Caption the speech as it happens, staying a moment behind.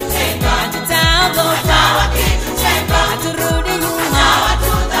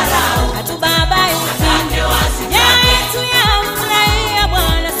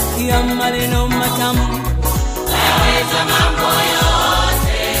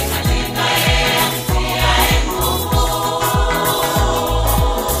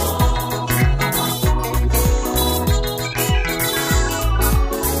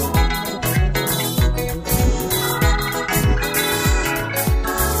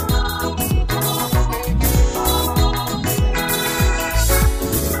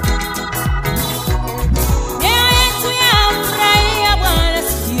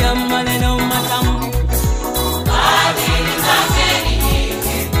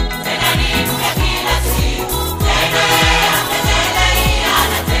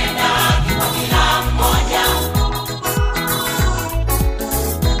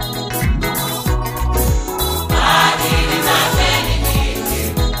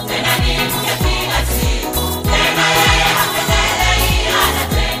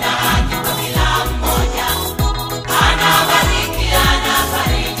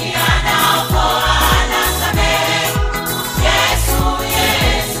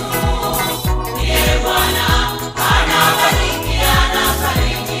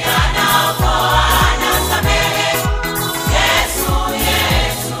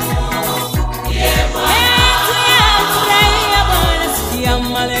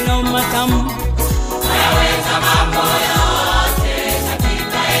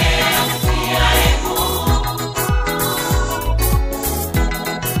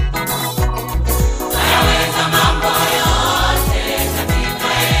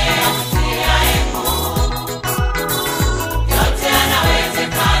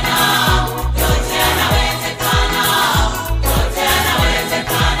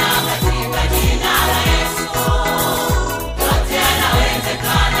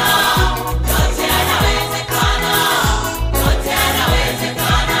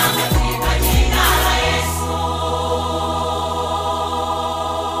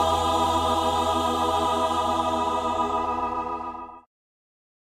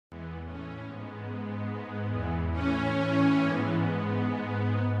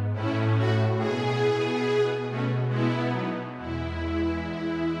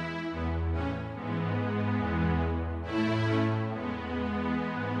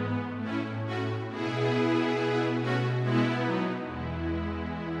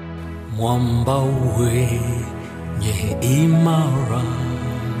mwamba wenye imara,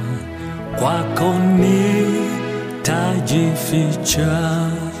 kwako nitajificha.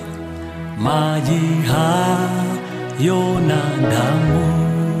 Maji hayo na damu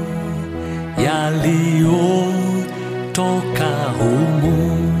yaliyotoka humu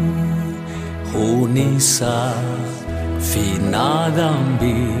hunisafi na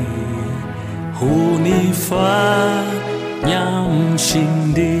dhambi, hunifanya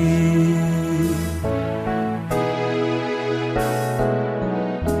mshindi.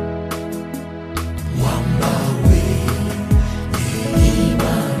 Mwamba wenye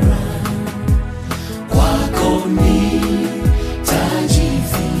imara, kwako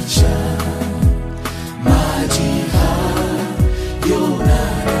nitajificha. Maji hayo na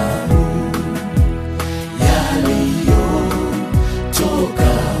damu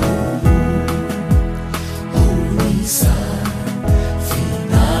yaliyotoka humu hunisafi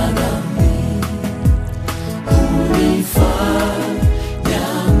na dhambi, hunifanya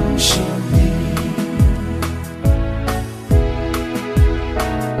mshindi.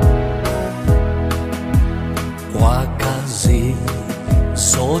 Kwa kazi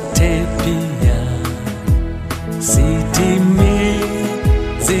zote pia sitimizi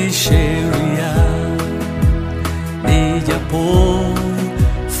sheria,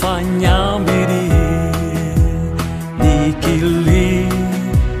 nijapofanya bidii nikilia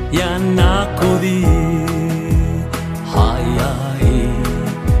na kudhii, hayaishi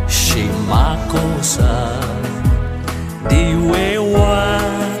makosa, ndiwe wa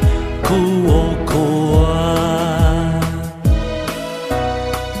kuokoa.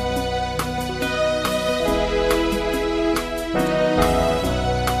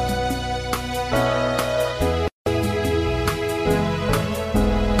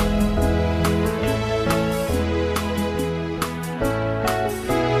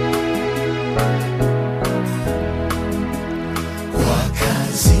 Kwa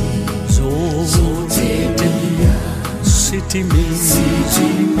kazi zote pia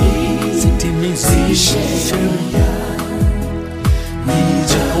sitimizi sheria,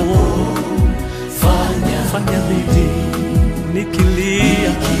 nijapofanya bidii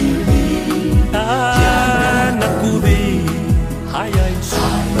nikilia na kudhii, hayaishi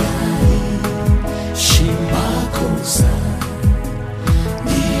makosa,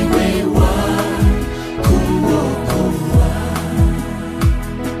 ndiwe wa kuokoa.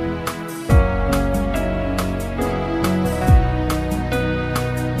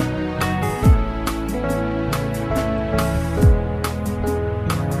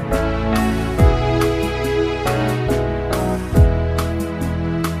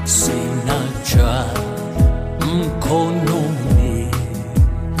 Sina cha mkononi,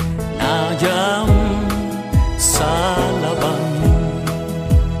 naja msalabani,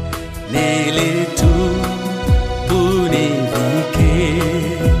 nilitubu nivike,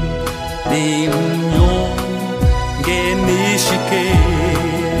 ni mnyonge nishike,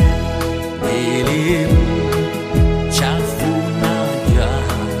 nilimchafu naja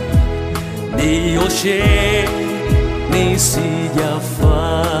nioshe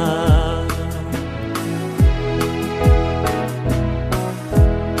nisijafaa.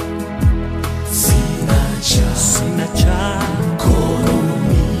 Sina cha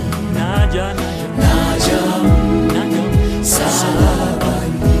Mkononi naja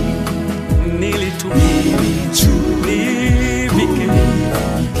msalabani, nilitubu nivike,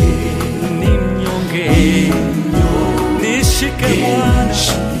 ni mnyonge nishike Bwana,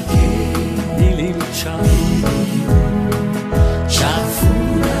 nilimchafu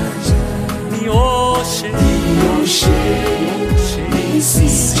naja nioshe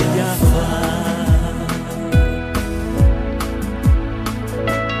nisijafaa.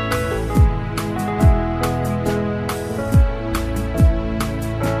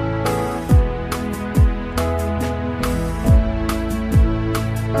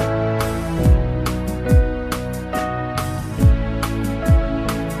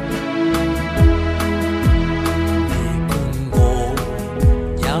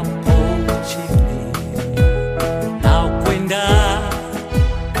 Yapo chini na kwenda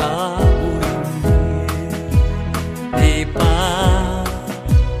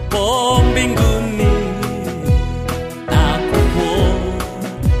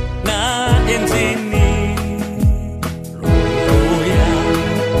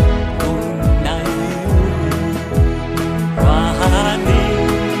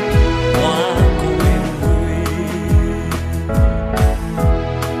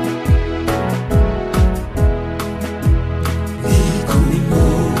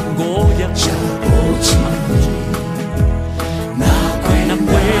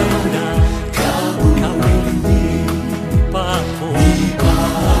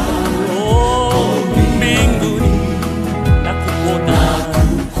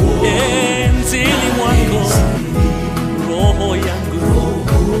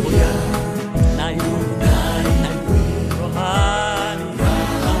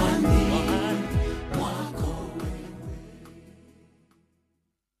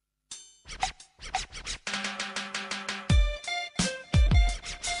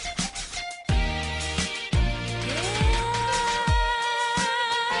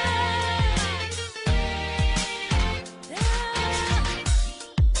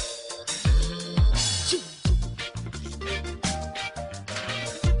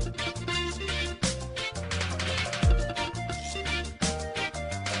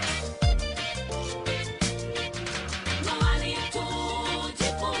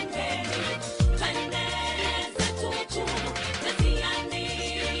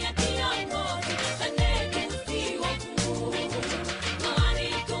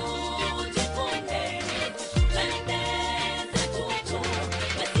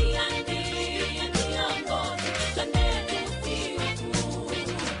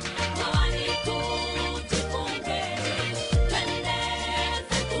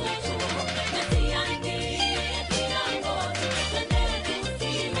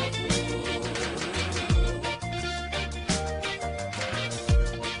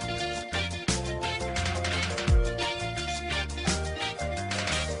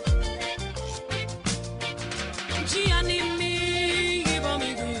njia ni mingi kwa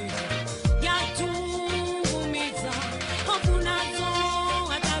miguu yatuumiza, hakunazo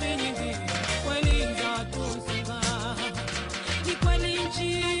hatari nyingi kweli zatusunga. Ni kweli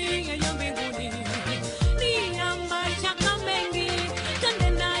njia ya mbinguni ni ya mashaka mengi, twende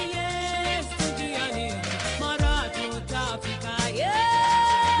na Yesu njiani, mara tutafika.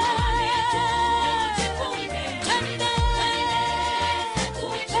 Twende,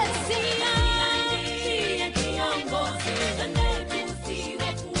 Yesu ndiye kiongozi.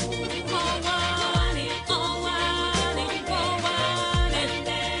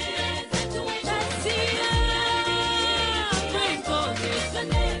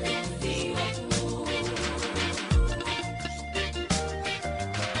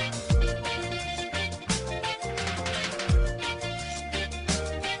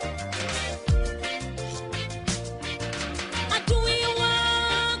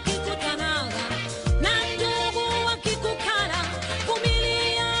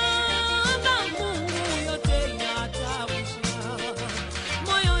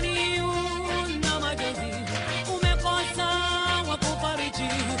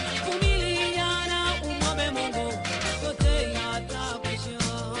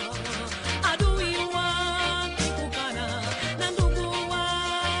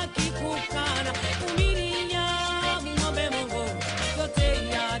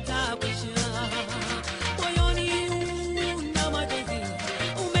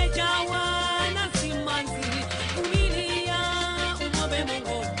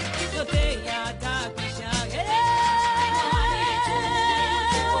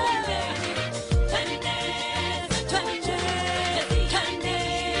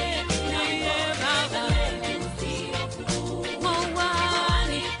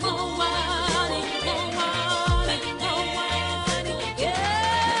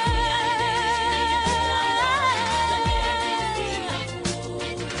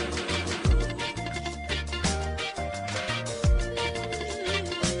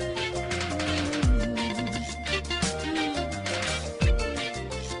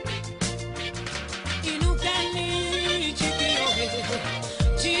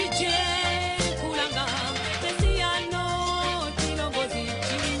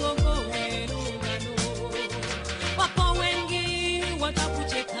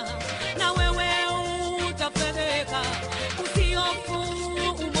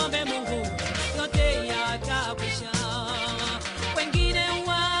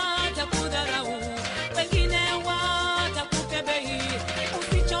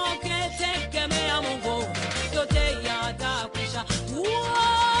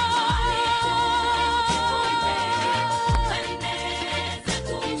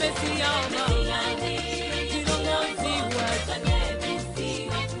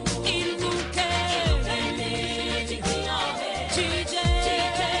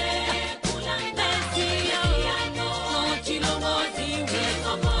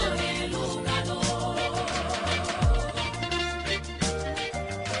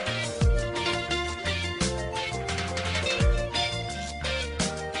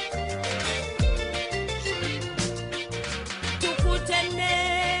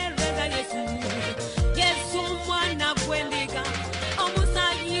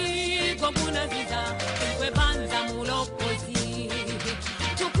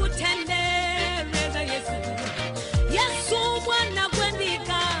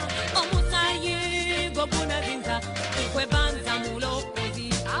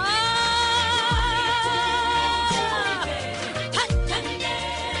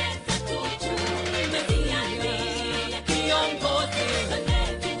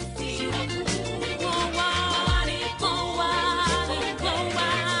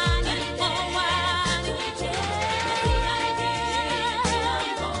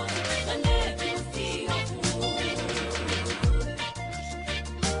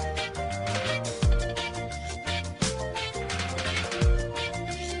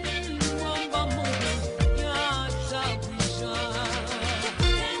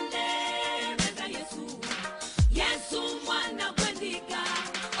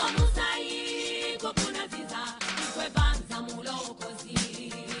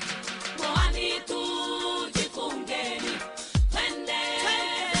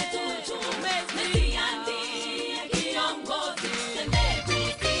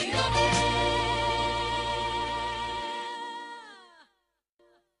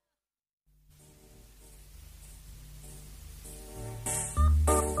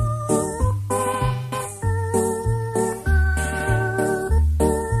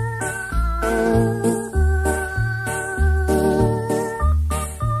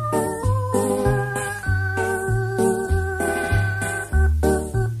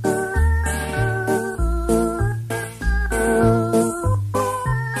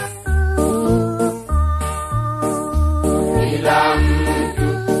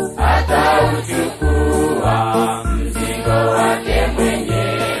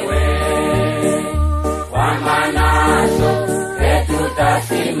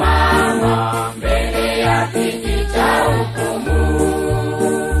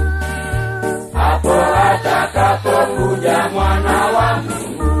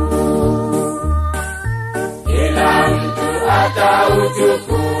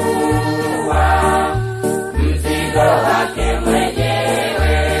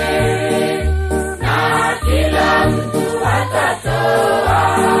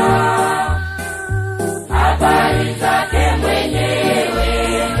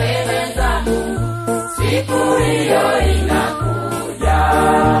 hiyo inakuja.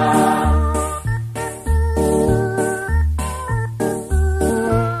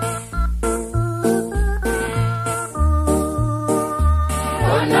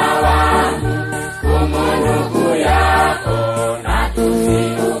 Ona wangu ndugu yako na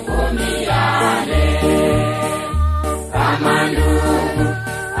tusihukumiane. Kama ndugu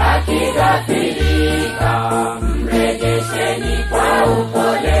akigafirika, mrejesheni kwa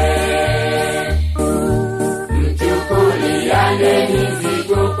upole. Mchukuliane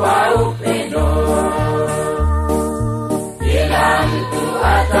mizigo kwa upendo. Kila mtu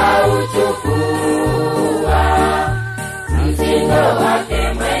atauchukua mzigo wake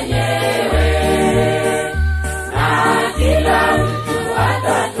mwenyewe, na kila mtu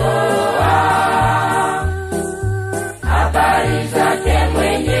atatoa habari zake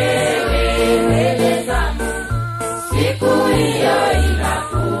mwenyewe mbele za Mungu. Siku hiyo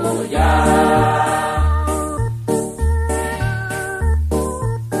inakuja.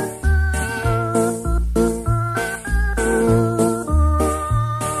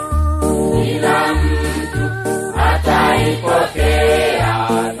 Kila mtu ataipokea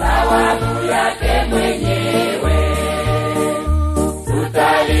thawabu yake mwenyewe.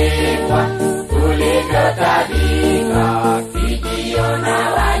 Tutalipwa tulivyotabika, kijiona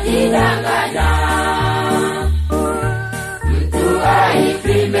wajidanganya. Mtu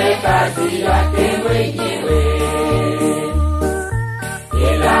aipime kazi yake mwenyewe.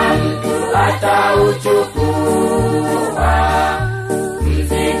 Kila mtu atauchukua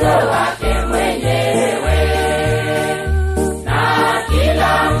mzigo wake mwenyewe, na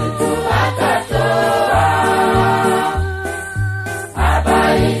kila mtu atatoa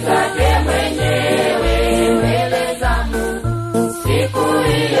habari zake mwenyewe mbele za Mungu. Siku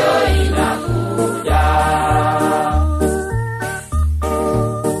hiyo inakuja.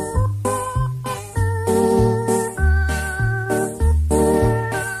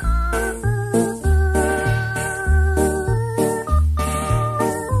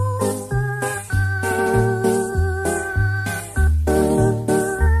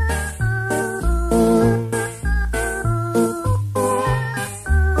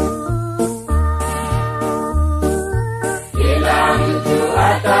 Kila mtu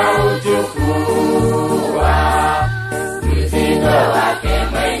atauchukua mzigo wake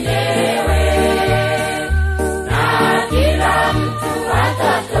mwenyewe, na kila mtu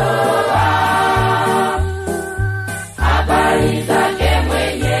atatoa habari zake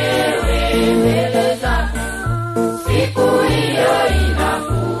mwenyewe mbele za Mungu. Siku hiyo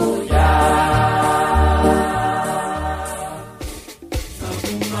inakuja.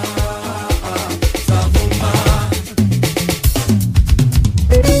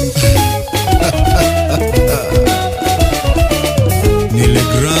 Nile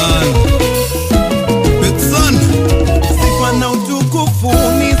Grand Betson, sifa na utukufu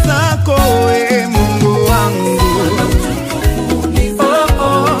ni zako we Mungu wangu.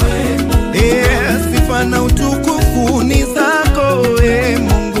 Sifa na utukufu ni zako we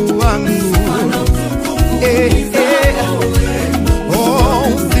Mungu wangu.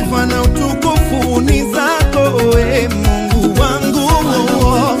 Sifa na utukufu ni zako we Mungu wangu.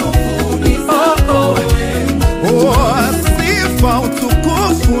 Sifa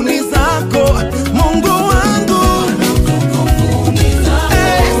utukufu ni zako Mungu wangu.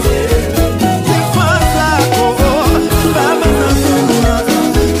 Sifa zako Baba zangu,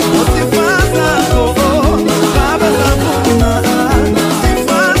 sifa zako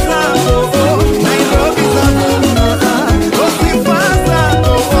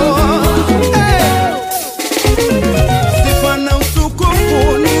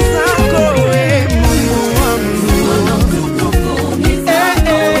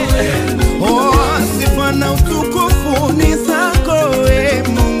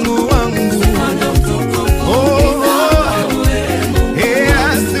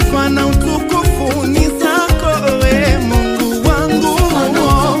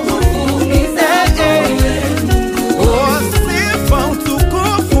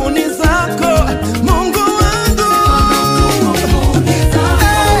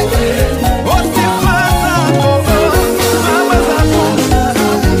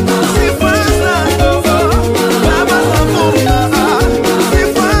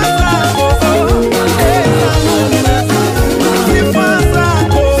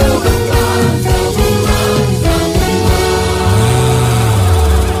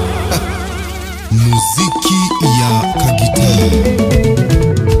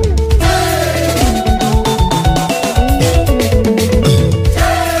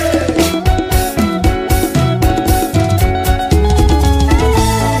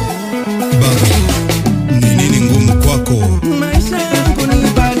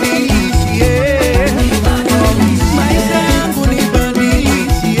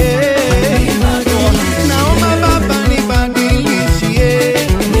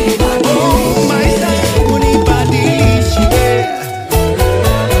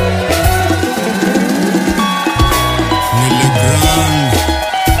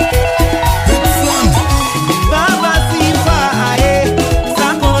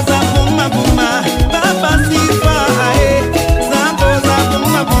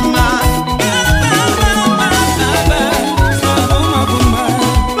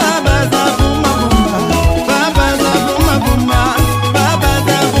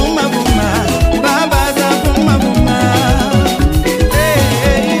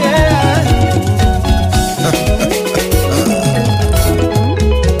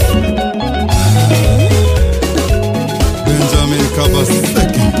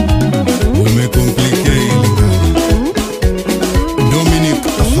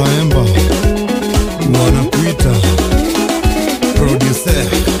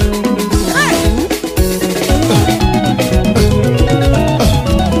producer.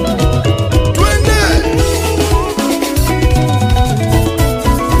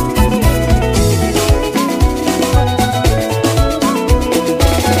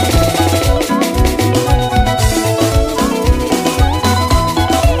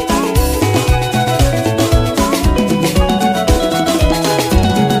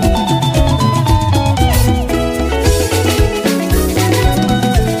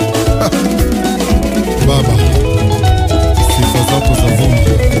 Baba, sifa zako za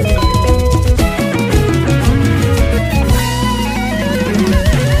vumbi.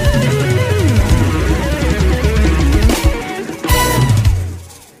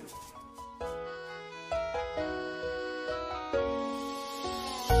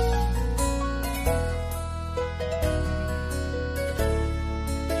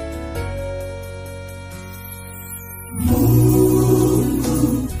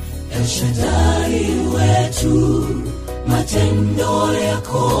 Shaddai wetu, matendo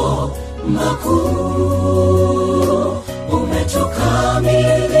yako makuu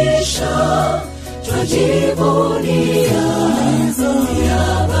umetukamilisha, twajivunia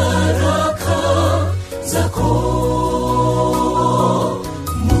ya baraka zako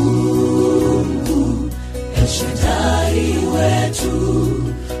Mungu. Shaddai wetu,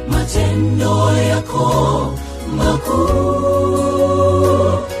 matendo yako makuu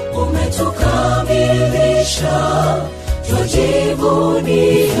umetukamilisha,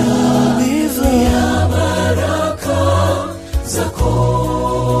 twajivunia ya baraka zako.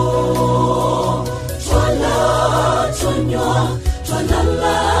 Twala, twanywa,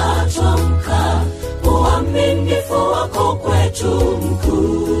 twalala, twamka, uaminifu wako kwetu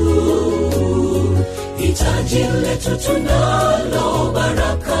mkuu. Hitaji letu tunalo,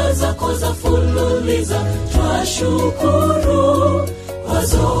 baraka zako za fululiza, twashukuru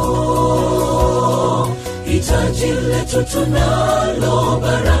kwazo. Hitaji letu tunalo,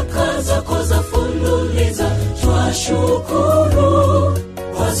 baraka zako za fululiza, twashukuru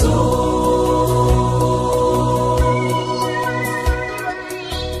kwazo.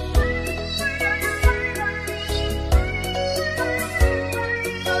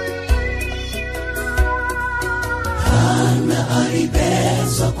 Hana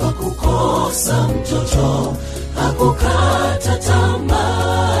alibezwa kwa kukosa mtoto, hakukata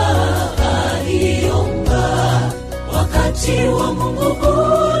tamaa, aliomba. Wakati wa Mungu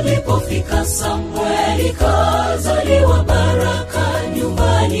ulipofika, Samueli kazaliwa, baraka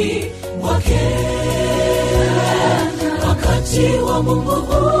nyumbani mwake. Wakati wa Mungu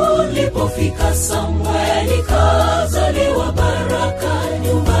ulipofika, Samueli kazaliwa, baraka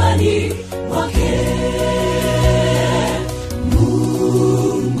nyumbani mwake.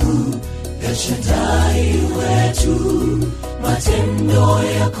 Mungu Shaddai wetu, matendo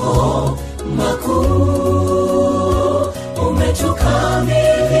yako makuu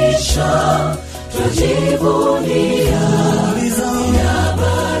umetukamilisha, twajivunia ya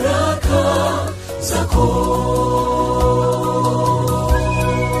baraka zako.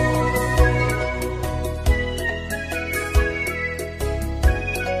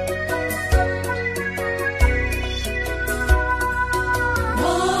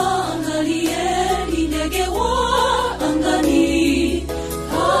 Waangalieni ndege wa angani,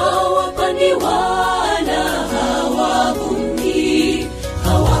 hawapandi wala hawavuni,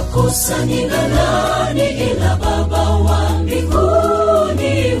 hawakusanyi ghalani, ila Baba wa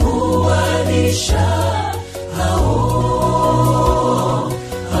mbinguni huwalisha hao.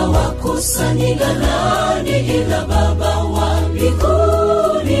 Hawakusanyi ghalani, ila Baba wa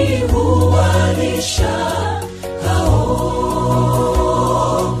mbinguni huwalisha hao.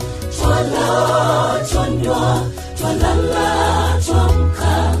 Twala, twanywa, twalala,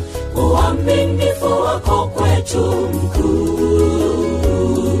 twamka, uaminifu wako kwetu mkuu.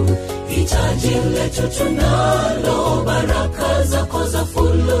 Hitaji letu tunalo, baraka zako za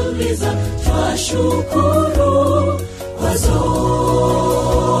fululiza, twashukuru kwazo.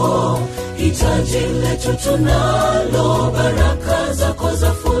 Hitaji letu tunalo, baraka zako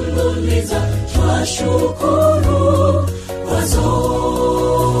za fululiza, twashukuru kwazo.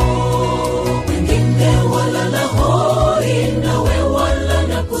 Wengine walala hoi, nawe wala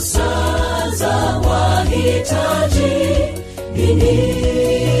na kusaza, wahitaji nini?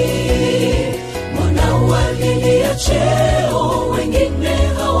 Mbona walilia cheo, wengine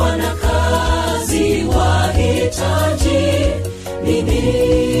hawana kazi, wahitaji nini?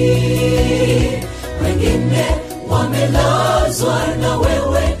 Wengine wamelazwa, na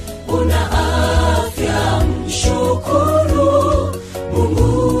wewe una afya, mshukuru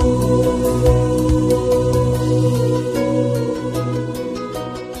Mungu.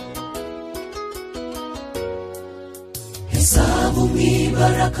 havumi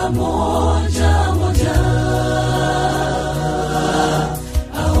baraka moja moja,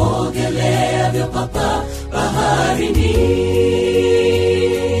 aogeleavyo papa baharini.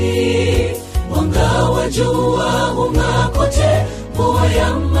 Mwanga wa jua hung'aa kote, mvua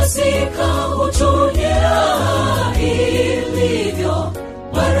ya masika hutunyea, ilivyo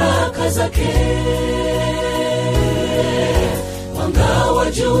baraka zake. Mwanga wa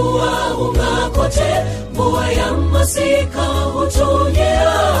jua hung'aa kote, mvua ya masika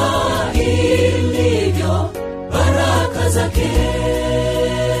hutunyea, ilivyo baraka zake.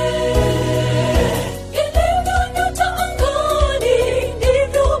 Ilivyo nyota angani,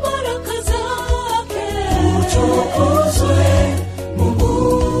 ndivyo baraka zake. Utukuzwe Mungu.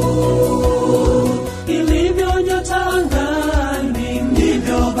 Ilivyo nyota angani,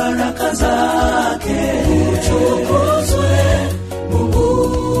 ndivyo baraka zake. Utukuzwe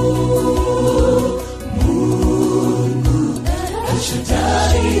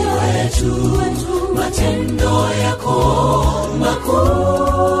matendo yako makuu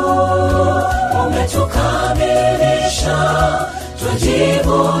umetukamilisha,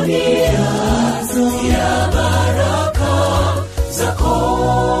 twajivunia ya baraka zako.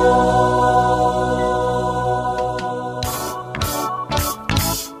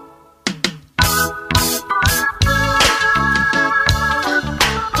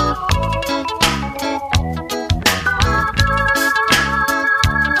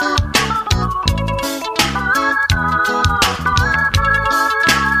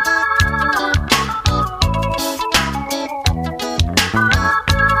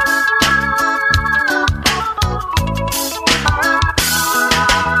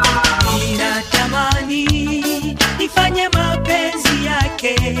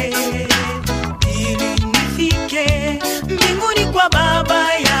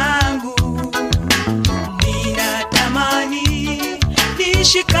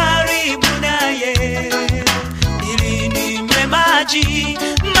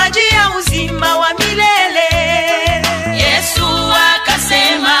 Maji ya uzima wa milele. Yesu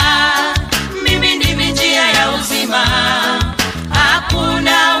akasema, mimi ndimi njia ya uzima,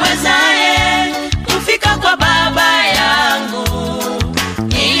 hakuna wezaye kufika kwa Baba yangu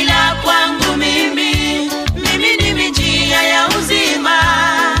ila kwangu mimi. Mimi ndimi njia ya uzima.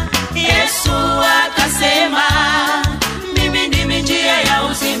 Yesu akasema, mimi ndimi njia ya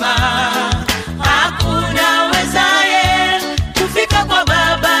uzima, hakuna wezaye kufika kwa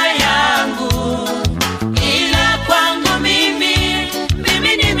Baba yangu ila kwangu mimi.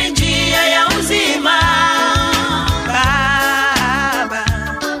 Mimi ndimi njia ya uzima. Baba,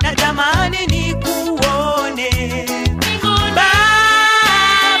 natamani nikuone.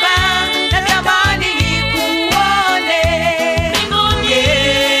 Baba, natamani nikuone.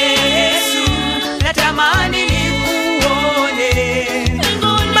 Yesu, natamani nikuone.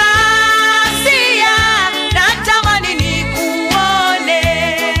 Masia, natamani nikuone.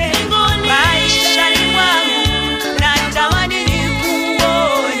 Maishani mwangu natamani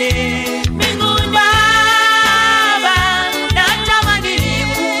nikuone. Baba, natamani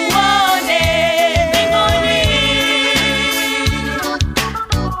nikuone.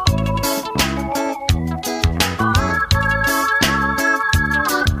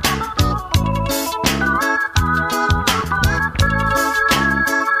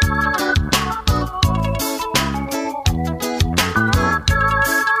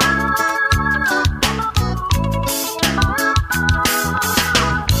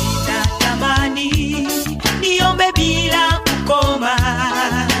 Natamani niombe bila kukoma,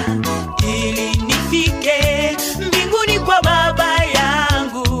 ili nifike mbinguni kwa Baba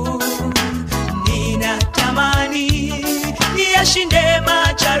yangu. Ninatamani niyashinde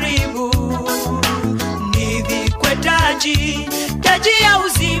majaribu, nivikwe taji ya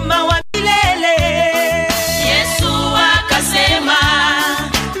uzima wa milele. Yesu akasema,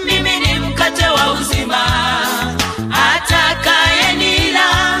 mimi ni mkate wa uzima, atakayenila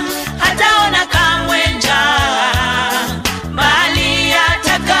hataona kamwe njaa, bali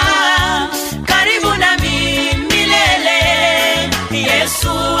atakaa karibu nami milele.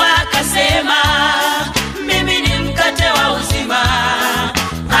 Yesu akasema, mimi ni mkate wa uzima,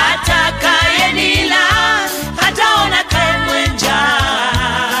 atakayenila hataona kamwe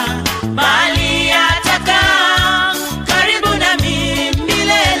njaa,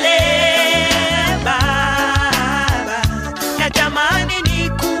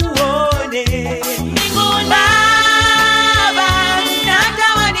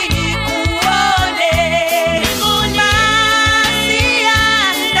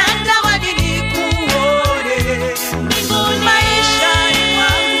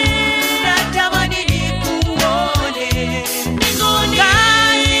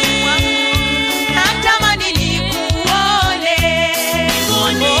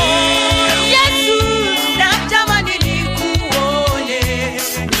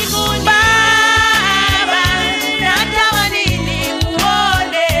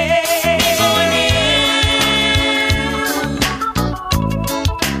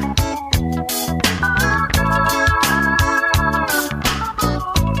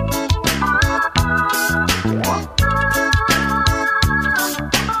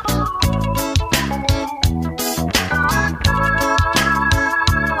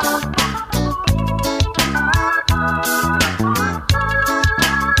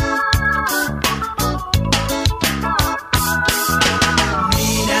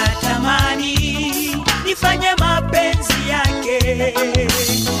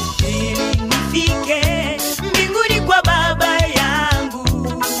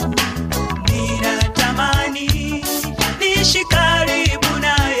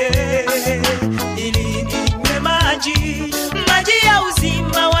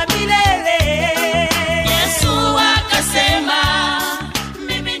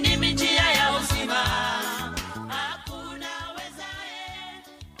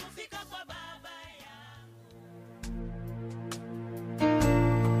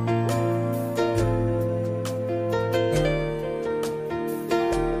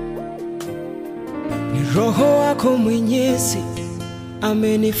 Roho wako Mwenyezi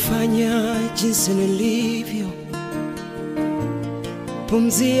amenifanya jinsi nilivyo.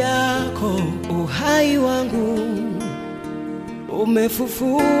 Pumzi yako uhai wangu,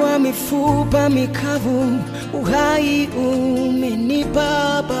 umefufua mifupa mikavu. Uhai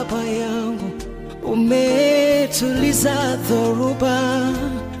umenipa Baba yangu, umetuliza dhoruba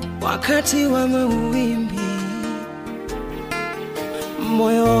wakati wa mawimbi.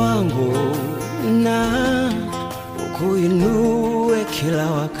 Moyo wangu na ukuinue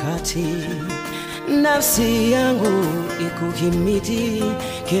kila wakati, nafsi yangu ikuhimidi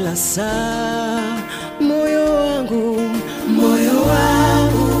kila saa. Moyo wangu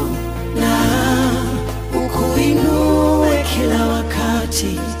na ukuinue kila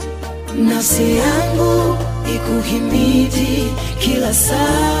wakati, nafsi yangu ikuhimidi kila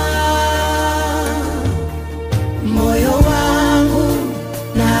saa. Moyo wangu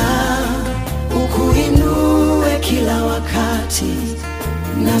na ukuinue kila wakati,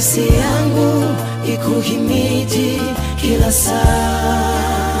 nafsi yangu ikuhimidi kila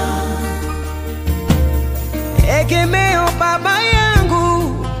saa. Egemeo Baba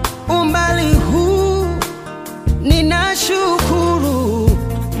yangu, umbali huu ninashukuru.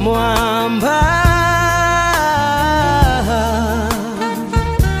 Mwamba,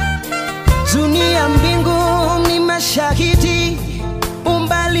 dunia mbingu ni mashahidi.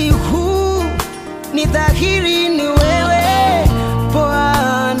 Umbali huu ni dhahiri ni wewe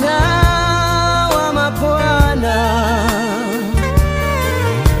Bwana wa mabwana.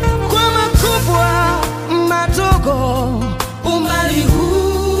 Kwa makubwa madogo, umbali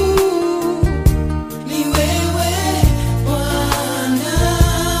huu ni wewe Bwana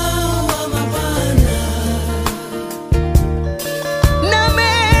wa mabwana. Na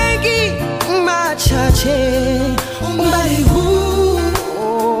mengi machache, umbali huu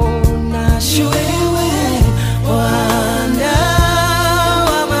wewe Bwana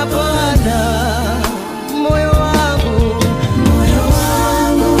wa mabwana. Moyo wangu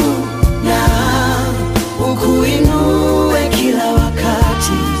na ukuinue kila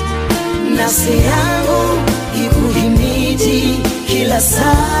wakati, nafsi yangu ikuhimidi kila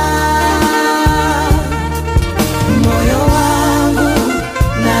saa. Moyo wangu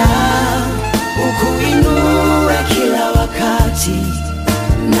na ukuinue kila wakati,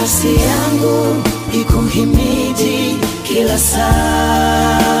 nafsi yangu ikuhimidi kila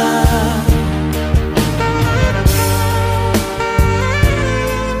saa.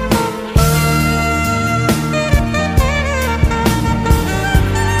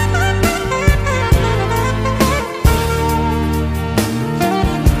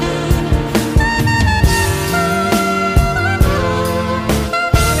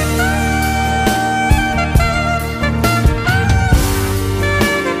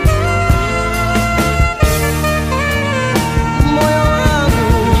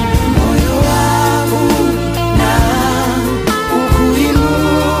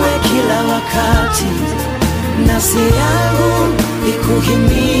 Nafsi yangu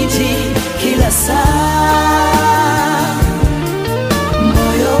ikuhimidi kila saa.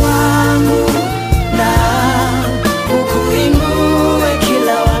 Moyo wangu na ukuinue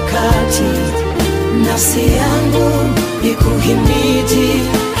kila wakati, nafsi yangu ikuhimidi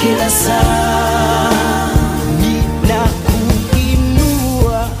kila saa.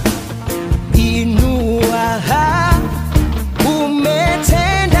 Ninakuinua, inua,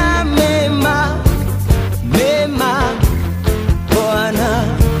 umetenda mema Bwana.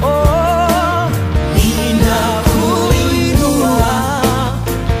 Oh, ninakuinua,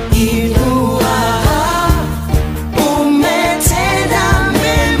 inua, umetenda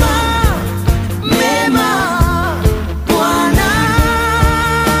mema Bwana.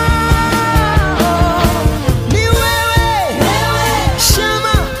 Ni wewe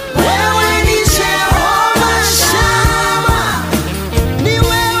Shama, wewe ni Jehova Shama. Ni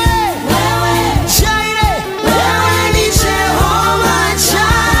wewe Jaire, wewe ni Jehova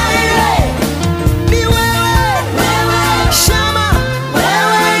Jaire. Ni wewe Shama,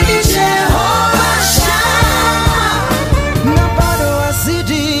 wewe ni Jehova Shama. Na bado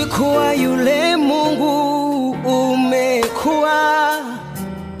wazidi kuwa yule Mungu umekuwa,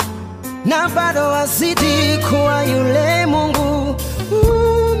 na bado wazidi kuwa yule Mungu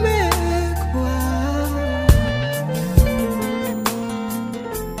umekuwa.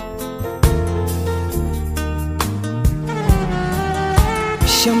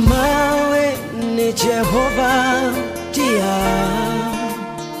 Shamawe ni Jehova Dia.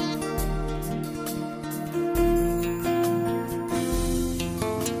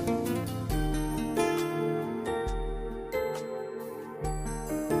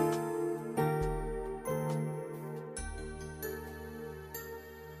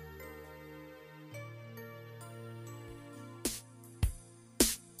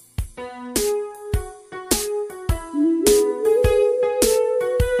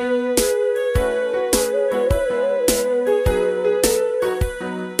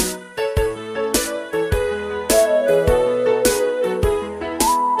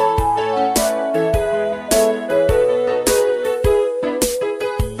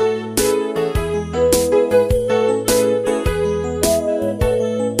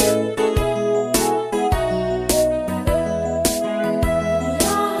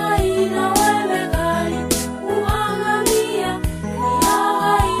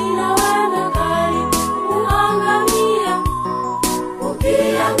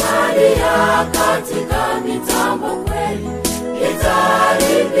 katika mitambo kweli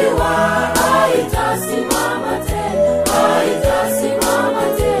itaharibiwa, haitasimama tena, haitasimama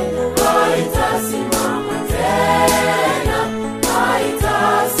tena, haitasimama tena,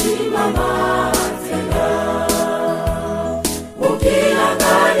 haitasimama tena.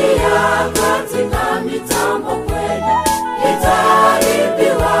 Ukiangalia katika mitambo kweli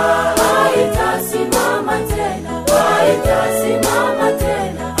itaharibiwa, haitasimama tena, haitasimama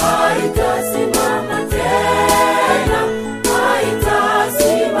tena, haitasimama tena,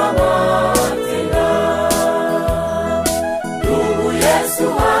 haitasimama tena. Ndugu Yesu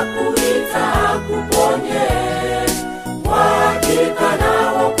hakuita akuponye, kwa hakika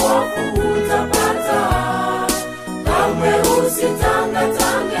na wokovu utapata. Kamwe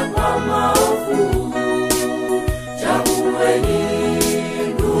usitangatange kwa maovu, chagueni.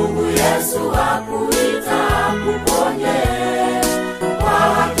 Ndugu Yesu hakuita akuponye, kwa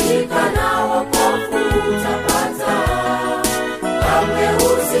hakika na wokovu utapata. Kamwe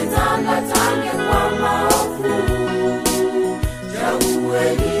usitangatange kwa maovu,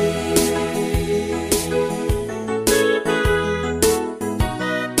 chagueni.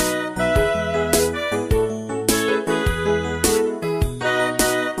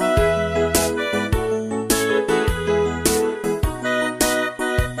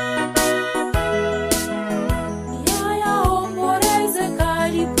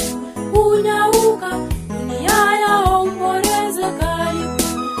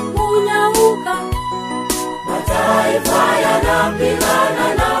 Mataifa yanapigana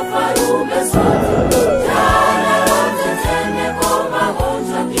na farume zote, jana lote tetemeko,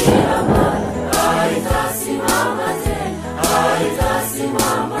 magonjwa kila mahali. Haitasimama tena,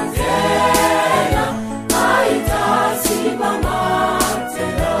 haitasimama tena, haitasimama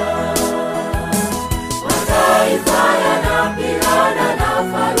tena. Mataifa yanapigana na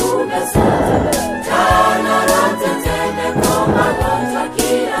farume zote, jana lote tetemeko, magonjwa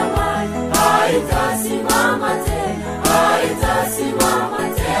kila mahali. Haitasimama tena, haitasimama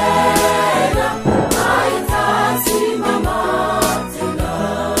tena, haitasimama tena.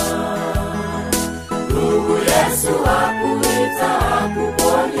 Ndugu Yesu hakuita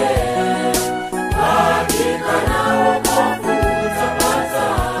akuponye, kwa hakika na wokovu utapata.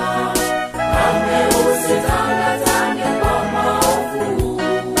 Kamwe usitangatange kwa maovu,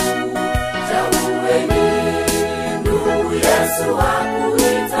 chagueni. Ndugu Yesu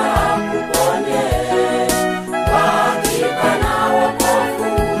hakuita akuponye, kwa hakika na wokovu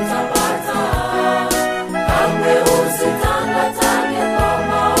utapata. Kamwe usitangatange kwa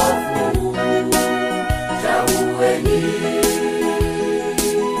maovu, chagueni.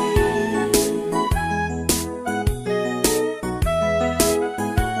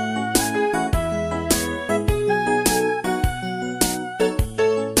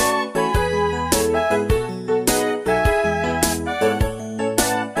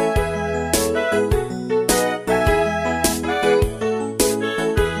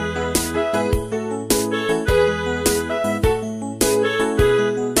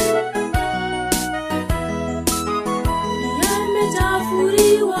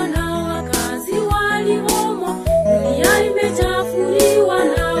 Imechafuliwa na wakazi waliomo, dunia imechafuliwa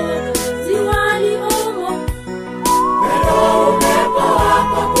na wakazi waliomo. Wendo upepo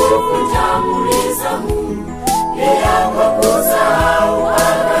wako kuvunja amri za Mungu, pia kwa kusahau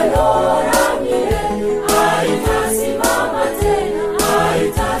agano la milele. Haitasimama tena,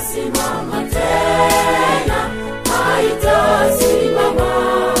 haitasimama tena, haitasimama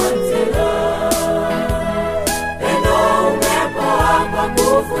tena. Wendo upepo wako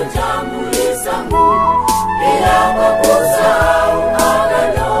kuvunja amri za Mungu, pia kwa kusahau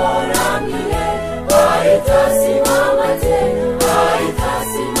agano la milele. Haitasimama tena,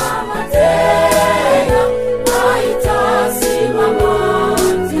 haitasimama tena, haitasimama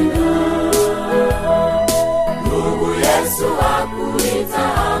tena. Ndugu Yesu hakuita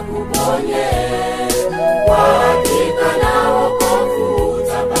akuponye, kwa hakika na wokovu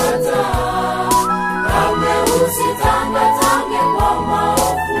utapata. Kamwe usitangatange kwa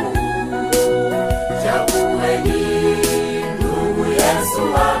maovu, chagueni. Ndugu Yesu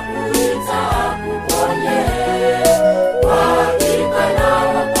hakuita akuponye, kwa hakika na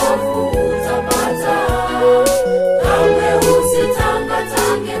wokovu utapata. Kamwe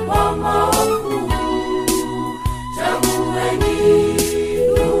usitangatange kwa maovu, chagueni.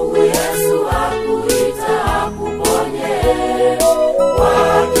 Ndugu Yesu hakuita akuponye.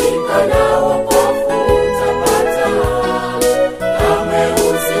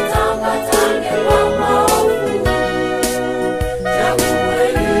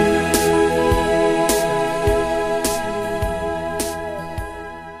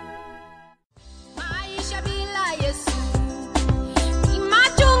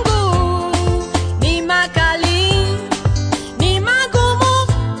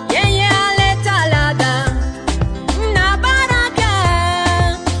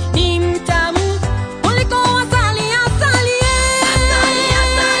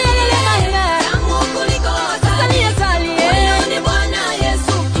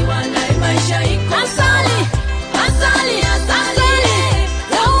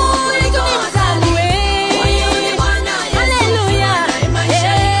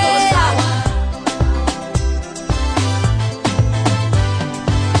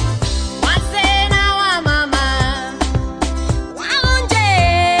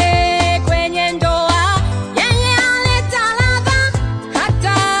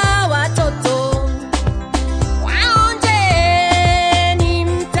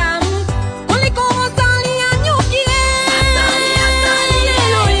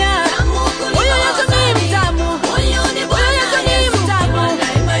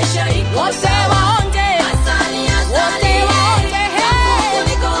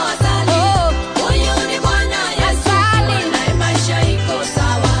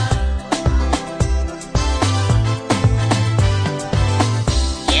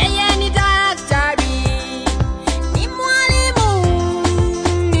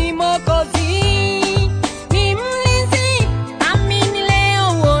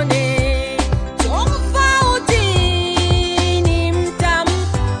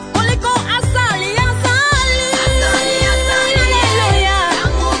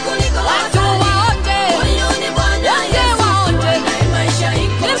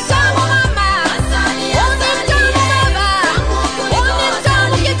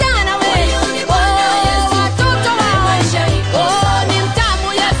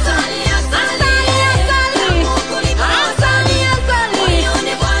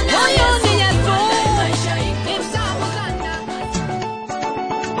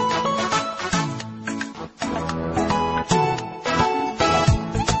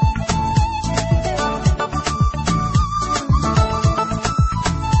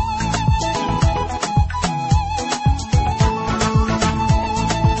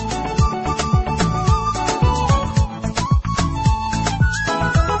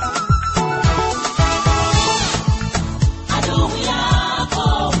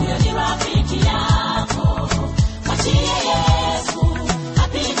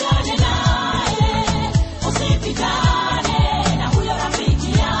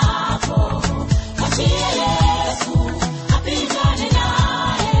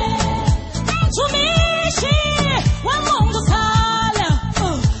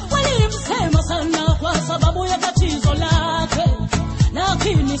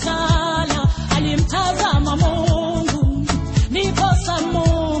 lakini Sara alimtazama Mungu, ndiposa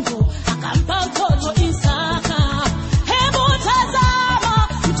Mungu akampa mtoto Isaka. Hebu tazama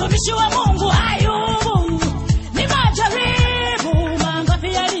mtumishi wa Mungu Ayubu, ni majaribu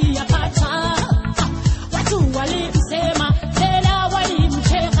mangapi aliyapata. Watu walimsema tena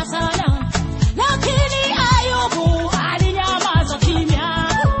walimcheka sana, lakini Ayubu alinyamaza kimya.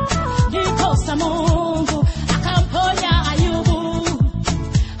 Ndiposa Mungu akamponya Ayubu,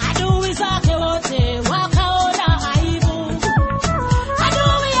 adui zake wote wakaona aibu.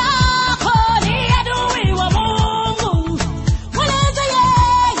 Adui yako ni adui wa Mungu, mweleze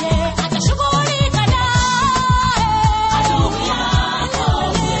yeye atashughulika naye. Adui yako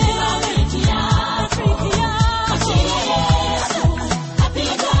ni rafiki yako, mwachie Yesu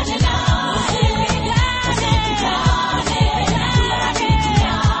apigane naye. Usipigane na rafiki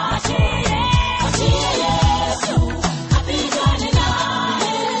yako, mwachie Yesu apigane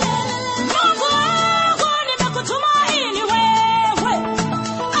naye. Mungu wangu nimekutumaini wewe,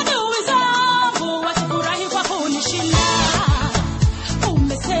 adui zangu watafurahi kwa kunishinda.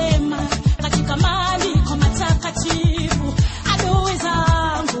 Umesema katika maandiko matakatifu, adui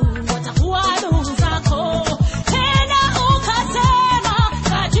zangu watakuwa adui zako. Tena ukasema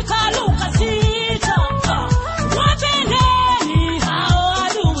katika Luka 6, wapendeni hao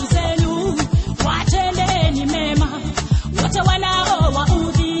adui zenu, watendeni mema wote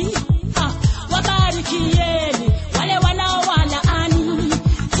wanaowaudhi, wabarikieni wale wanaowalaani,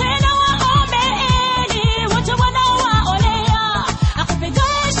 tena waombeeni wote wanaowaonea.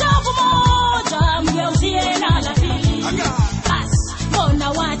 Akupigaye shavu moja mgeuzie na la pili. Basi mbona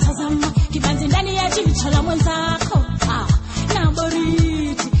watazama kibanzi ndani ya jicho la mwenzako, na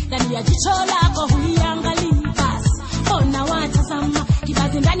boriti ndani ya jicho lako huiangalii? Basi mbona watazama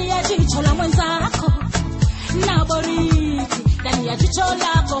kibanzi ndani ya jicho la mwenzako, na boriti ndani ya jicho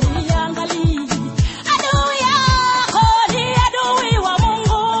lako huiangalii? Adui yako ni adui wa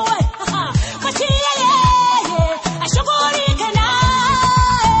Mungu, mwachie yeye ashughulike naye.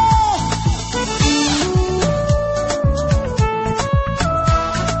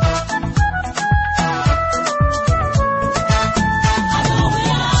 Adui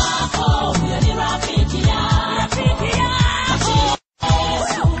yako huyo ni rafiki yako, mwachie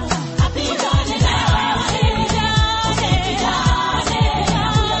Yesu apigane naye. Usipigane na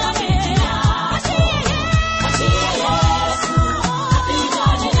rafiki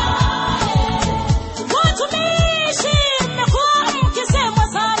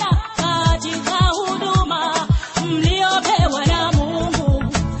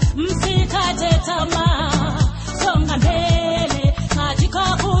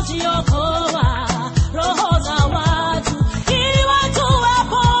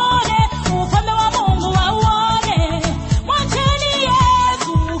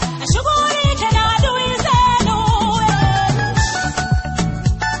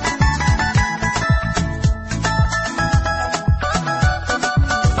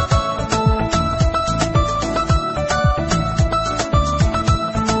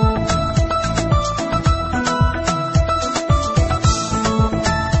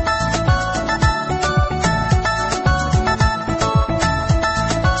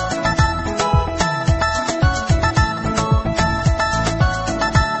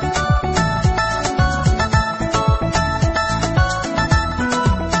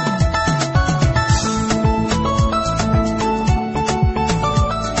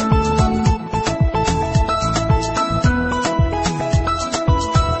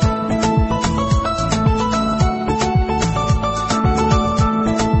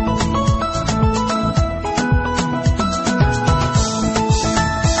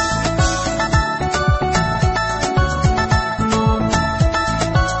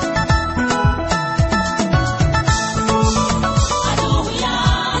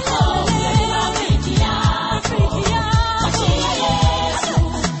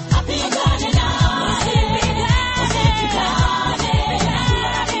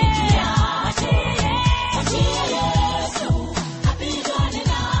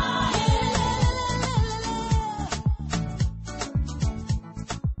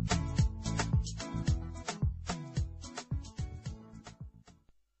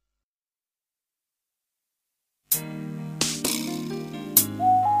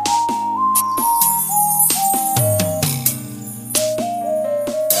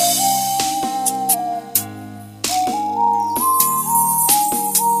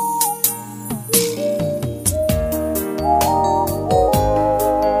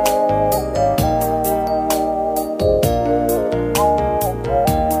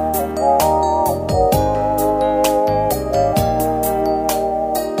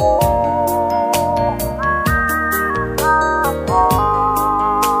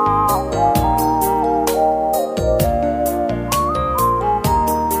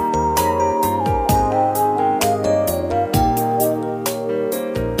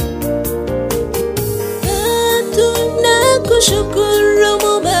Tunakushukuru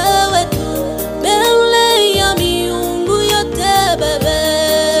Muumba wetu mbele ya miungu yote Baba.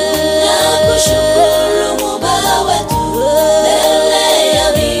 Tunakushukuru Muumba wetu mbele ya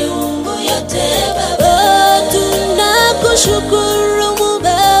miungu yote Baba. Tunakushukuru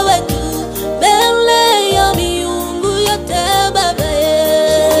Muumba wetu mbele ya miungu yote Baba.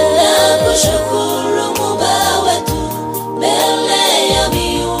 Tunakushukuru Muumba wetu mbele ya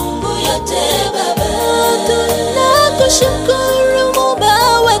miungu yote Baba. Tunakushukuru Muumba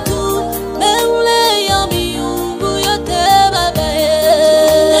wetu mbele ya miungu yote Baba.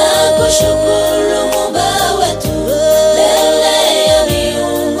 Tunakushukuru Muumba wetu mbele ya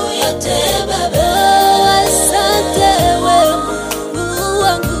miungu yote Baba. Asante wewe Mungu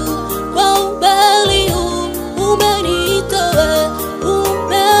wangu kwa umbali huu umenitoa,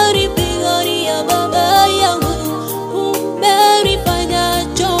 umenipigania Baba yangu, umenifanya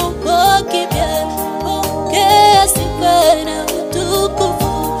chombo kipya. Pokea sifa na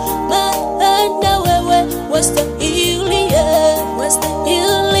utukufu, maana wewe wastahili,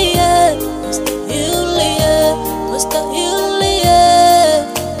 wastahili, wastahili, wastahili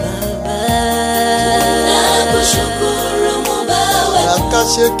Baba. Nakushukuru Muumba wetu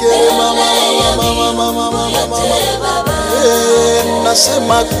Nakashekere mama.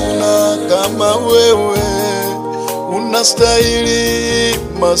 Nasema kuna kama wewe, unastahili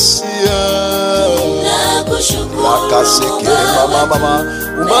Masia. Nakasekere mama.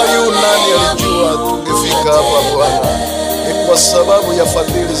 Umbali unani alijua tungefika hapa Bwana? Ni kwa sababu ya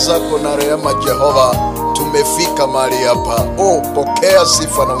fadhili zako na rehema Jehova tumefika mahali hapa. Pokea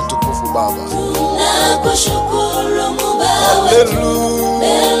sifa na utukufu Baba. Nakushukuru Muumba wetu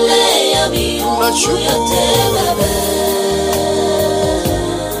mbele ya miungu yote Baba.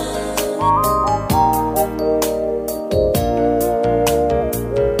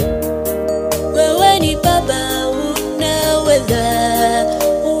 Wewe ni Baba unaweza,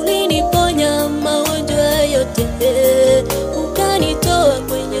 uliniponya magonjwa yote, ukanitoa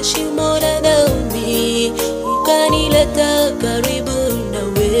kwenye shimo la dhambi, ukanileta karibu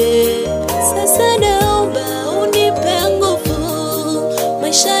nawe. Sasa naomba unipe nguvu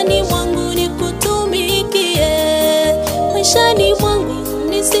maishani mwangu, nikutumikie maishani mwangu,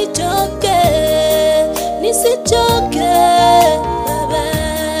 nisichoke Baba.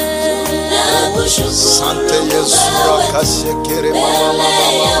 Asante Yesu. Nakashekere mama.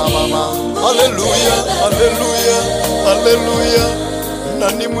 Haleluya.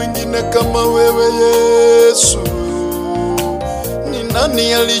 Nani mwingine kama wewe Yesu? Ni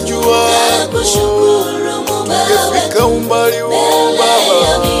nani alijua tungefika umbali huu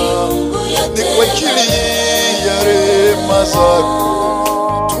Baba? Ni kwa ajili ya rehema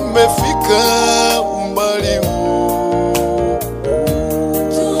zako tumefika umbali huu.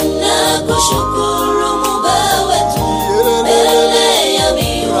 Tunakushukuru Muumba wetu mbele ya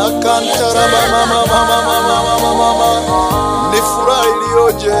miungu yote mama. Ni furaha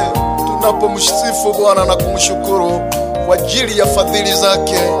iliyoje tunapomsifu Bwana na kumshukuru kwa ajili ya fadhili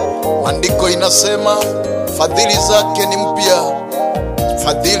zake. Maandiko inasema fadhili zake ni mpya,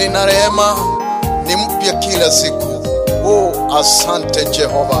 fadhili na rehema ni mpya kila siku. Asante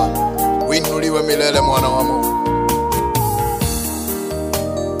Jehova, uinuliwe milele mwana wa Mungu.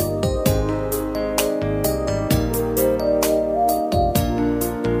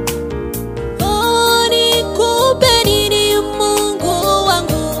 Nikupe nini Mungu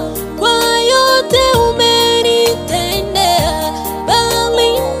wangu kwa yote umenitendea,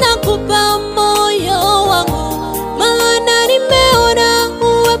 bali nakupa moyo wangu, maana nimeona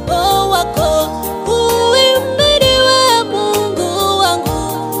uwepo wako. Uhimidiwe Mungu wangu,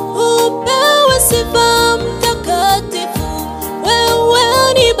 upewe sifa mtakatifu.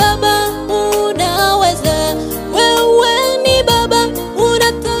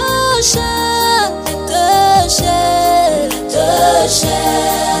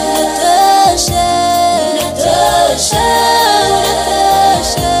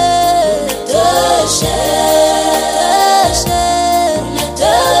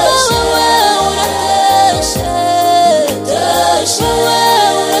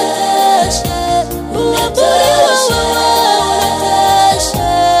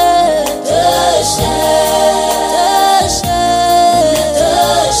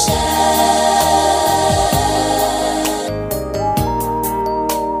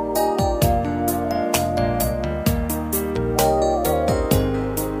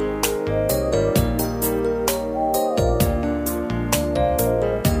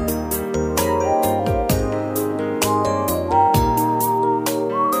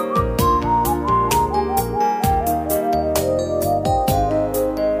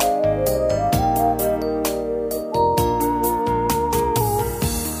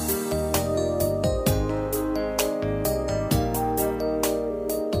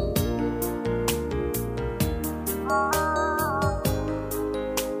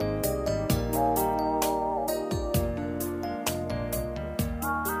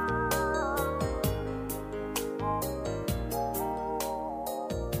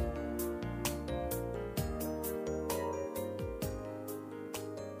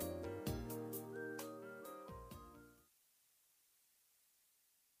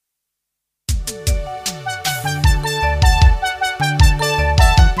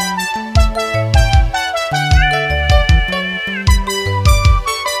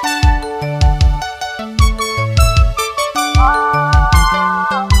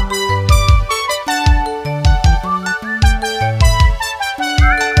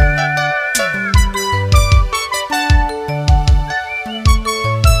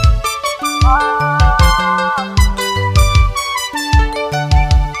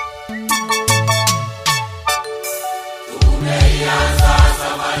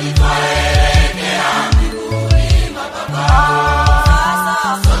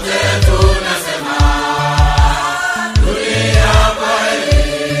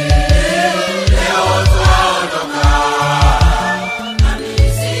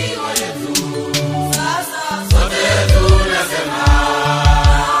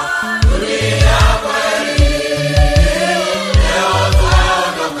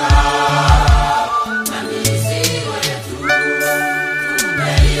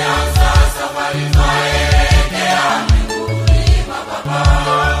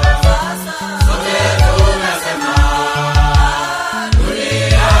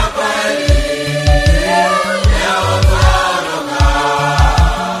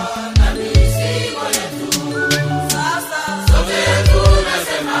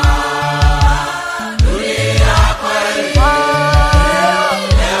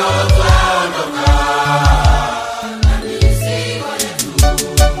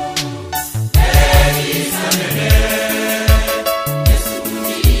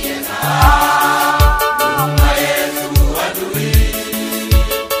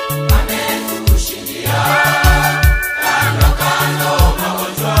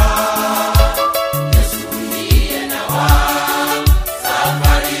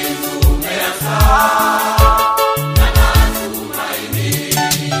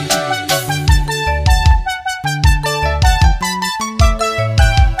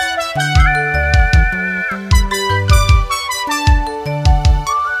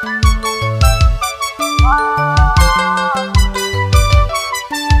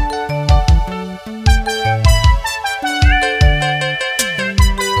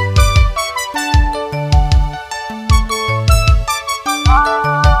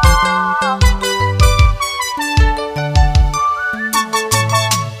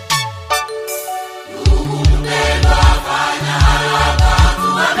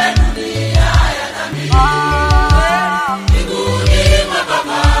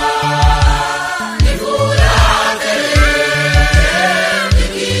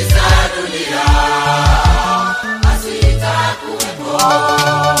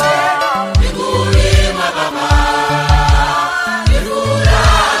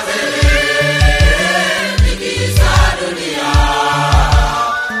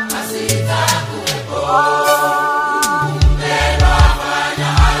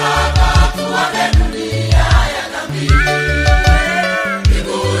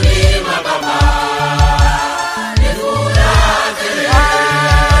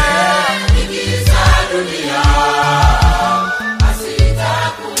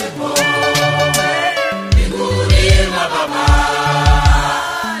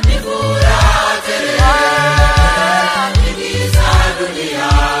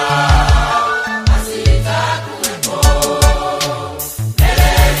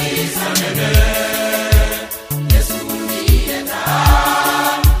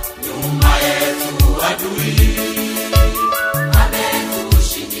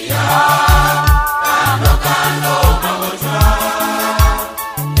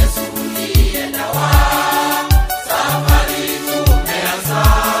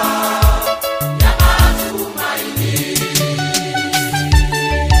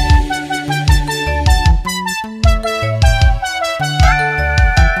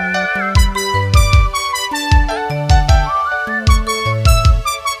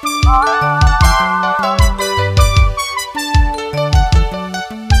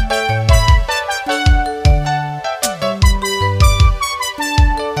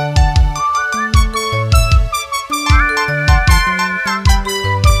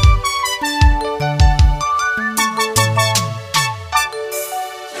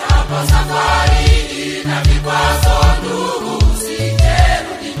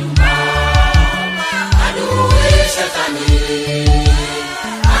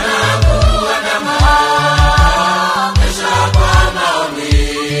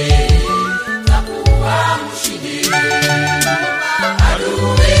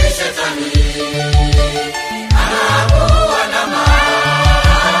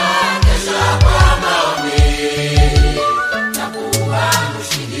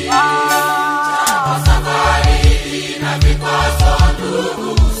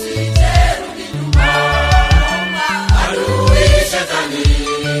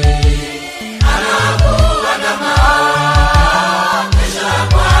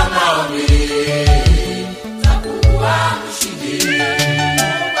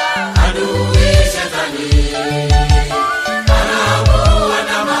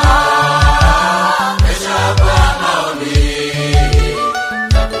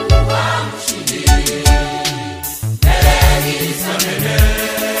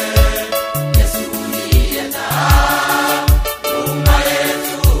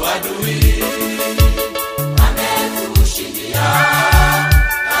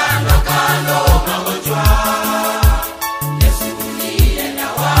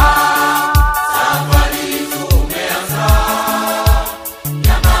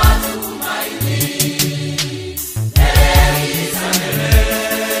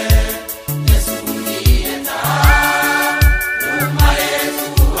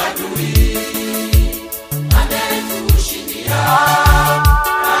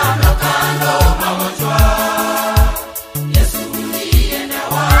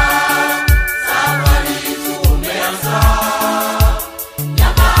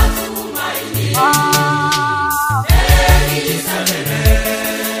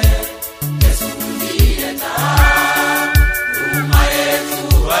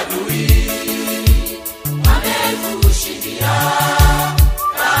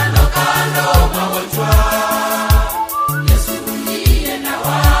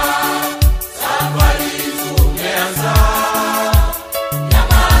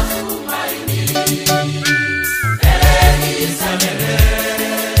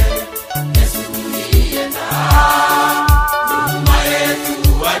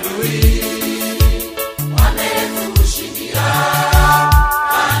 maadui wametushindia.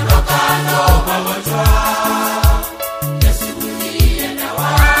 Kando kando magonjwa, Yesu ndiye dawa.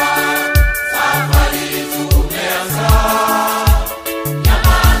 Safari tumeanza ya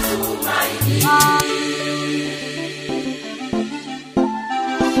matumaini.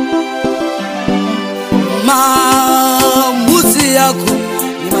 Maamuzi yako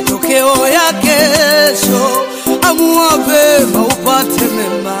ni matokeo ya kesho. Amua vema upate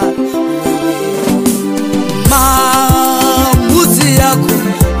mema. Maamuzi yako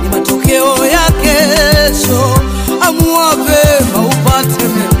ni matokeo ya kesho. Amua vema upate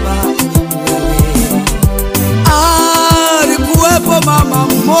mema. Alikuwepo mama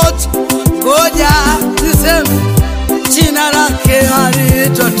mmoja, ngoja niseme jina lake,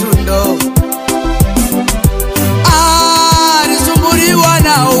 aliitwa Tundo. Alisumbuliwa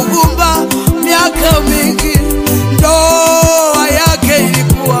na ugumba miaka mingi, ndoa yake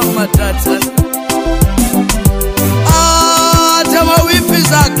ilikuwa matata. Hata mawifi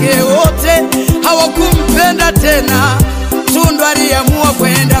zake wote hawakumpenda tena. Tundo aliamua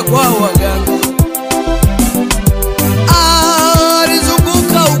kwenda kwa waganga.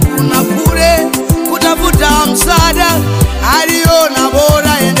 Alizunguka huku na kule kutafuta msaada, aliona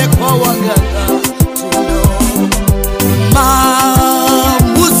bora ende kwa waganga. Tundo,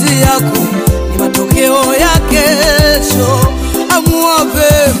 maamuzi yako ni matokeo ya kesho. Amua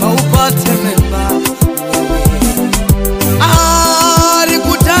vema upate mema.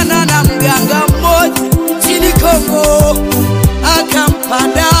 Alikutana na mganga mmoja nchini Kongo, akampa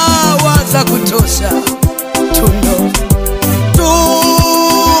dawa za kutosha.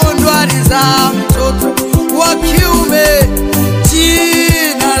 Tundo alizaa mtoto wa kiume,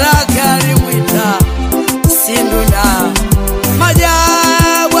 jina lake alimwita Sinduna.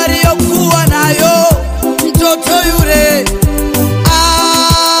 Maajabu aliyokuwa nayo mtoto yule,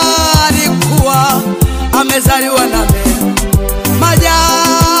 alikuwa amezaliwa na meno.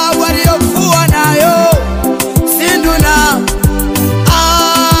 Maajabu aliyokuwa nayo Sinduna,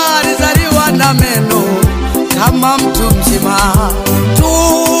 alizaliwa na meno kama mtu mzima.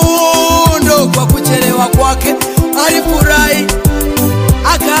 Tundo kwa kuchelewa kwake alifurahi,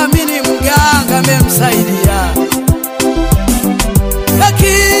 akaamini mganga amemsaidia.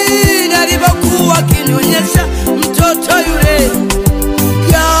 Lakini alipokuwa akinyonyesha mtoto yule,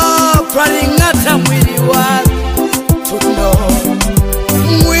 ghafla aling'ata mwili wake. Tundo,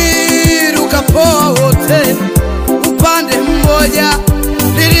 mwili ukapoa wote upande mmoja.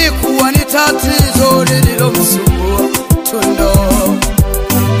 Lilikuwa ni tatizo lililomsumbua Tundo.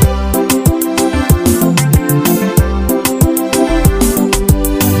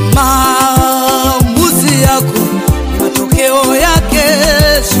 Maamuzi yako ni matokeo ya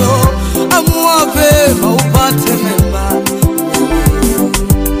kesho. Amua vema upate mema.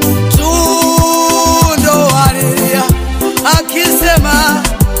 Tundo alilia akisema,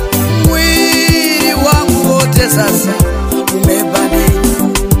 mwili wangu wote sasa umebadilika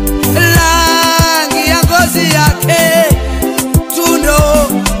rangi ya ngozi yake. Tundo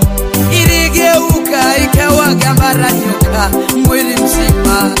iligeuka ikawa gamba la nyoka mwili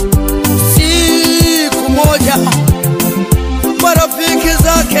mzima. Siku moja marafiki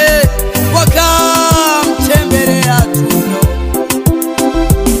zake wakamtembelea Tundo.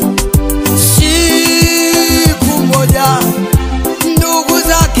 Siku moja ndugu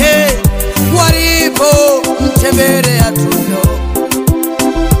zake walipomtembelea Tundo,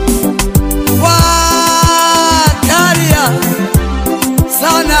 wakalia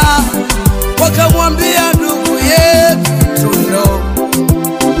sana, wakamwambia ndugu yetu Tundo,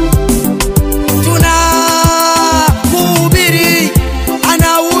 tunahubiri,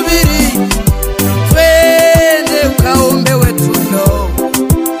 anahubiri, twende ukaombewe Tundo.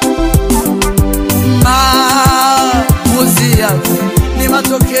 Maamuzi yako ni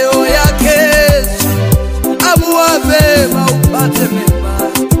matokeo ya kesho. Amua vema upate mema.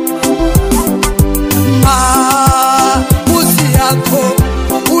 Maamuzi yako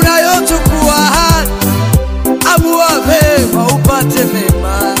unayochukua hata, amua vema upate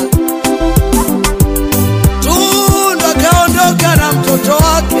mema. Tundo akaondoka na mtoto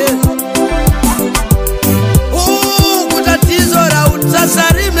wake, huku tatizo la utasa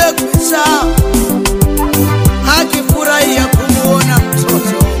limekwisha, akifurahia kumuona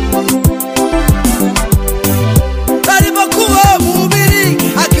mtoto. Alipokuwa mhubiri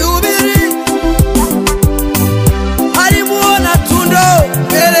akihubiri, alimuona Tundo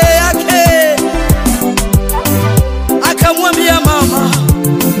mbele yake, akamwambia mama,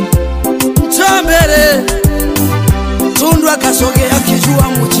 njoo mbele. Tundo akasogea akijua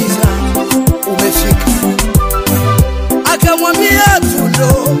muujiza umefika, akamwambia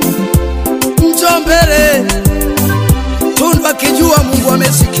Tundo, mbele, Tundu akijua Mungu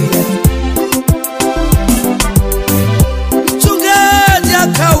amesikia. Mchungaji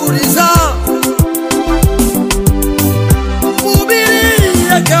akauliza, mhubiri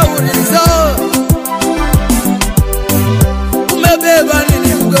akauliza, umebeba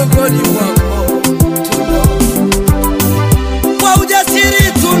nini mgongoni mwako Tundu? Kwa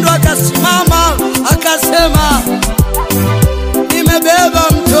ujasiri Tundu akasimama akasema, nimebeba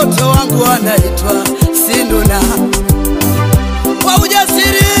mtoto wangu anaitwa Sinduna. Kwa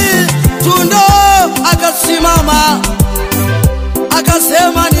ujasiri Tundu akasimama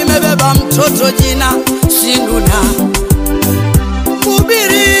akasema, nimebeba mtoto jina Sinduna.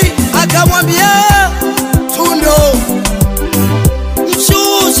 Mhubiri akamwambia Tundu,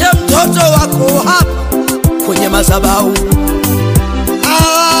 mshushe mtoto wako hapa kwenye madhabahu.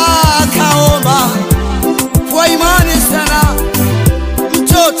 Akaomba kwa imani sana,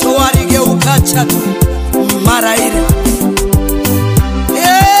 mtoto aligeuka chatu mara ile.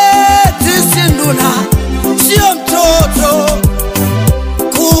 Sinduna sio mtoto,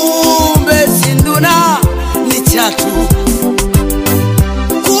 kumbe Sinduna ni chatu.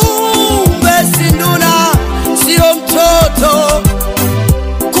 Kumbe Sinduna sio mtoto,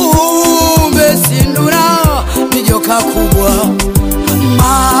 kumbe Sinduna ni joka kubwa.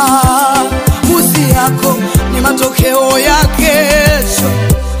 Maamuzi yako ni matokeo ya kesho.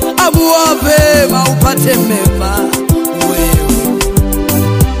 Amua vema upate mema wewe.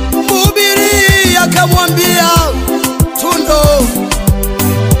 Mhubiri akamwambia Tundu,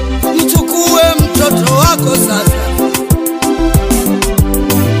 mchukue mtoto wako sasa.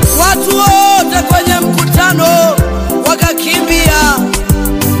 Watu wote kwenye mkutano wakakimbia,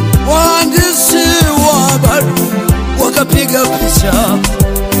 waandishi wa habari wakapiga picha.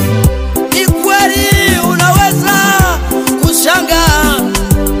 Ni kweli unaweza kushangaa,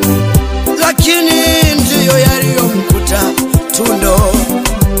 lakini ndiyo ya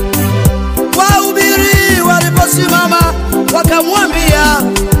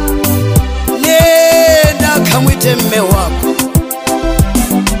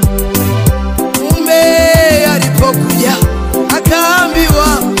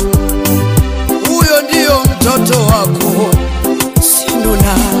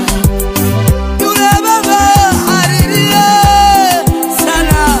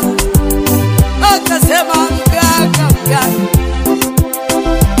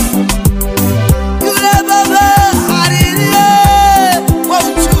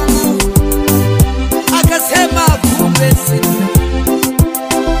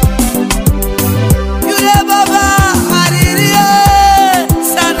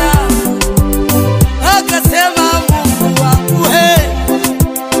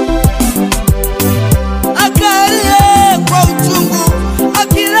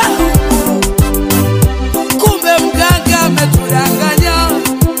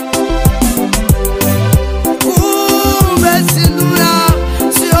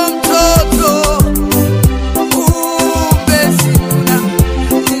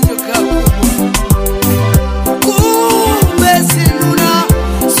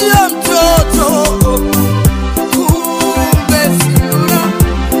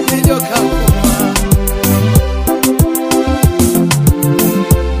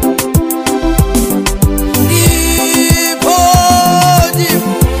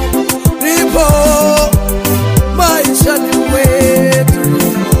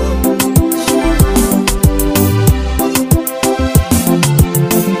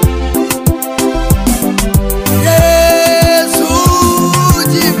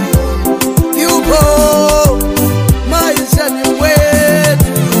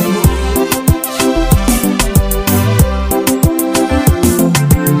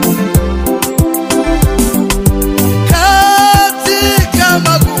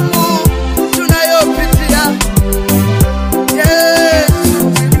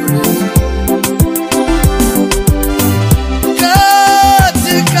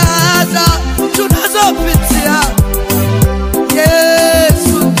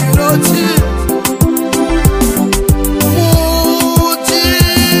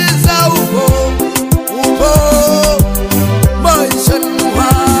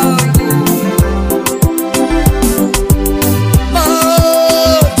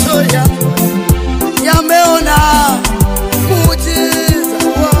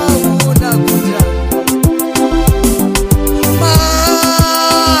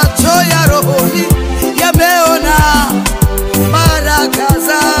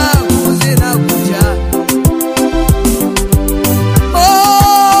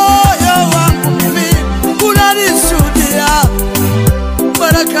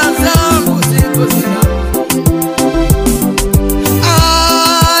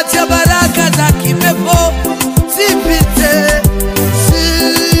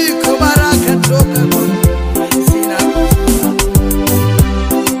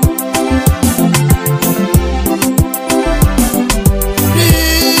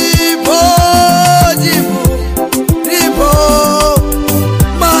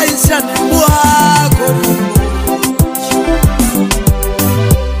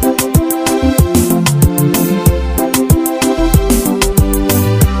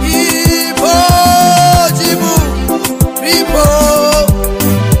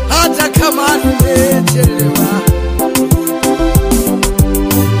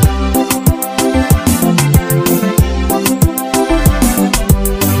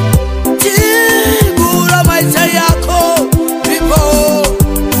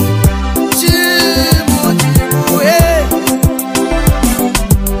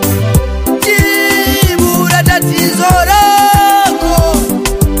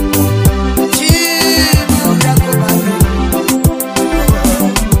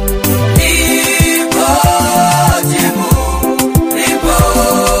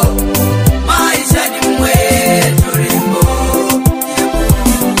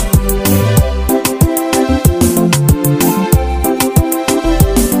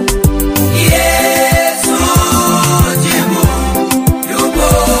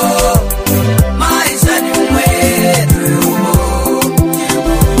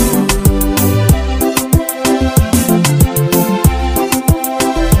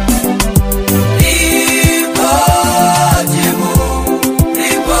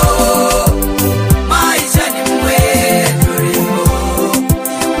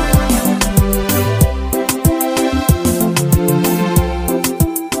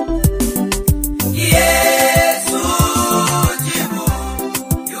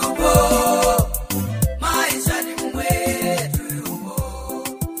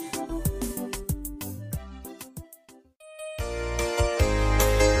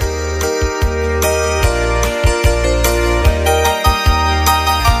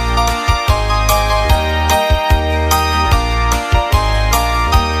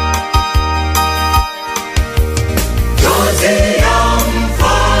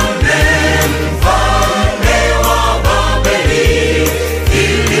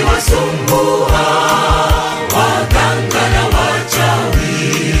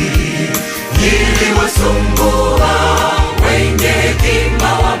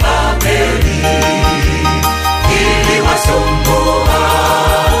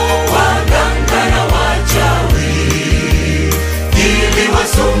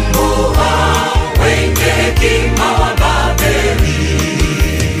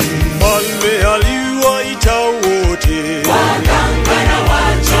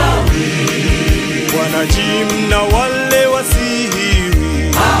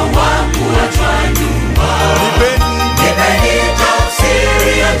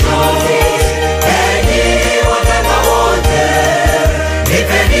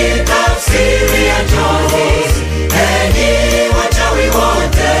nipeni tafsiri ya njozi, enyi wachawi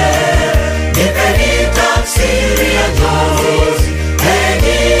wote. Nipeni tafsiri ya njozi,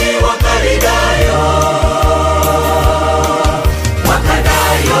 enyi Wakalidayo.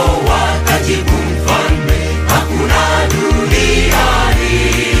 Wakalidayo wakajibu mfalme, hakuna duniani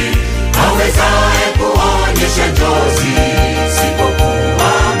awezaye kuonyesha njozi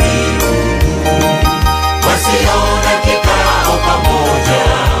isipokuwa miungu. Wasiona kikao pamoja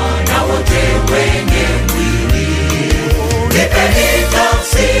na wote wenye mwili. Nipeni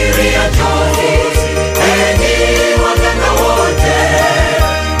tafsiri ya njozi, enyi waganga wote.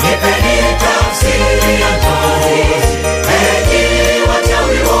 Nipeni tafsiri ya njozi, enyi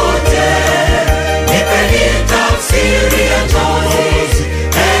wachawi wote. Nipeni tafsiri ya njozi,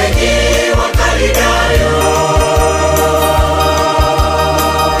 enyi Wakalidayo.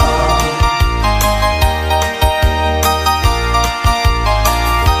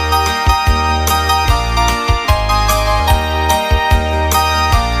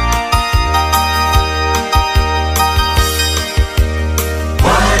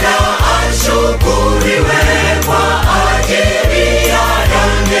 Bwana ashukuriwe kwa ajili ya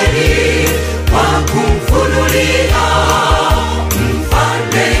Danieli, kwa kumfunulia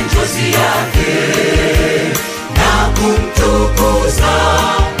mfalme njozi yake na kumtukuza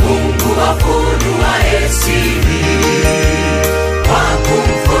Mungu afunuaye siri. Kwa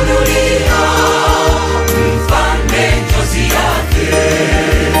kumfunulia mfalme njozi yake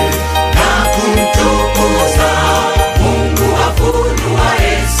na kumtukuza Mungu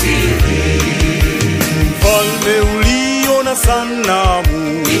afunuaye siri. Mfalme uliona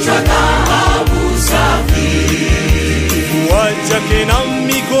sanamu, Kichwa dhahabu safi, kifua chake na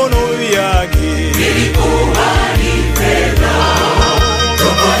mikono yake vilikuwa ni fedha.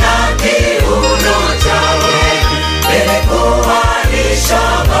 Tumbo na kiuno chake vilikuwa ni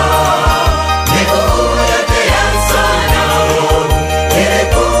shaba. Miguu yake ya sanamu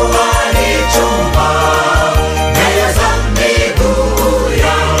ilikuwa ni chuma. Nyayo za miguu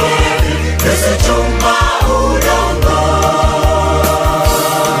yake nusu chuma udongo.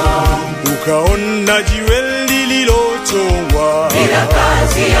 ukaona jiwe lililochongwa Bila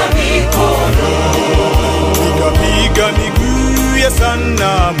kazi ya mikono likapiga miguu ya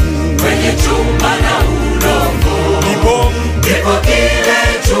sanamu, kwenye chuma na udongo. ndipo Kile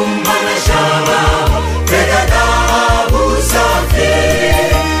chuma na shaba, fedha, dhahabu safi,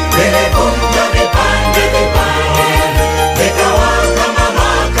 vilivunjwa vipande vipande, vikawa kama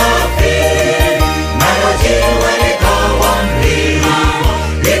makapi. Nalo jiwe likawa mlima,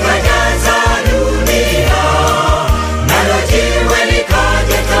 likajaza dunia. Nalo jiwe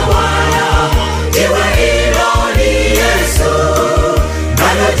likaja tawala, jiwe hilo ni Yesu.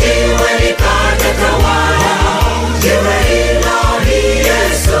 Nalo jiwe likaja tawala, jiwe hilo ni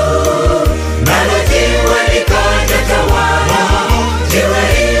Yesu. Nalo jiwe likaja tawala, jiwe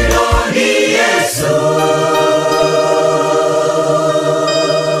hilo ni Yesu.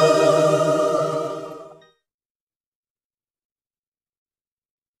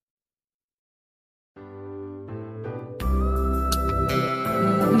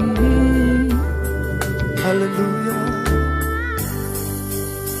 Hallelujah.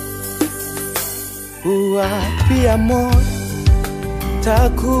 Uapia moyo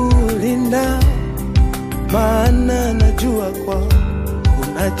takulinda, maana najua kwa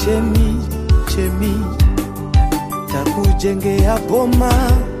kuna chemi takujengea boma,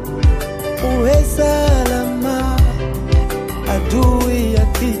 uwe salama. Adui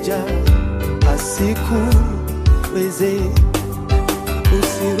akija asikuweze,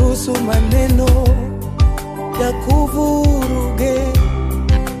 usiruhusu maneno ya kuvuruge,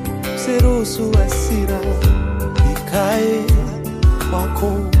 usiruhusu hasira ikae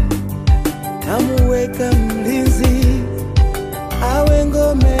kwako. Namuweka mlinzi awe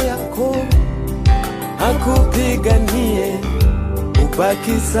ngome yako, akupiganie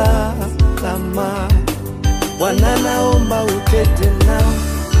ubaki salama. Wananaomba utete nao,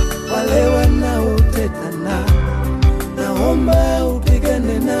 wale wanaoteta nao, naomba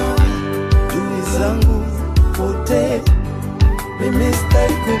upigane nao. Dui zangu wote mimi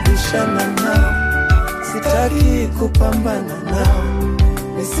sitaki kubishana nao, sitaki kupambana nao,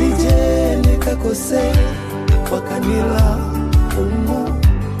 nisije nikakosea wakanila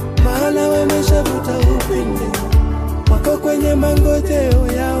maana wameshavuta upinde wako kwenye mangojeo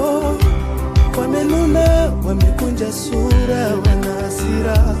yao, wamenuna, wamekunja sura, wana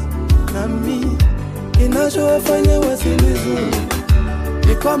hasira nami. Kinachowafanya wasinizuri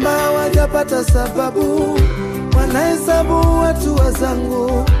ni kwamba hawajapata sababu, wanahesabu watu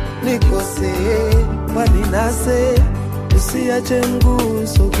wazangu nikosee, waninase usiache mguu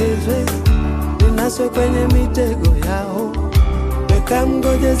usogezwe, ninaswe kwenye mitego yao. Weka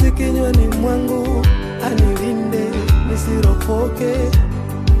mgojezi kinywani mwangu, anilinde nisiropoke.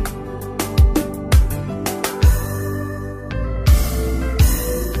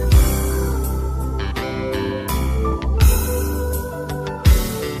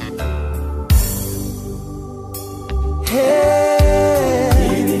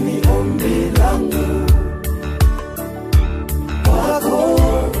 Hili ni ombi langu kwako,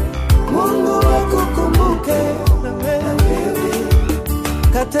 Mungu akukumbuke na wewe,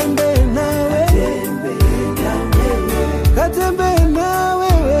 katembee nawe, katembee nawe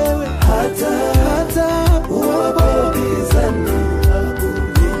wewe, hata uwababizani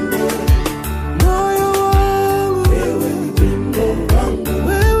akulinde. Moyo wangu wewe ni wimbo wangu,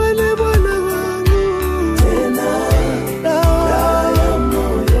 wewe ni Bwana wangu, tena dawa ya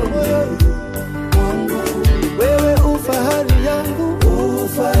moyo wangu. Wewe ufahari yangu,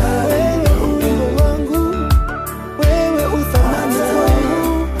 wewe wimbo wangu, wewe uthamani wangu,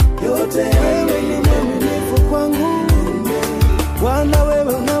 yote wewe ni mwaminifu kwangu. Bwana wewe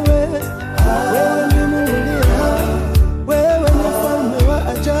wewe ni Mungu aliye hai, wewe ni mfalme wa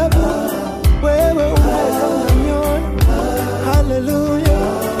ajabu, wewe umeona mioyo. Haleluya.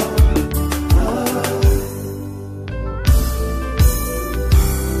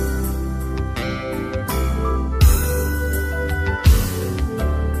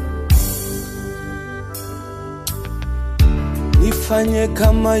 Nifanye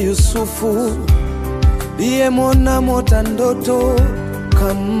kama Yusufu, aliyemwona mota ndoto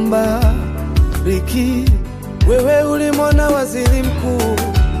kambariki. Wewe ulimwona waziri mkuu,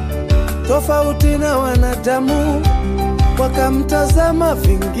 tofauti na wanadamu, wakamtazama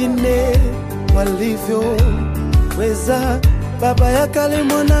vingine walivyoweza. Baba yake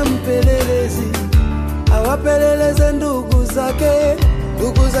alimwona mpelelezi, awapeleleze ndugu zake.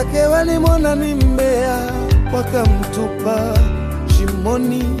 Ndugu zake walimwona ni mbea, wakamtupa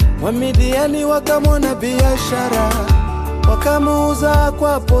shimoni. Wamidiani wakamwona biashara, wakamuuza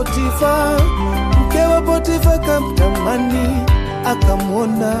kwa Potifa. Mke wa Potifa kamtamani,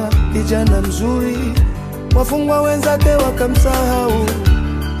 akamwona kijana mzuri. Wafungwa wenzake wakamsahau,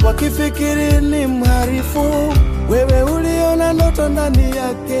 wakifikiri ni mharifu. Wewe uliona ndoto ndani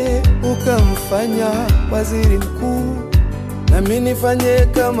yake, ukamfanya waziri mkuu. Nami nifanye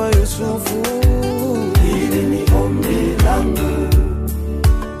kama Yusufu. Hili ni ombi langu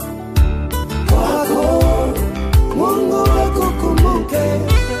kwako, Mungu akukumbuke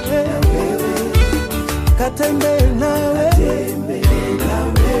na wewe, katembee nawe,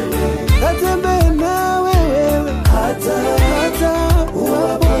 katembee nawe wewe, hata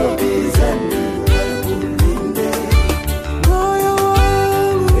uwapobizani akulinde. Moyo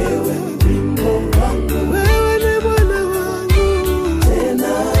wangu wewe wimbo wangu, wewe ni Bwana wangu,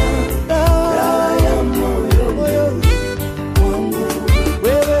 tena dawa ya moyo wangu.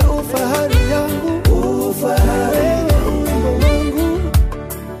 Wewe ufahari yangu, wewe wimbo wangu,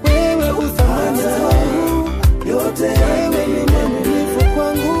 wewe uthamani wangu, yote wewe ni mwaminifu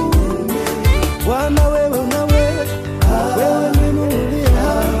kwangu. Bwana wewe wewe ni Mungu aliye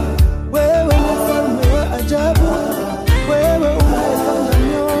hai, wewe ni mfalme wa ajabu, wewe umeona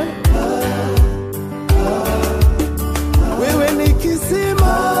mioyo. Wewe ni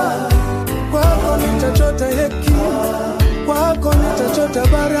kisima, kwako nitachota hekima, kwako nitachota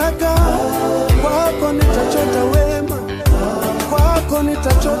baraka, kwako nitachota wema, kwako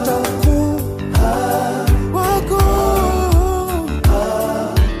nitachota ukuu,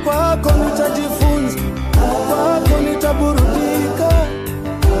 kwako nitajifunza, kwako nitaburudika.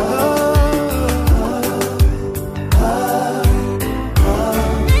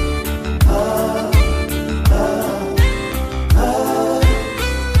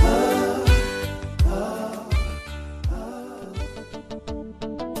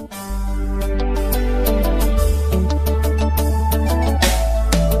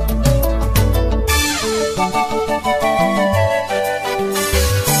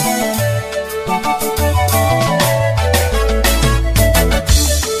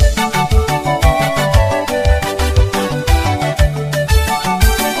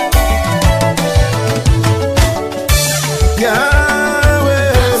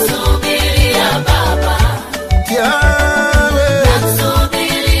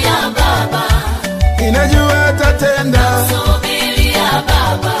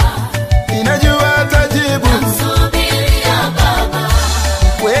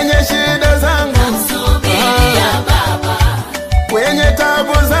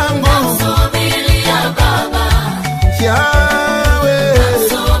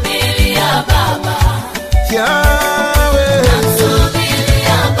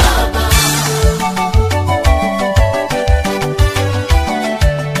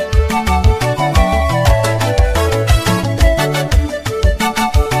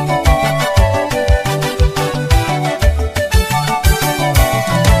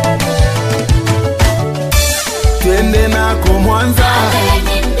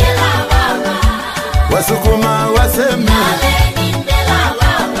 Wasukuma waseme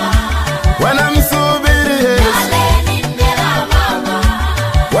wanamsubiri Yesu,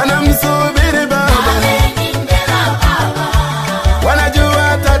 wanamsubiri Baba,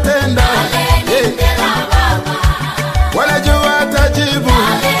 wanajua atatenda, wanajua atajibu.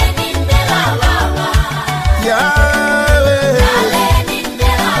 Yahweh,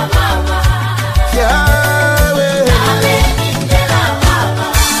 Yahweh.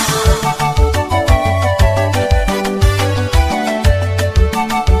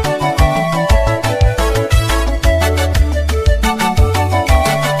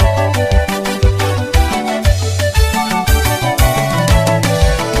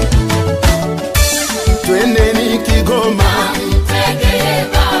 Twendeni Kigoma,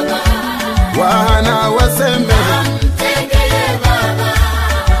 wana waseme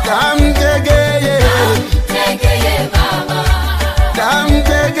kamtegeye,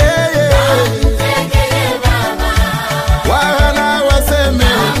 kamtegeye, wana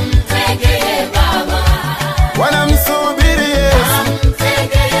waseme wanamsubiri Yesu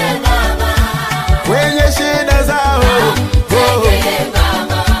kwenye shida zao,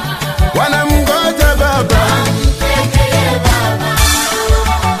 wanamngoja Baba.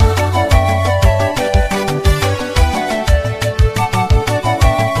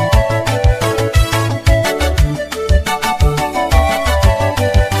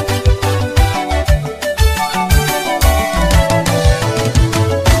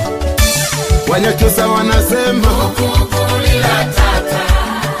 Wanyakyusa wanasema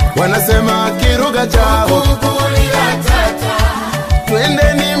wanasema kiruga chao,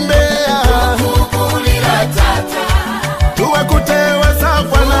 twendeni Mbeya tuwakute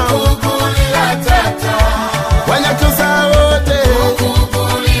wasafwa nao, Wanyakyusa wote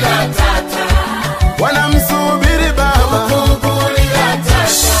wanamsubiri Baba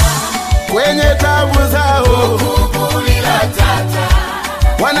kwenye tabu zao,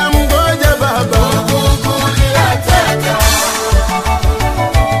 wanamngoja Baba.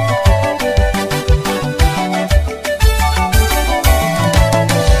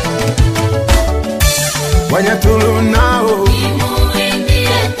 Wanyaturu nao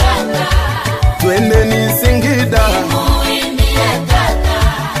twendeni Singida,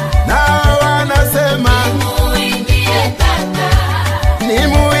 nao wanasema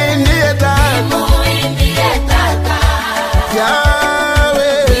nimuindie tata,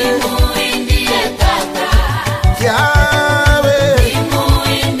 Yahweh, Yahweh.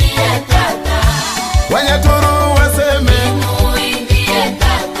 Wanyaturu waseme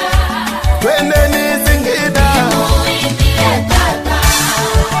twendeni Singida,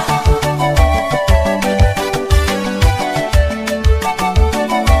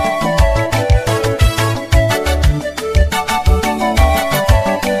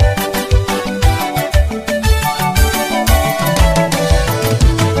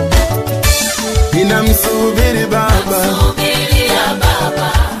 ninamsubiri Baba,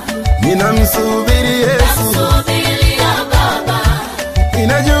 ninamsubiri Yesu,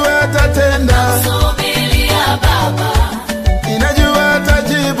 inajua atatenda, inajua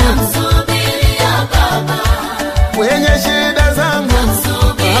atajibu kwenye shida zangu,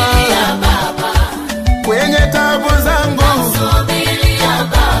 kwenye tabu zangu.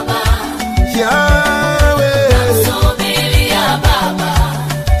 Yahweh,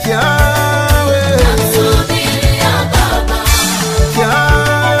 Yahweh,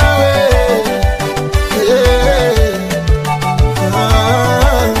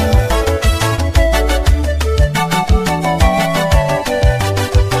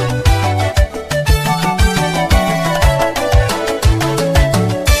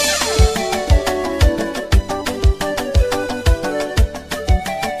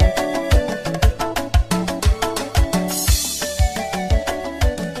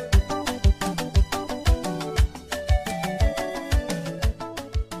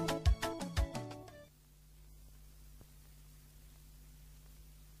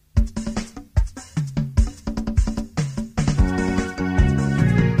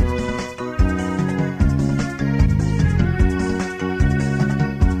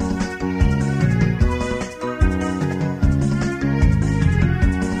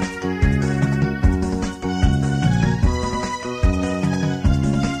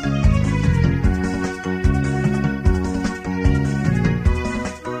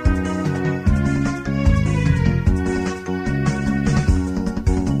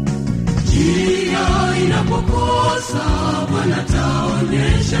 Inapokosa Bwana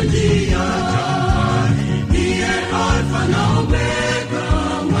taonyesha njia, ndiye Alfa na Omega,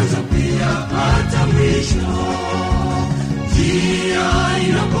 mwanzo pia hata mwisho. Njia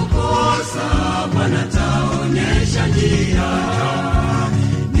inapokosa Bwana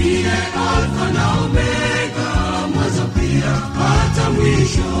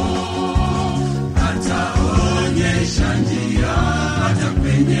ataonyesha njia hata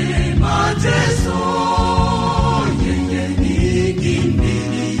kwenye mateso. Yeye ni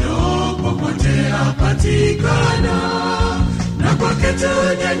kimbilio, popote apatikana, na kwake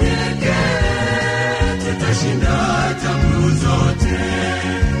tunyenyekee, tutashinda tabu zote.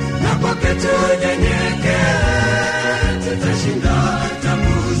 Na kwake tunyenyekee, tutashinda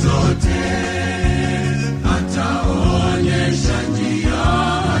tabu zote. Ataonyesha njia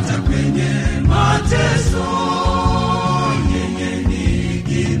hata kwenye mateso. Yeye ni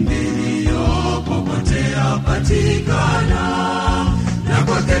kimbilio, popote apatikana, na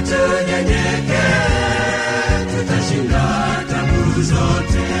kwake tunyenyekee, tutashinda tabu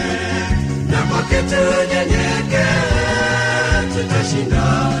zote. Na kwake tunyenyekee, tutashinda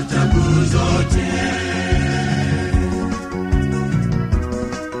tabu zote.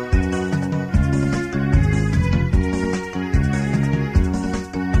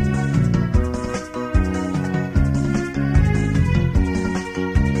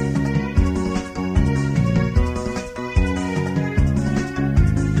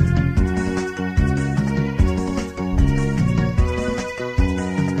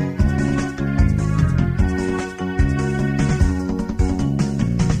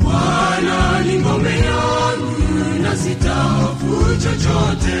 Sitahofu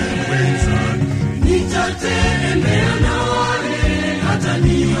chochote, nitatembea naye hata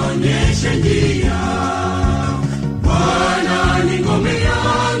nionyeshe njia. Bwana ni ngome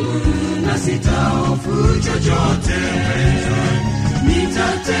yangu, na sitahofu chochote,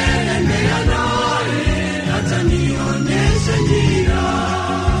 nitatembea naye hata nionyeshe njia.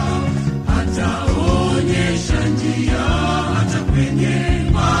 Ataonyesha njia hata kwenye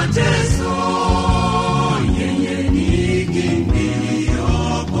mateso.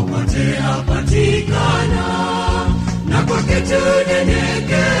 Apatikana, na kwake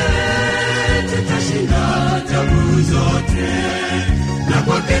tunyenyekee, tutashinda tabu zote. Na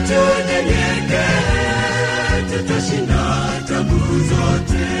kwake tunyenyekee, tutashinda tabu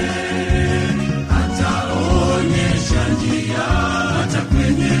zote. Ataonyesha njia hata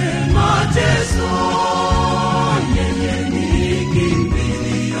kwenye mateso. Yeye ni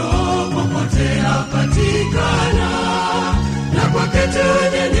kimbilio, popote apatikana, na kwake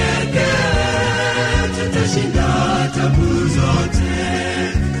tunyenyekee, tutashinda tabu zote.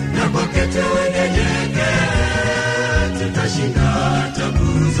 Na kwake tunyenyekee, tutashinda tabu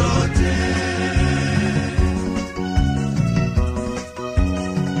zote.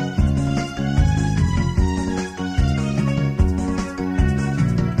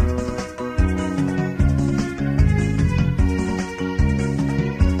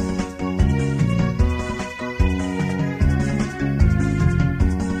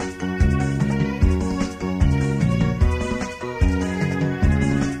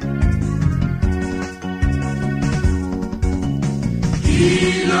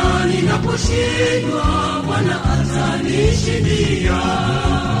 Kila ninaposhindwa, Bwana atanishindia.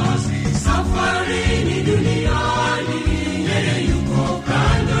 Safarini duniani, yeye yuko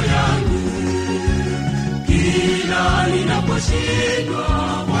kando yangu. Kila ninaposhindwa,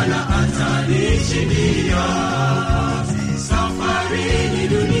 Bwana atanishindia. Safarini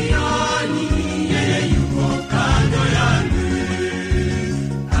duniani, yeye yuko kando yangu.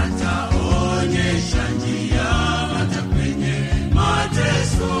 Ataonyesha njia hata kwenye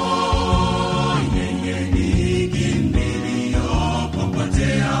mateso. Yeye ni kimbilio, popote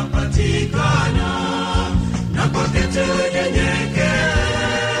apatikana, na kwake tunyenyekee,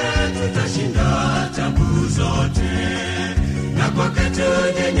 tutashinda tabu zote. Na kwake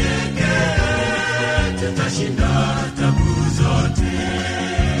tunyenyekee, tutashinda tabu zote.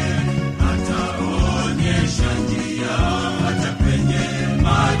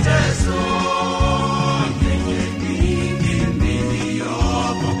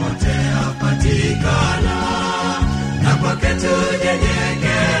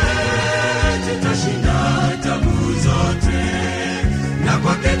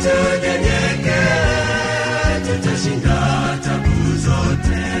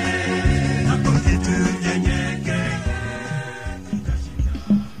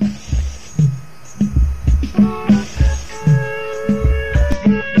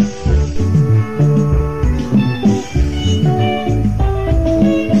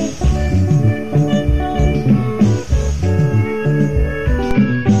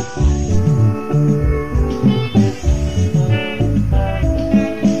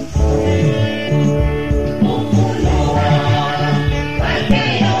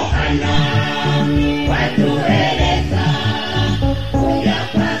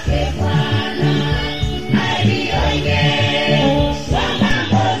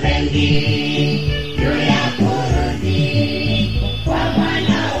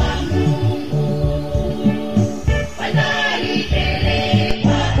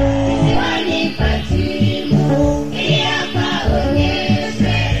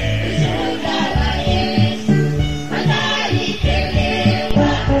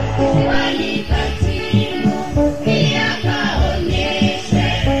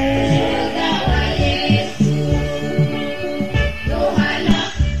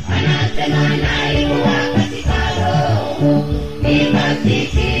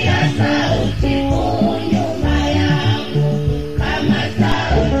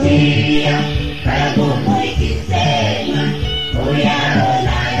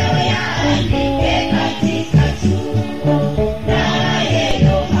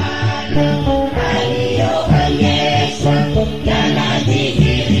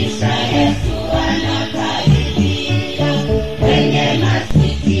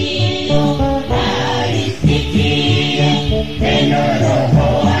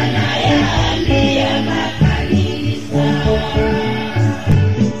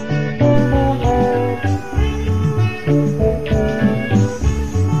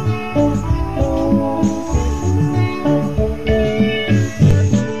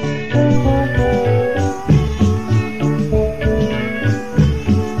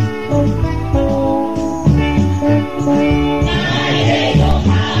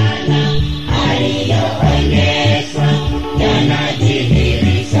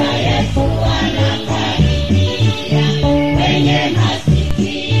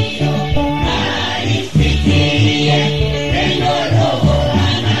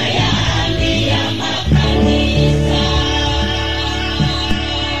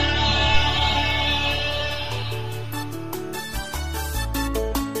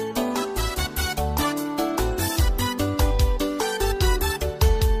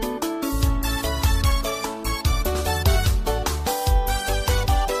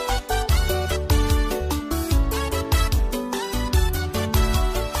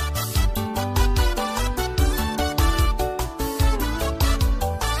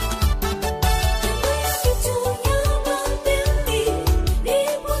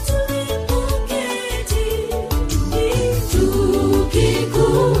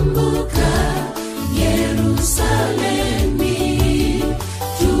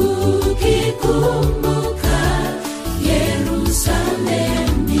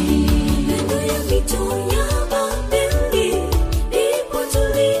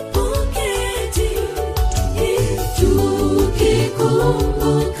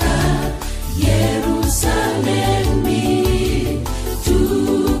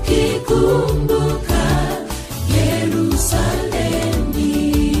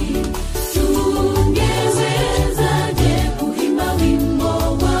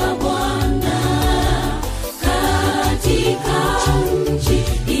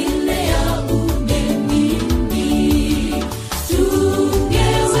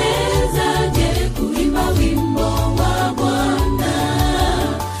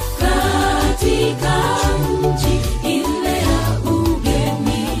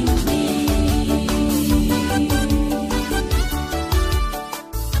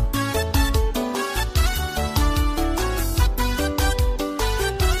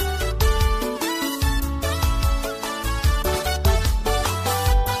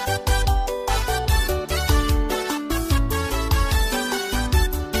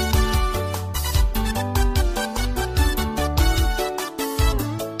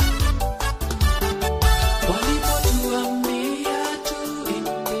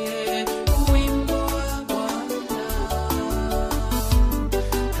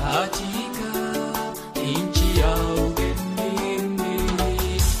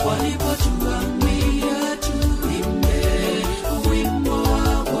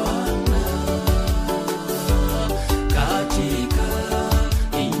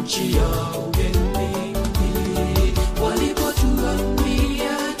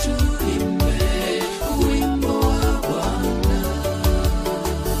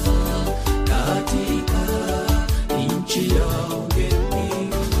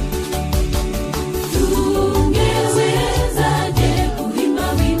 Tungewezaje kuimba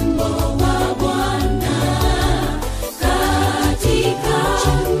wimbo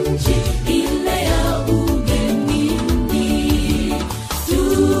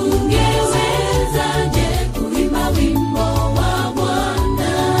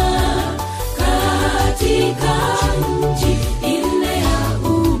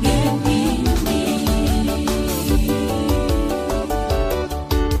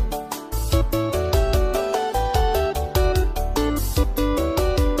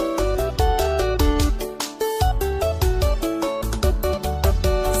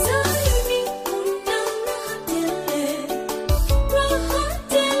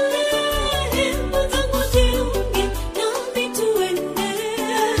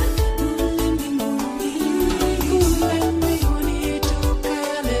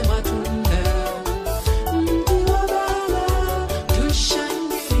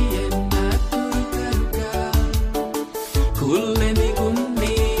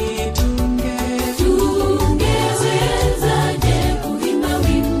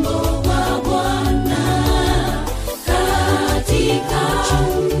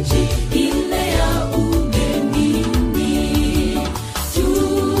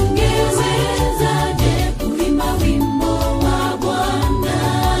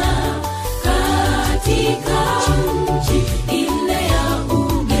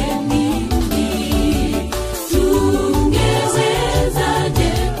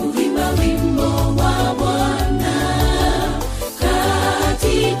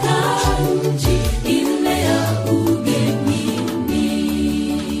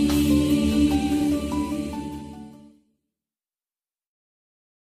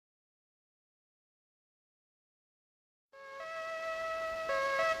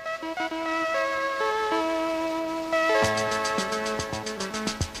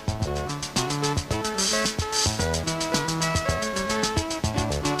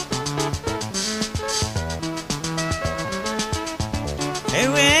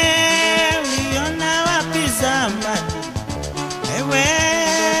Ewe uliona wapi zamani? Ewe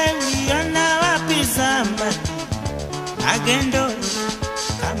uliona wapi zamani? Magendo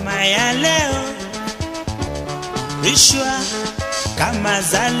kama ya leo, rishwa kama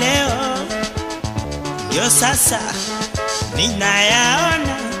za leo, ndio sasa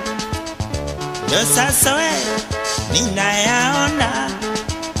ninayaona, ndio sasa we ninayaona,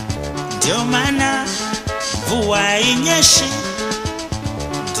 ndio maana mvua inyeshi,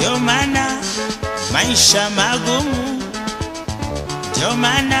 ndio maana maisha magumu, ndio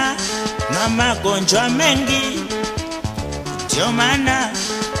maana na magonjwa mengi, ndio maana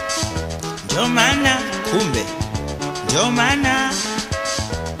kumbe, ndio maana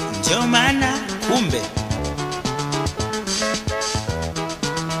kumbe.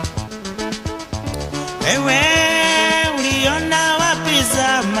 Wewe uliona wapi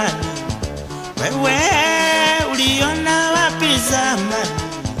zamani? Wewe uliona wapi zamani?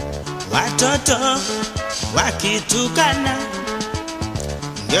 Watoto wakitukana,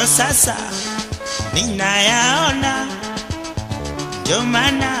 ndio sasa ninayaona, ndio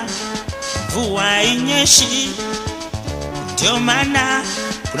maana mvua inyeshi, ndio maana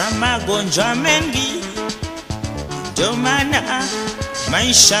kuna magonjwa mengi, ndio maana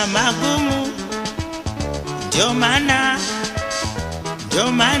maisha magumu, ndio maana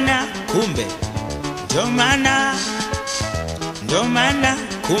kumbe, ndio maana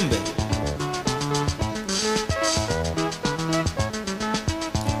kumbe.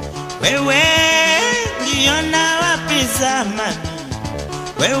 Wewe uliona wapi zamani?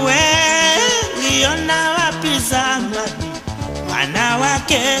 Wewe uliona wapi zamani?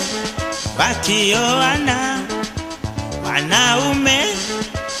 Wanawake wakioana, wanaume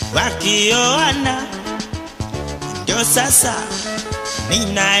wakioana, ndio sasa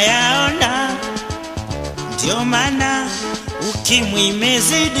ninayaona, ndio maana ukimwi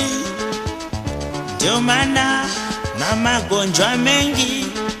imezidi, ndio maana na magonjwa mengi,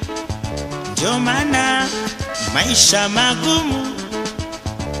 ndio maana maisha magumu,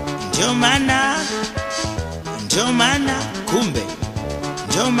 ndio maana kumbe,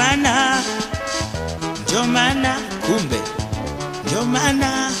 ndio maana kumbe, ndio maana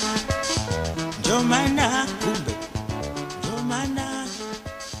kumbe, ndio maana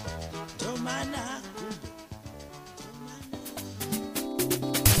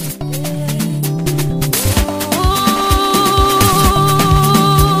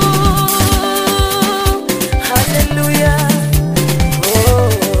Hallelujah.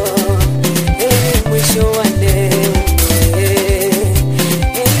 Mwisho wa neno.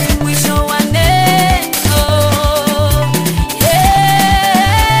 Mwisho wa neno.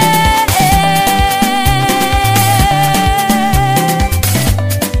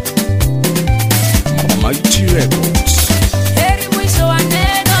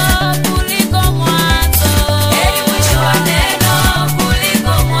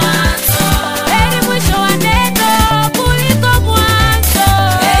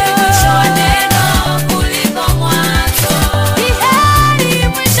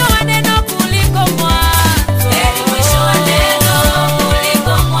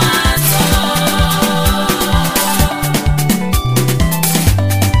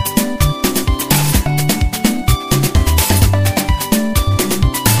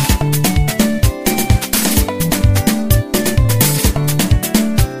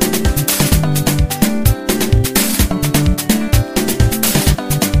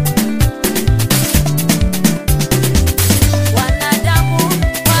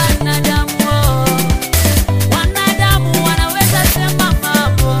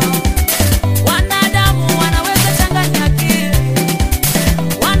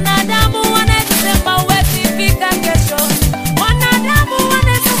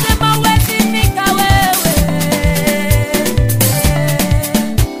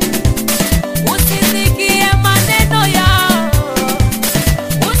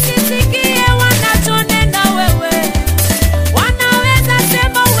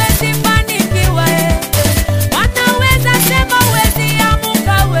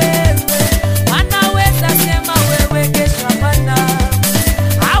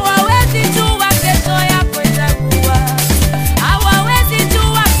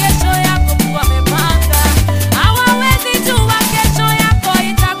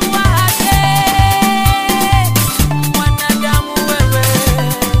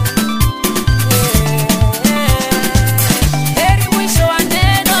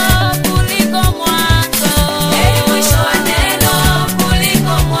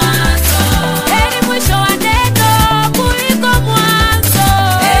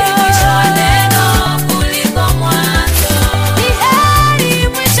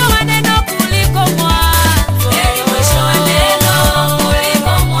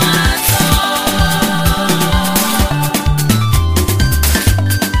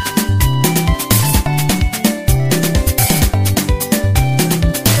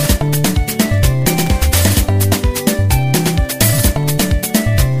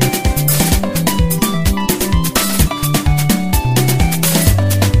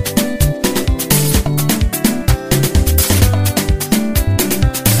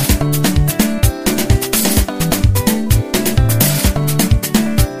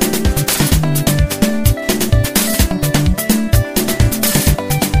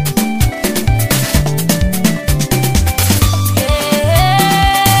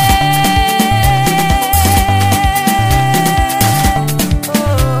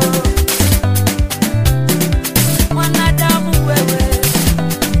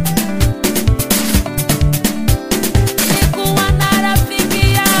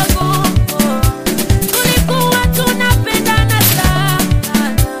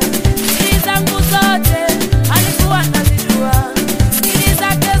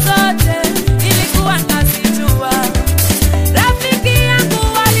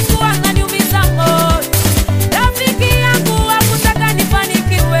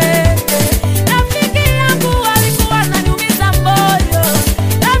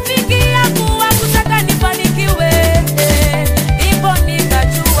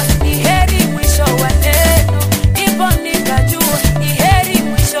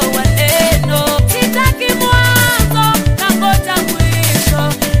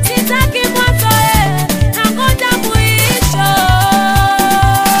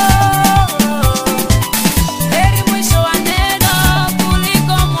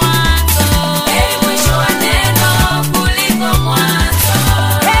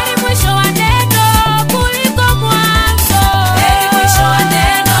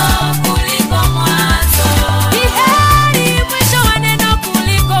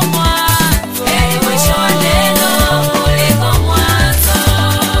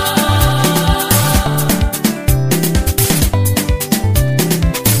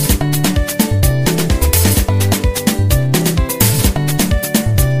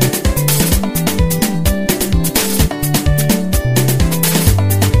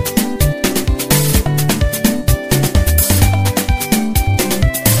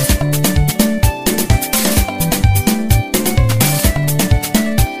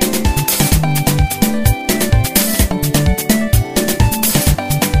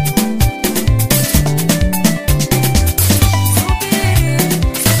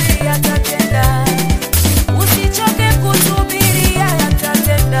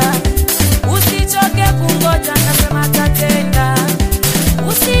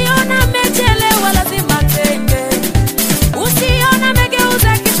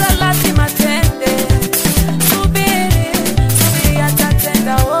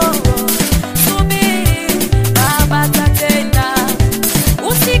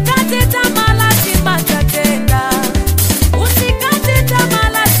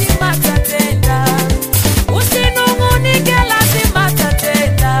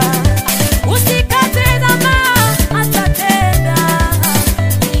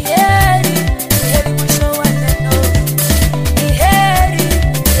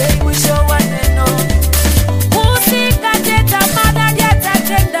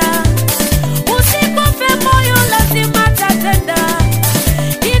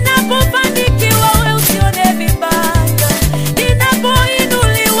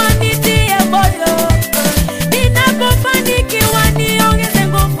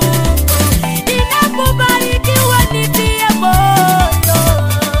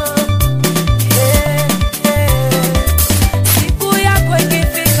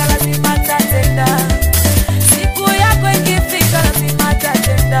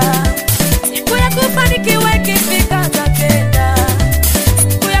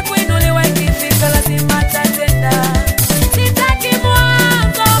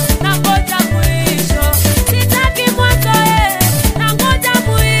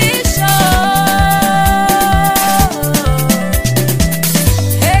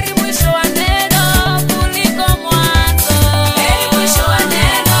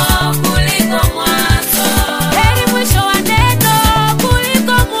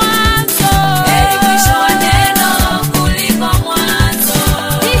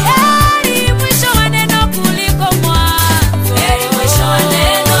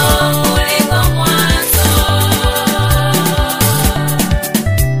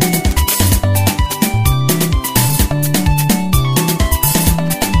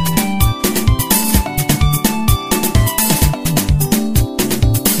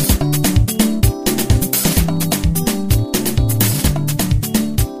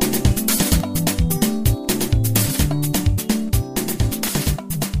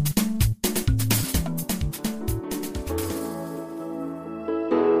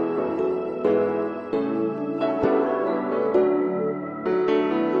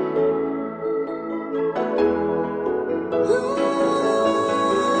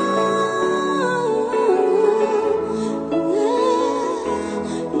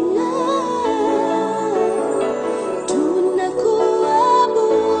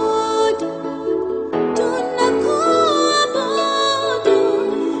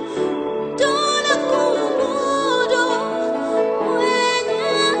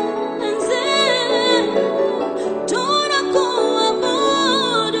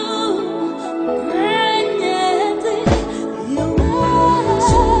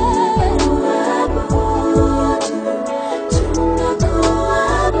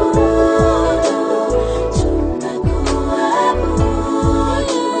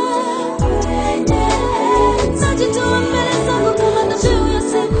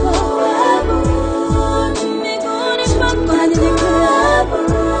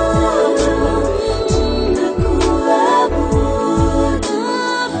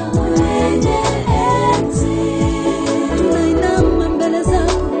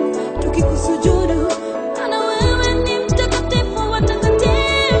 tukikusujudu, maana wewe ni mtakatifu wa takatifu.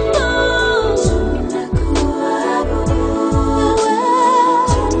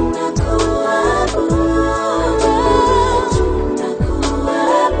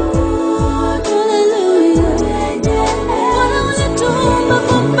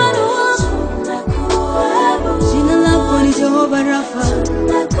 Jehovah Rapha,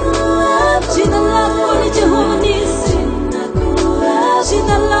 jina lako ni Jehovah Nisi,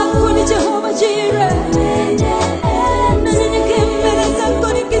 jina lako ni Jehovah Jireh. Nanyenyekea mbele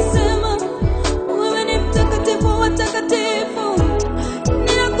zako nikisema wewe ni mtakatifu wa takatifu.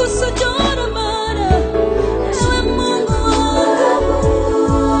 Ninakusujudu Bwana, ewe Mungu wangu.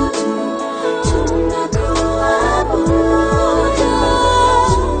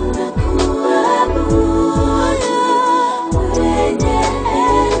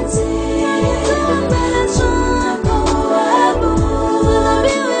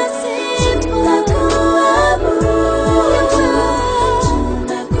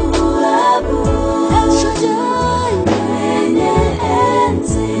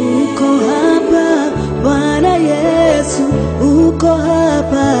 Uko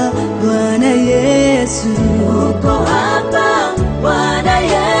hapa Bwana Yesu, uko hapa Bwana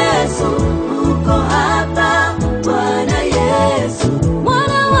Yesu, uko hapa Bwana Yesu,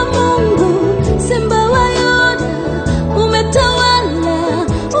 Mwana wa Mungu, Simba wa Yuda, umetawala.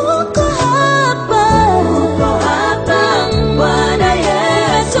 Uko hapa Bwana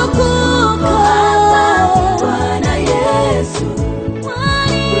Yesu, uko hapa Bwana Yesu.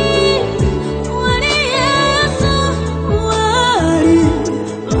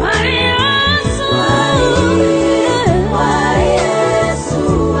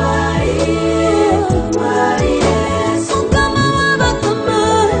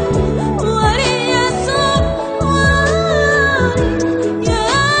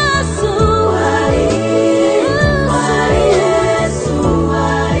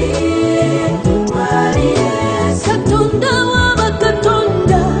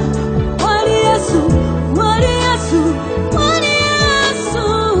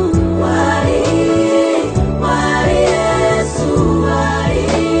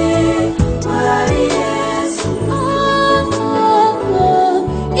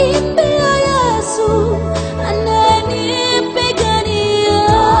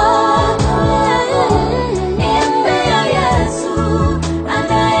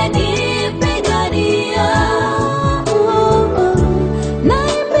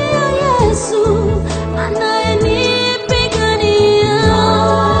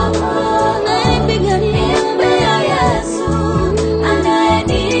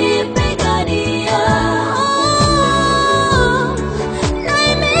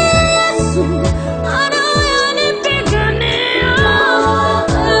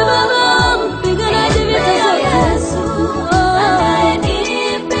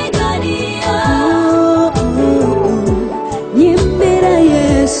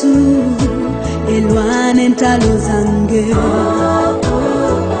 Elwane ntalo zange,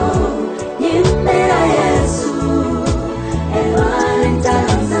 Nyimbira Yesu, elwane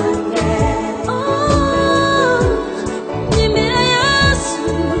ntalo zange, Nyimbira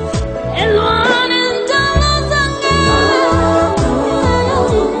Yesu, elwane ntalo zange,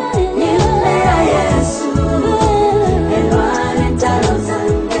 Nyimbira Yesu, elwane ntalo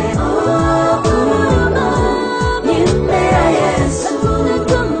zange, Nyimbira Yesu,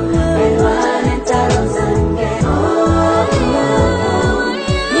 elwane ntalo zange,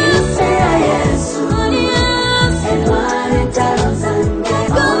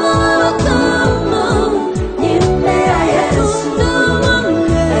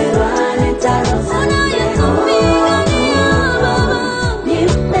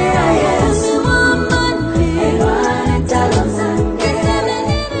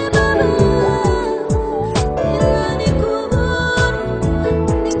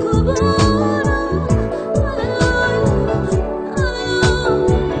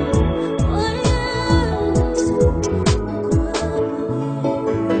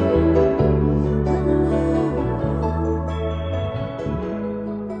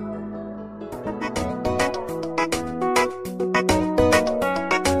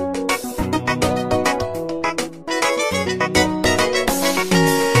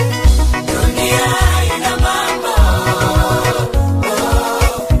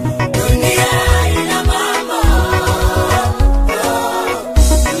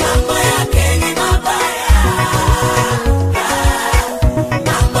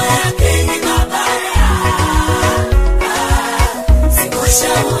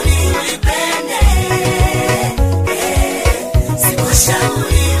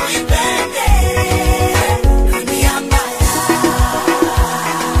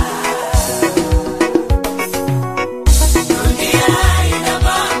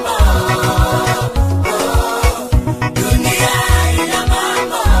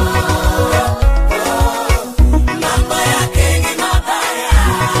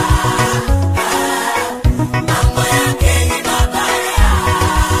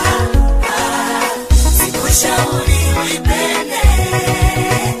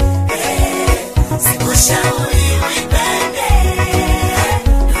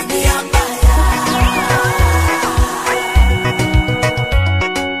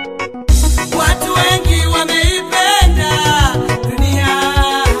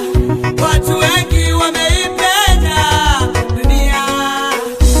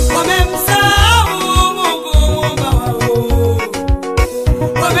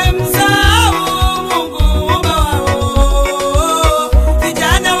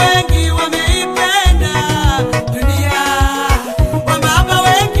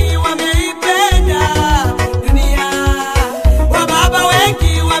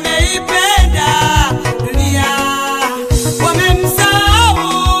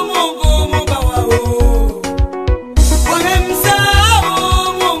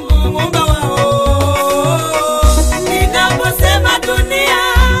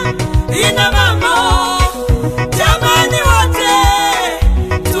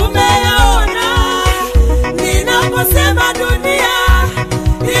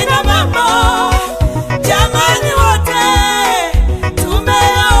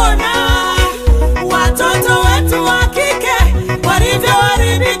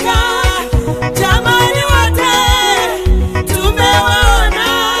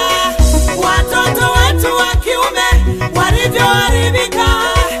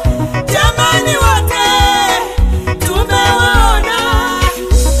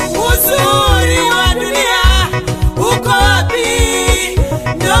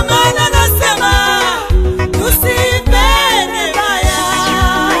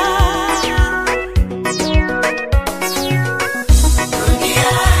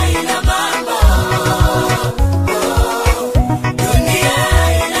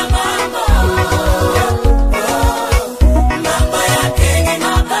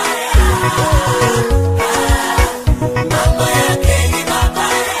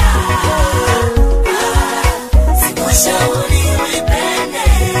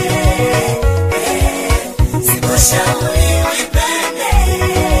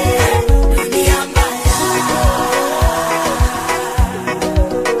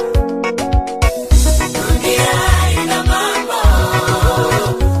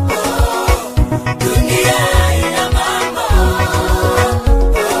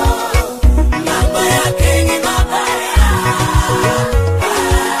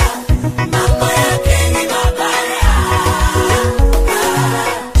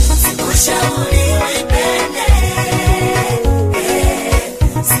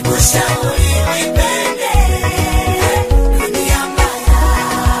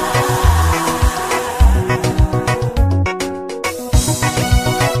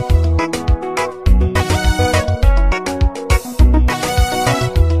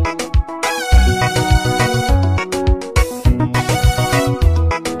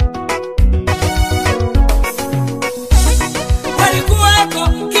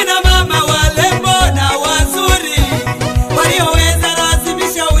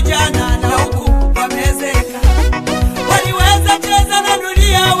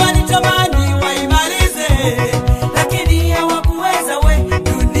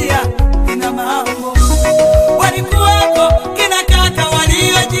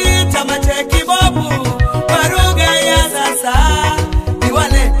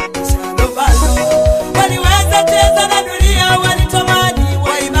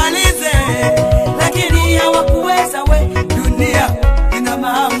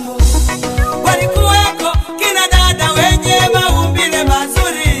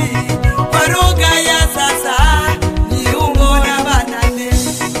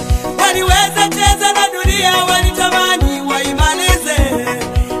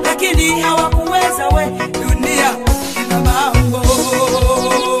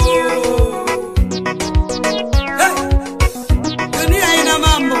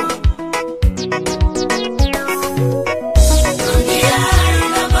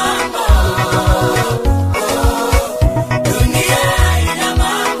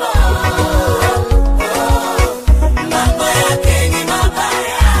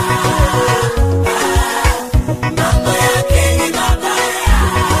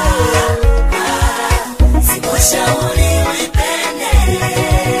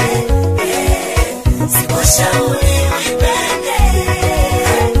 sikushauri uipende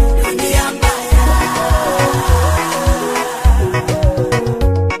dunia mbaya.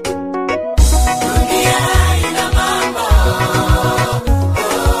 Dunia ina mambo,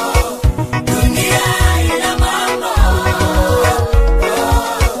 dunia ina mambo,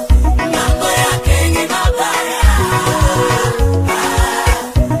 mambo yake ni mabaya,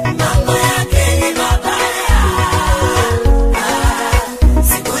 mambo yake ni mabaya.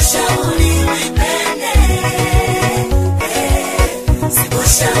 Sikushauri uipende,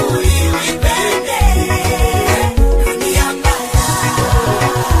 sikushauri uipende dunia mbaya.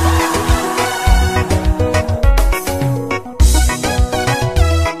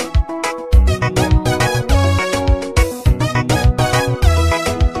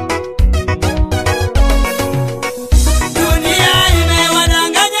 Dunia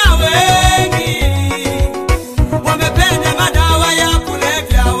imewadanganya wengi, wamependa madawa ya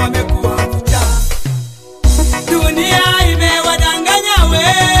kulevya, wamekuwa vichaa. Dunia imewadanganya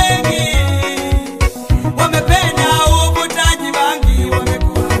wengi, wamependa uvutaji bangi,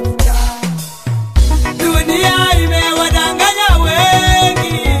 wamekuwa vichaa. Dunia imewadanganya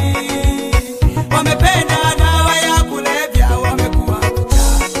wengi, wamependa dawa ya kulevya, wamekuwa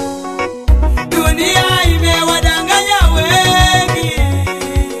vichaa. Dunia imewadanganya wengi,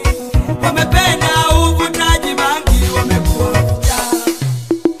 wamependa uvutaji bangi, wamekuwa vichaa.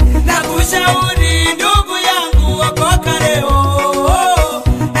 Na kushauri ndugu yangu okoka leo,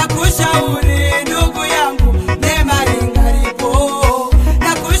 na kushauri ndugu yangu neema ingalipo,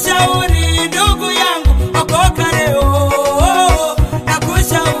 na kushauri ndugu yangu okoka leo, na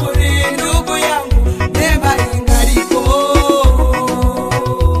kushauri ndugu yangu neema ingalipo.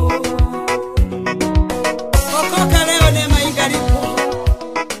 Okoka leo, neema ingalipo.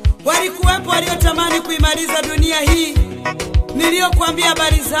 Walikuwepo waliotamani kuimaliza dunia hii niliyokuambia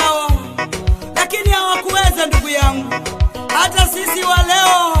habari zao, lakini hawakuweza ndugu yangu. Hata sisi wa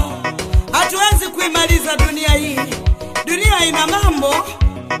leo hatuwezi kuimaliza dunia hii. Dunia ina mambo.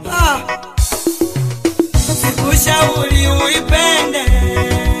 Sikushauri uipende,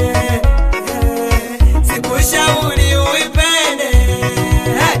 sikushauri uipende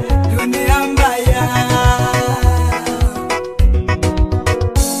dunia mbaya.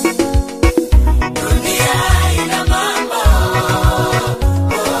 Dunia ina mambo,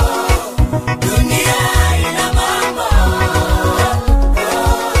 dunia ina mambo,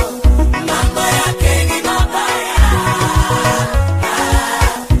 mambo yake ni mabaya,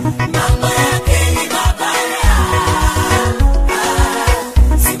 mambo yake ni mabaya.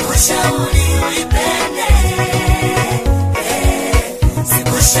 Sikushauri uipende,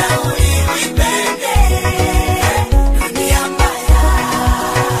 sikushauri uipende dunia mbaya.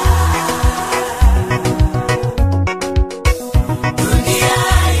 Dunia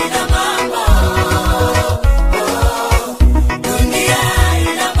ina mambo, dunia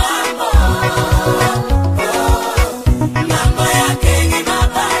ina mambo, mambo yake ni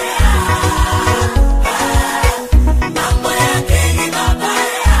mabaya, mambo yake ni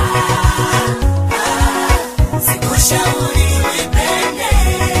mabaya. Sikushauri uipende,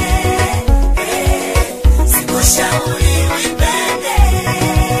 sikushauri uipende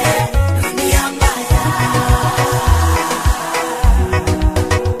dunia mbaya.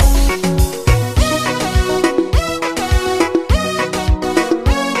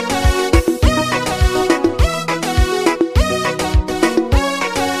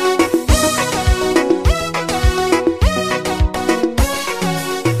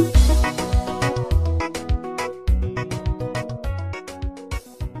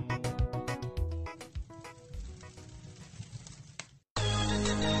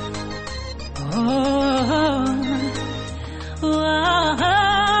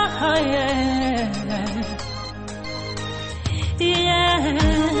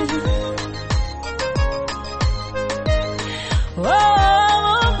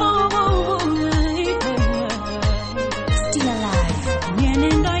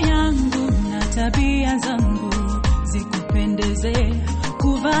 Mienendo yangu na tabia zangu zikupendeze,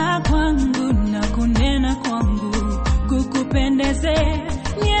 kuvaa kwangu na kunena kwangu kukupendeze.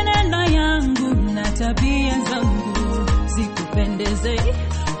 Mienendo yangu na tabia zangu zikupendeze,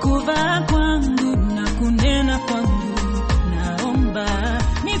 kuvaa kwangu na kunena kwangu. Naomba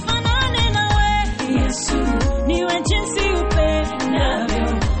nifanane nawe Yesu, niwe jinsi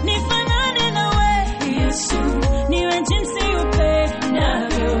upendavyo. Nifanane nawe Yesu, niwe jinsi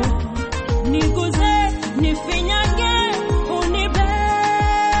upendavyo. Niguze, nifinyange,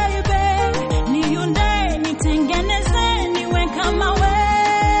 unibebe, niunde, nitengeneze, niwe kama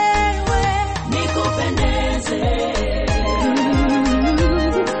wewe, nikupendeze,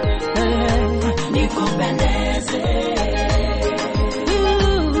 nikupendeze.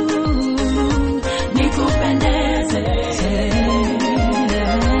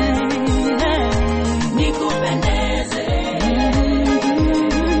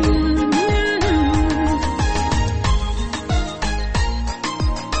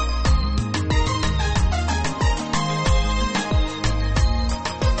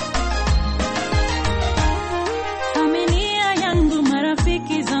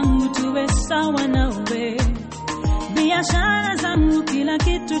 kila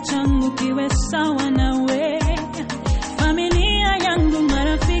kitu changu kiwe sawa nawe. Familia yangu,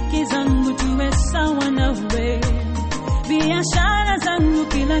 marafiki zangu tuwe sawa nawe. Biashara zangu,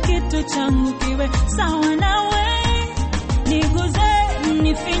 kila kitu changu kiwe sawa nawe. Niguze,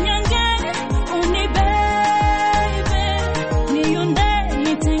 nifinyange, unibebe, niunde,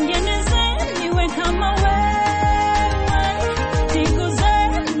 nitengeneze, niwe kama wewe. Niguze,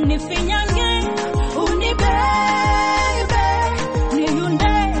 nifinyange, unibebe,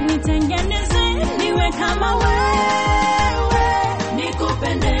 niunde, nitengeneze, niwe kama wewe.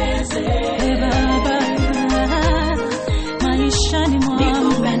 Nikupendeze Baba, maishani mwangu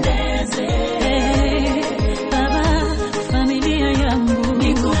nikupendeze Baba, familia yangu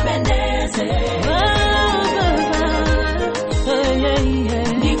nikupendeze Baba,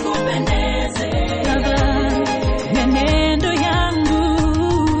 nikupendeze Baba, menendo yangu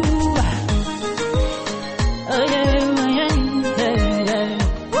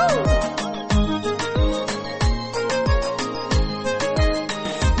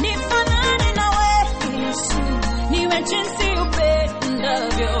nifanane nawe Yesu, niwe jinsi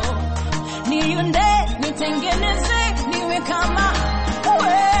upendavyo,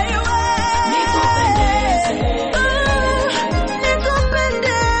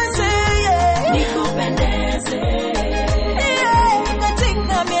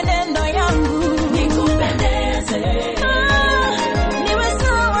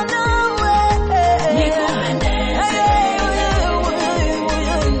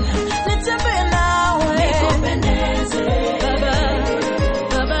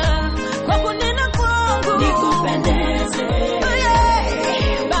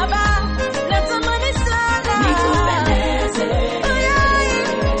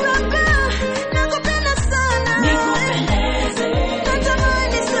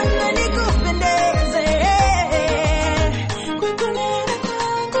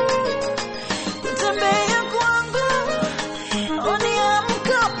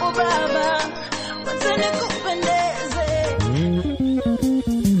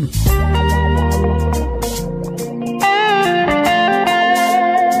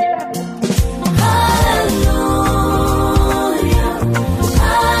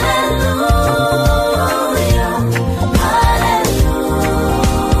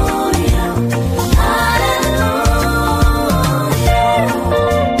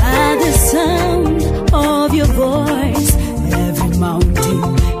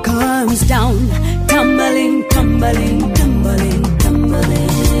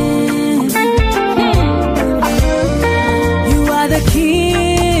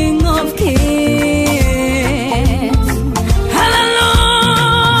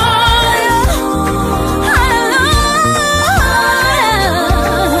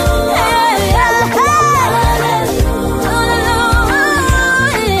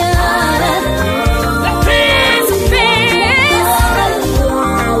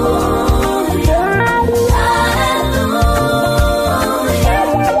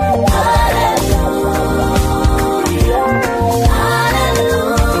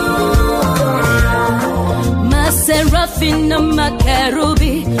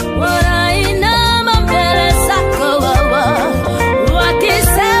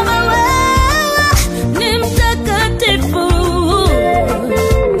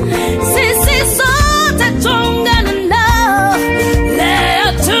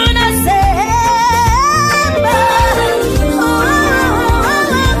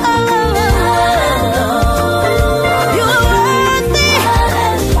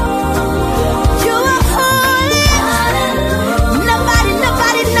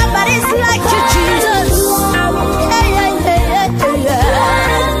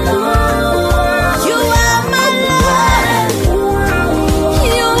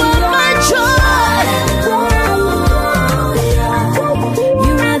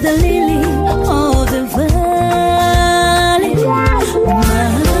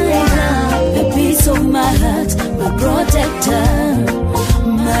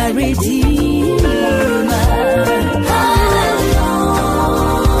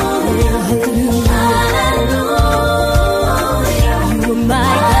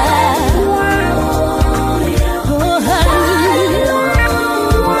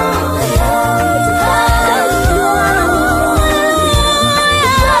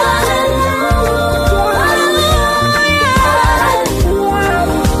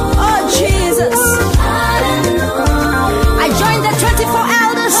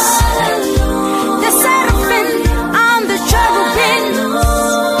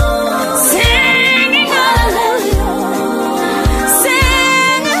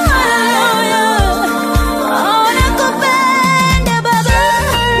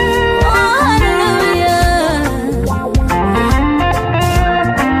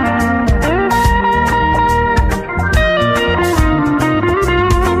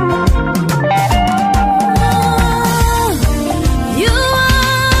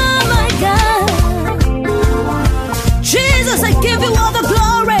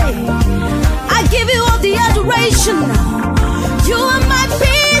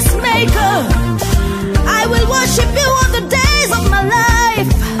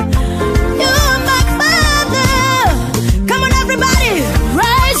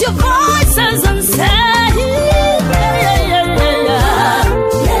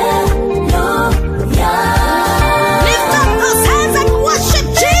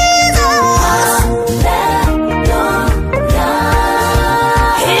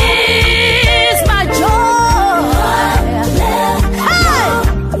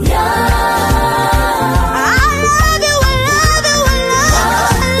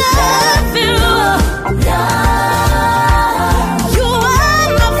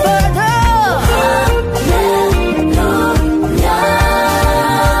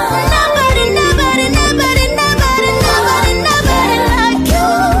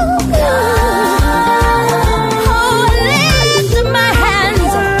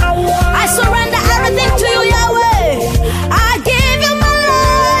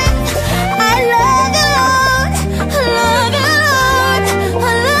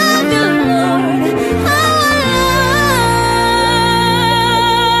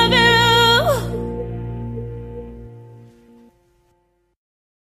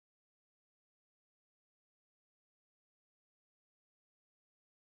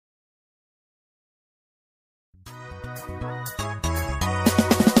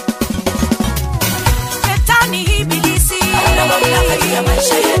 mamlaka juu ya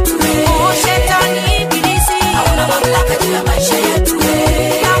maisha yetu. Shetani ibilisi Hauna mamlaka juu ya maisha yetu.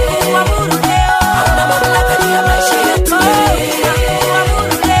 nakuamuru leo, Hauna mamlaka juu ya maisha yetu.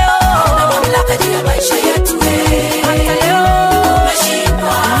 nakuamuru leo, Hauna mamlaka juu ya maisha yetu. hata leo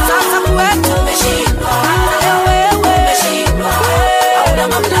Umeshindwa. sasa kwetu Umeshindwa. hata leo wewe Umeshindwa. Hauna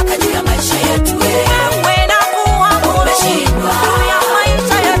mamlaka juu ya maisha yetu. wewe nakuamuru Umeshindwa. juu ya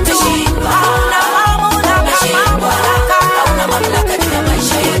maisha yetu, Umeshindwa. hauna mamlaka, Umeshindwa. mamlaka Hauna mamlaka juu ya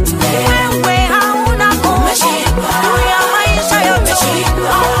maisha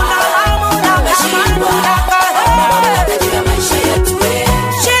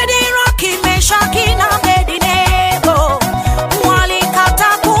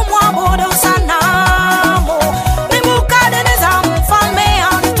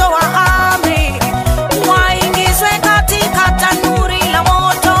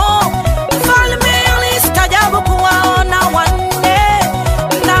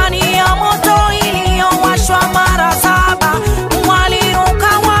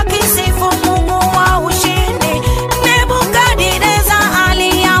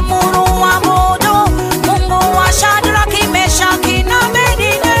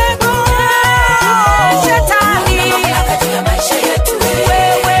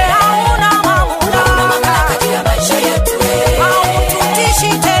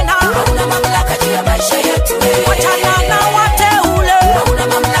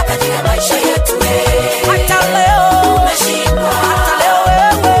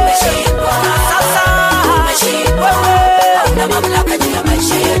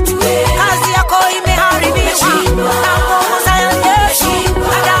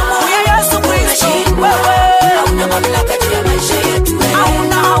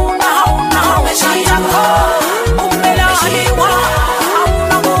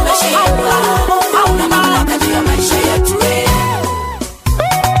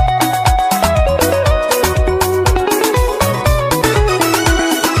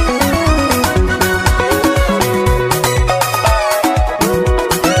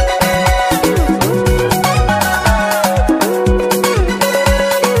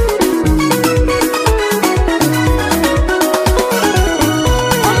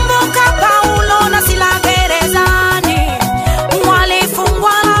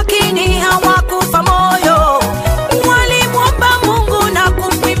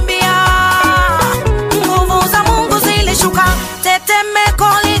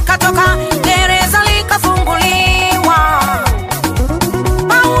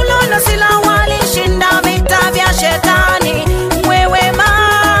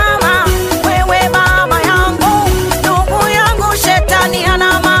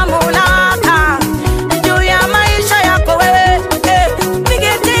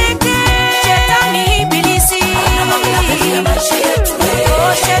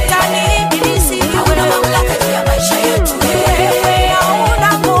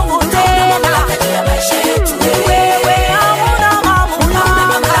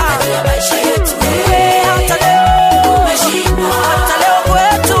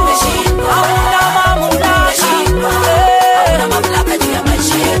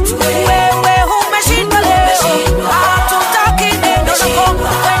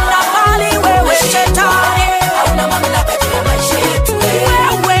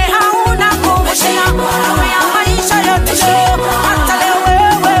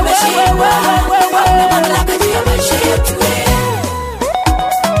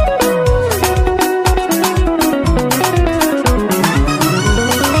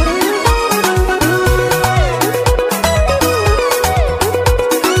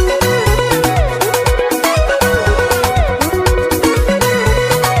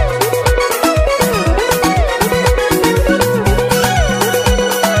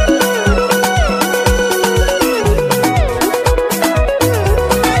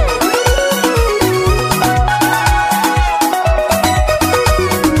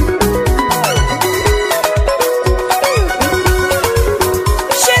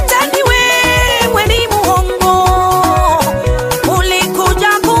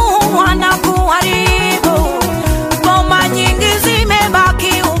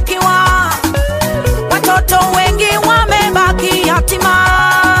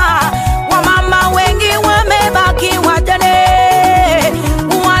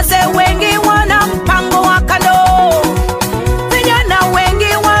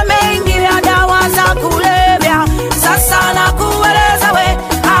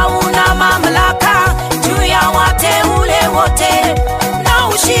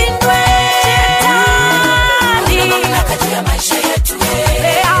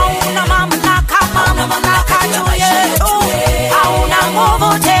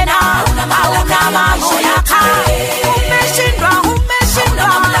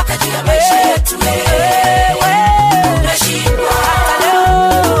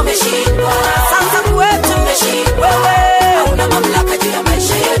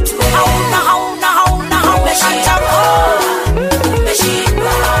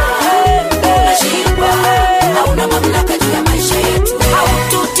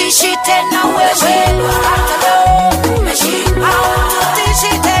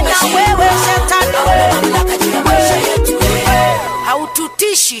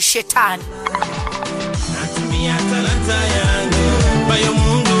ishi shetani. Natumia talanta yangu ambayo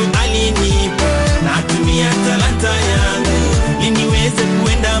Mungu alinipa. Natumia talanta yangu ili niweze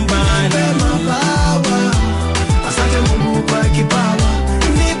kuenda mbali. Mabawa, asante Mungu kwa kipawa.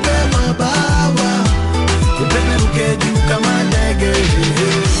 Nipe mabawa, nipeperuke juu kama ndege.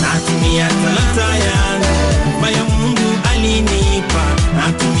 Natumia talanta yangu ambayo Mungu alinipa.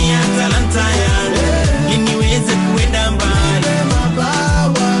 Natumia talanta yangu ili niweze kuenda mbali.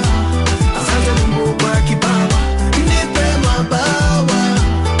 Mabawa, asante Mungu kwa kipawa. Nipe mabawa,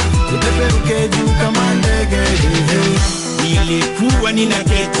 nipeperuke juu kama ndege. Nilikuwa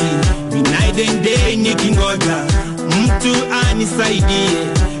ninaketi night and day nikingoja mtu anisaidie,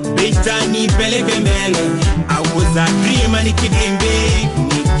 beta nipeleke mbele. I was a dreamer nikidimbe,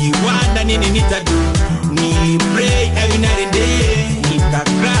 nikiwanda nini nitadu. Nilipray every night and day,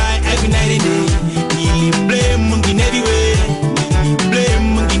 nikacry every night and day. Niliblame Mungu in every way, niliblame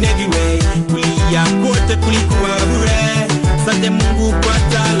Mungu in every way. Kulia kote kulikuwa bure, asante Mungu kwa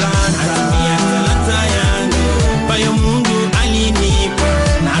talanta. Natumia talanta yangu ambayo Mungu alinipa.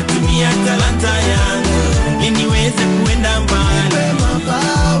 Natumia talanta yangu ili niweze kuenda mbali.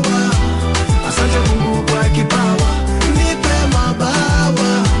 Mabawa, asante Mungu kwa kipawa. Nipe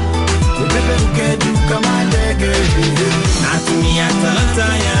mabawa, nipeperuke juu kama ndege. Natumia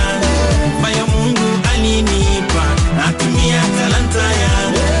talanta yangu ambayo Mungu alinipa. Natumia talanta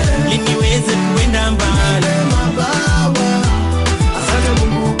yangu ili niweze kuenda mbali. Mabawa, asante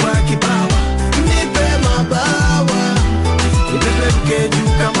Mungu kwa kipawa. Nipe mabawa, nipeperuke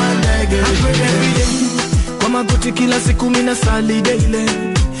juu kama ndege. I pray every day, kwa magoti kila siku mina sali daily.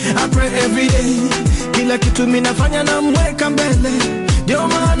 I pray every day, kila kitu mina fanya na mweka mbele. Ndio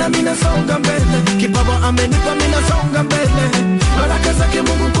maana mina songa mbele, kipawa amenipa mina songa mbele. Baraka zake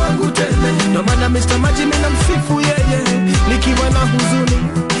Mungu kwangu tele, ndio maana Mr. Maji mina msifu yeye. Nikiwa na huzuni,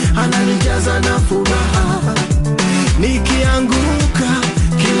 ananijaza na furaha. Nikianguka,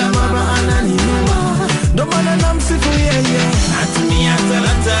 kila mara ananinua, ndio maana namsifu yeye. Natumia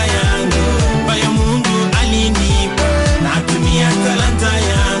talanta yangu ambayo Mungu alinipa. Natumia talanta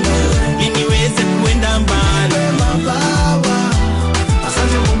yangu ili niweze kuenda mbali. Mabawa,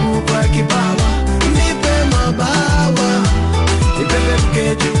 asante Mungu kwa kipawa. Nipe mabawa,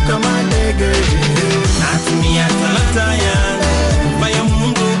 nipeperuke juu kama ndege. Natumia talanta yangu ambayo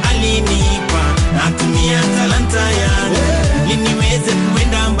Mungu alinipa. Natumia talanta yangu ili niweze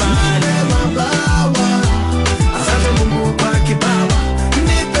kuenda mbali. Mabawa, asante Mungu kwa kipawa.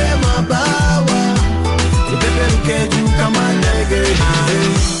 Nipe mabawa, nipeperuke juu kama ndege.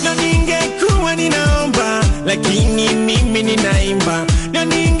 Na ningekuwa ninaomba lakini mimi ninaimba. Na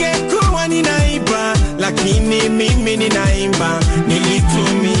ningekuwa ninaimba lakini mimi ninaimba.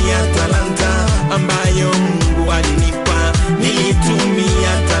 Nilitumia talanta ambayo Mungu alinipa.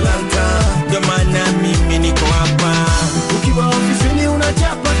 Nilitumia talanta, ndio maana mimi niko hapa. Ukiwa ofisini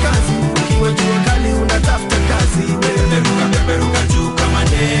unachapa kazi, ukiwa jua kali unatafuta kazi. Peperuka juu kama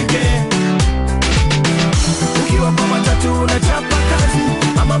ndege. Ukiwa kwa matatu unachapa kazi,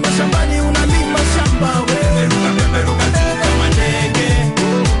 ama mashambani unalima shamba. Peperuka juu kama ndege.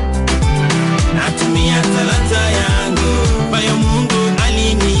 Natumia talanta yangu ambayo Mungu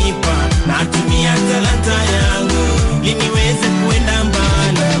alinipa. Natumia talanta yangu ili niweze kuenda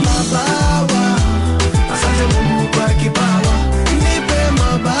mbali. Mabawa, asante Mungu kwa kipawa. Nipe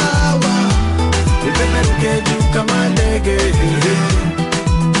mabawa, nipeperuke juu kama ndege.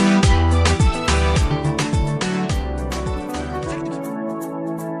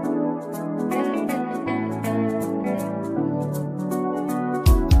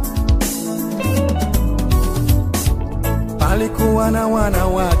 Palikuwa na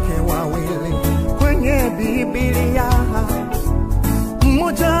wanawake wawili kwenye Biblia.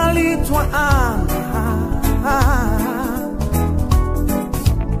 Mmoja aliitwa Ana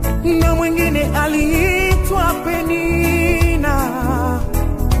na mwingine aliitwa Penina.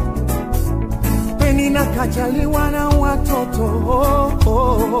 Penina kajaliwa na watoto,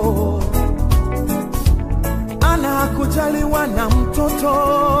 Ana hakujaliwa na mtoto.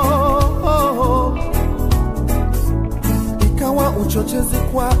 Ikawa uchochezi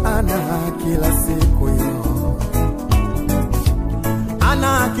kwa Ana kila siku yo.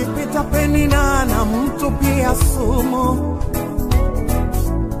 Ana akipita Penina na mtu pia sumu.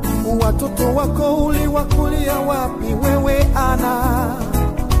 Watoto wako uliwakulia wapi wewe Ana?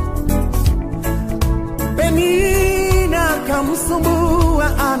 Penina kamsumbua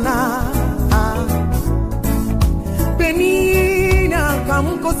Ana. Penina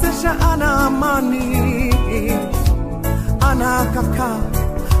kamkosesha Ana amani. Ana akakaa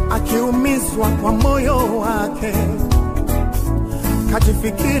akiumizwa kwa moyo wake.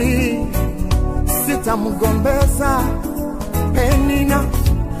 kajifikiri sitamgombeza Penina,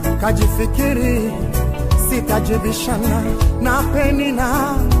 kajifikiri sitajibishana na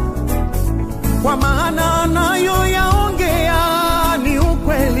Penina, kwa maana nayo yaongea ni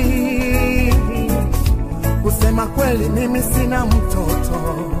ukweli. Kusema kweli mimi sina mtoto,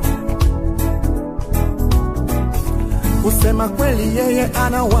 kusema kweli yeye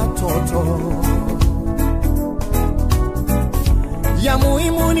ana watoto. Ya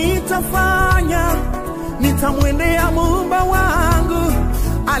muhimu nitafanya, nitamwendea Muumba wangu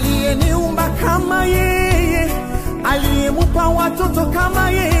aliyeniumba kama yeye, aliyemupa watoto kama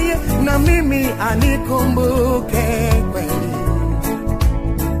yeye, na mimi anikumbuke kweli,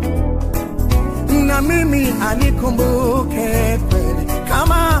 na mimi anikumbuke kweli,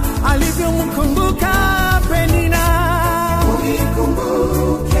 kama alivyomkumbuka Penina.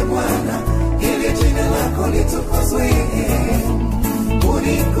 Unikumbuke Bwana, ili jina lako litukuzwe.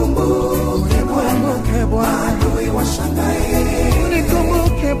 Unikumbuke Bwana, adui washangae.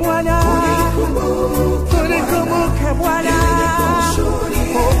 Unikumbuke Bwana, unikumbuke Bwana.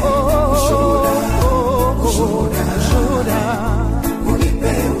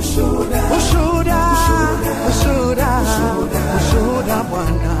 Ushuhuda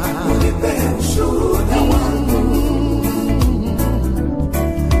Bwana, unipe ushuhuda wangu.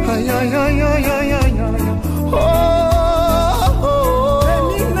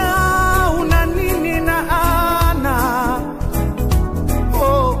 Penina, una nini na ana?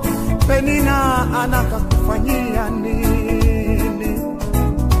 Penina anakakufanyia nini?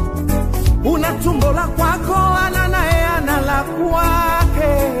 Una tumbo la kwako, ana naye ana la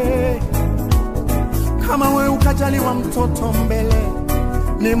kwake. Kama we ukajaliwa mtoto mbele,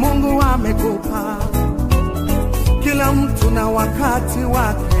 ni Mungu amekupa. Kila mtu na wakati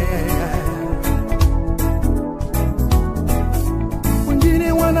wake.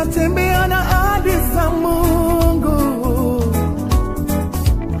 Wengine wanatembea na ahadi za Mungu,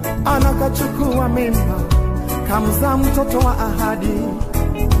 anakachukua mimba, kamzaa mtoto wa ahadi,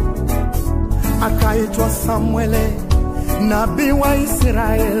 akaitwa Samuele, nabii wa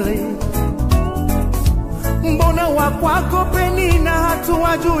Israeli. Mbona wa kwako Penina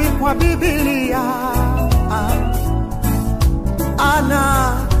hatuwajui kwa Biblia?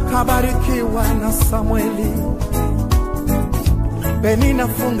 Ana kabarikiwa na Samueli, Penina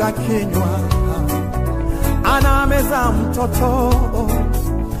funga kinywa, ana amezaa mtoto.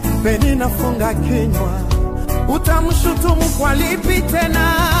 Penina funga kinywa, utamshutumu kwa lipi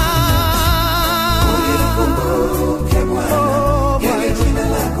tena? Unikumbuke Bwana, ili jina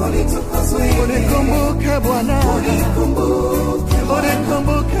lako litukuzwe. Unikumbuke Bwana, unikumbuke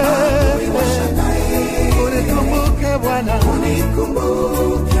Bwana,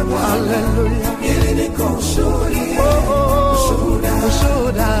 unikumbuke Bwana. Haleluya, ili niko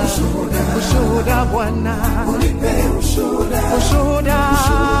ushuhuda Bwana, unipe ushuhuda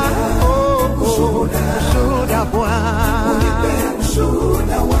Bwana, unipe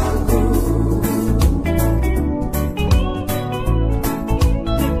ushuhuda wangu.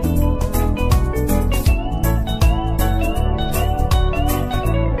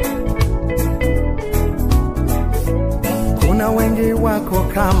 Kuna wengi wako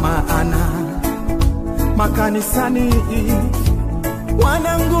kama Ana makanisani,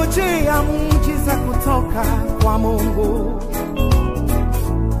 wanangojea muujiza kutoka kwa Mungu.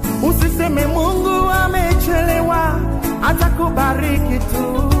 Usiseme Mungu amechelewa, atakubariki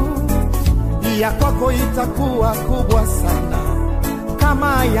tu. Ya kwako itakuwa kubwa sana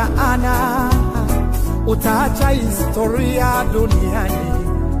kama ya Ana, utaacha historia duniani.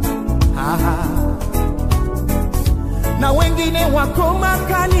 Na wengine wako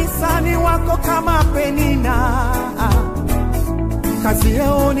makanisani, wako kama Penina, kazi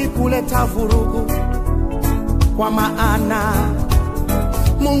yao ni kuleta vurugu, kwa maana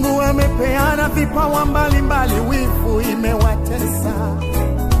Mungu amepeana vipawa mbalimbali, wivu imewatesa.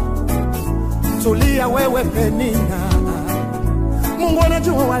 Tulia wewe Penina, Mungu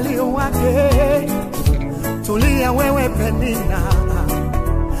anajua walio wake. Tulia wewe Penina,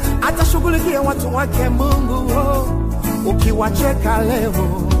 atashughulikia watu wake Mungu. Ukiwacheka leo,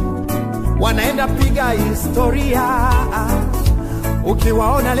 wanaenda piga historia.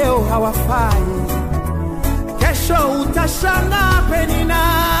 Ukiwaona leo hawafai, kesho utashangaa Penina.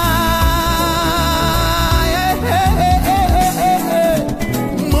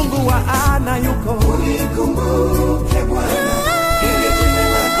 Mungu wa Ana yuko. Unikumbuke Bwana, ili jina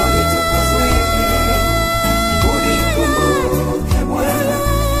lako litukuzwe. Unikumbuke Bwana,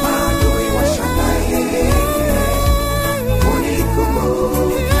 maadui washangae.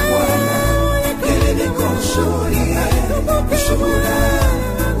 Unikumbuke Bwana, ili niko ushuhuda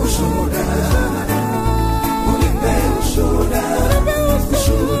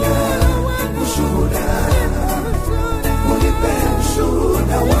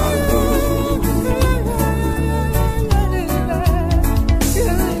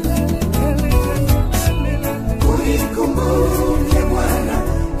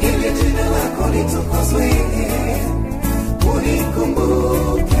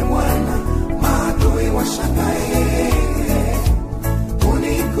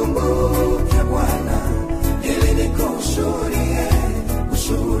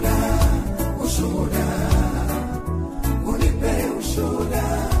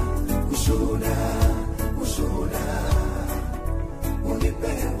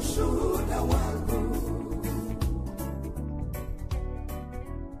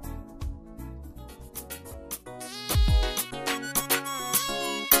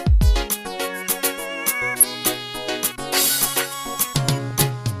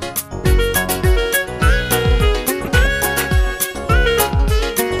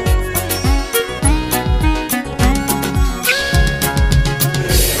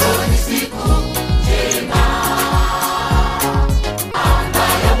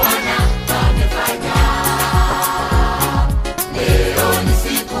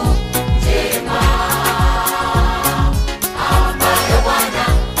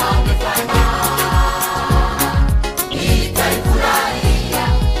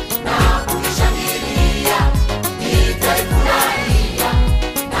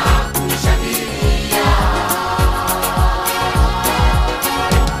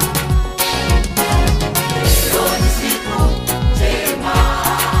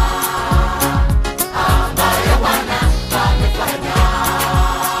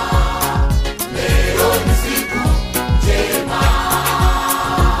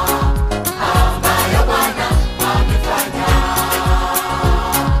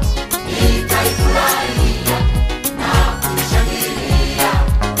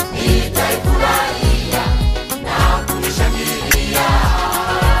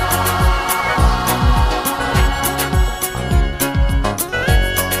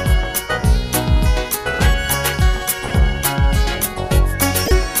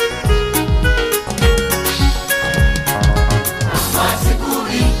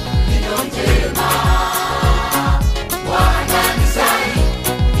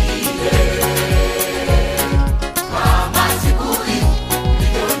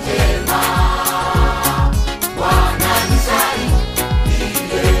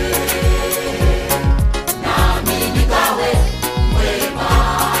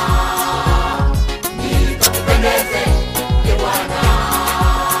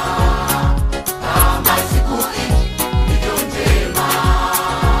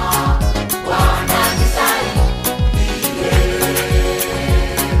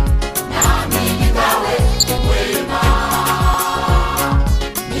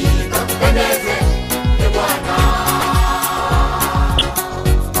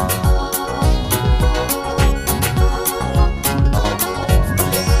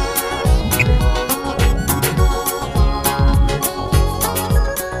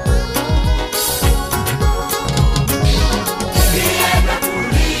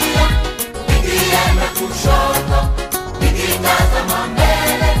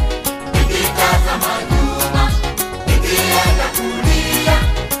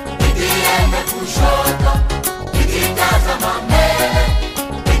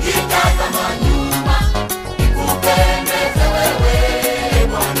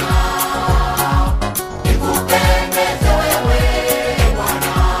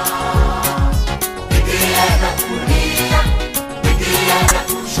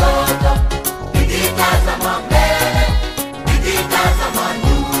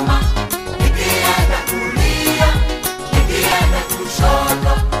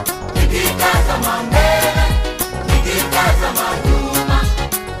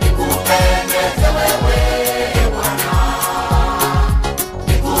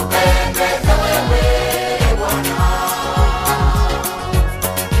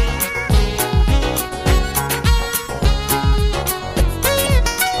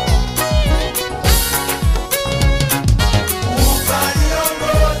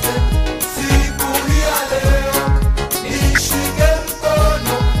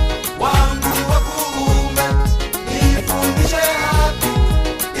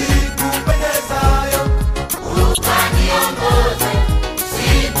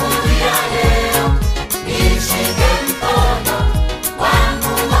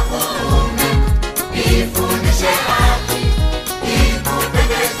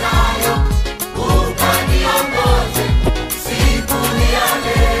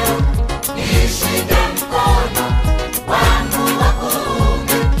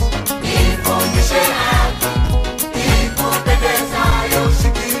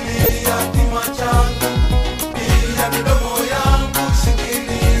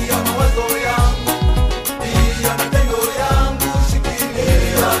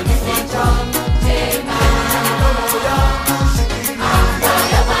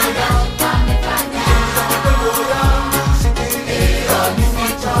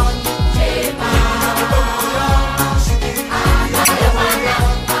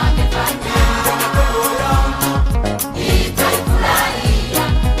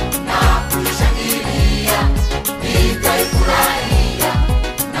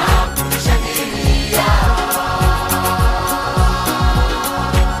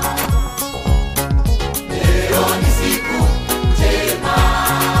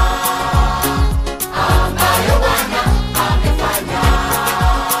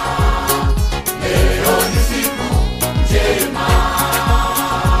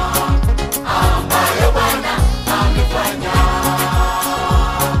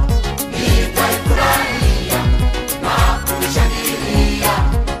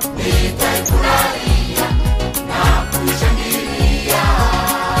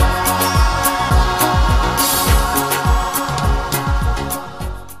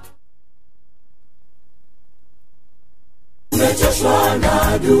tumechoshwa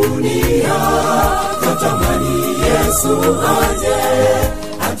na dunia, tutamani Yesu aje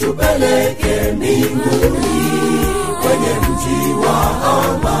atupeleke mbinguni kwenye mji wa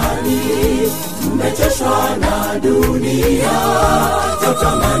amani. Tumechoshwa na dunia,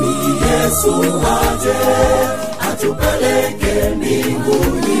 tutamani Yesu aje atupeleke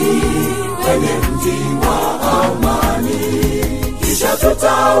mbinguni kwenye mji wa amani. Kisha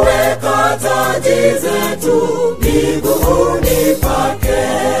tutaweka taji zetu miguuni pake,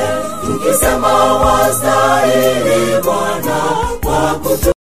 tukisema wastahili Bwana kwa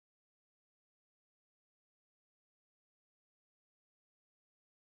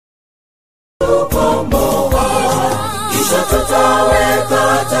kutukomboa. Kisha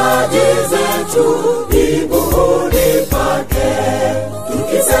tutaweka taji zetu miguuni pake,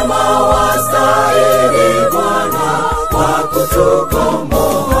 tukisema wastahili Bwana kwa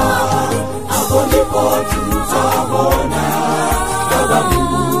kutukomboa. Hapo ndipo tutamwona Baba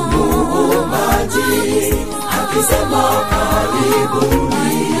Mungu Muumbaji akisema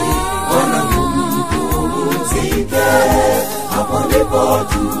karibuni wanangu mpumzike. Hapo ndipo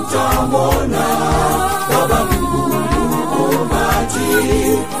tutamwona Baba Mungu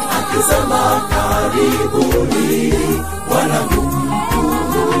Muumbaji akisema karibuni wanangu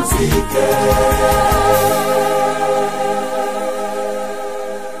mpumzike.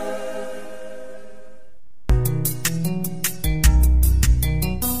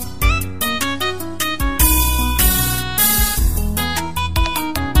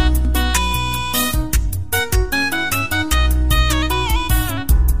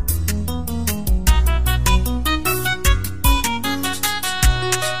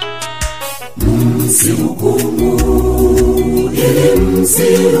 Msihukumu ili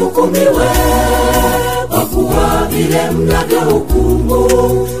msihukumiwe, kwa kuwa vile mnavyohukumu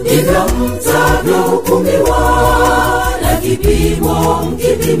ndivyo mtavyohukumiwa, na kipimo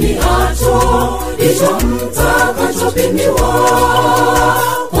mkipimiacho ndicho mtakachopimiwa.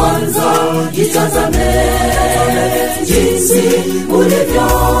 Kwanza jitazame jinsi ulivyo,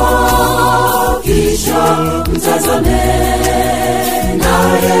 kisha mtazame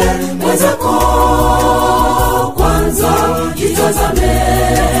naye mwenzako. Kwanza jitazame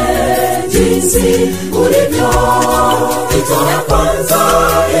jinsi ulivyo, itoe kwanza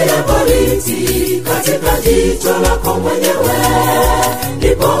ile boriti katika jicho lako mwenyewe,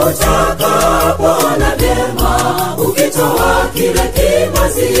 ndipo utakapoona vyema ukitoa kile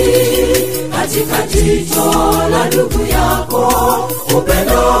kimazi katika jicho la ndugu yako.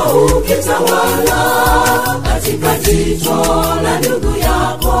 Upendo ukitawala katika jicho la ndugu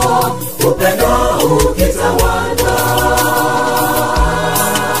yako, upendo ukitawala.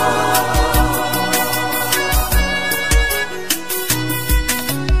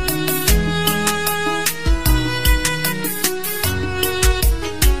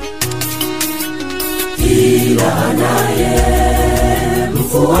 Kila anaye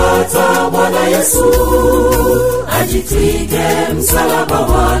mfuata Bwana Yesu ajitwike msalaba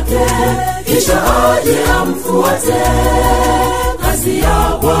wake, kisha aje amfuate. Kazi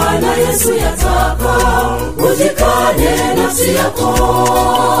ya Bwana Yesu yataka ujikane nafsi yako,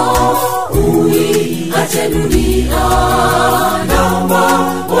 uiache dunia na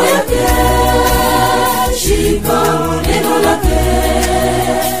mambo yake. Shika neno lake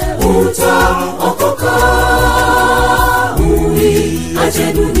utaokoka,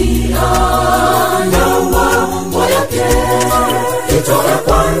 uiache dunia na mambo yake. Itoe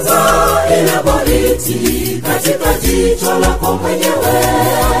kwanza ile boriti katika jicho lako mwenyewe,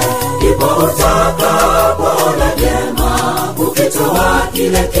 ndipo utakapoona vyema ukitoa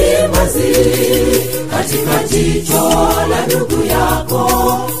kile kimazi katika jicho la ndugu yako.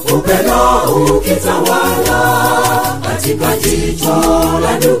 Upendo ukitawala katika jicho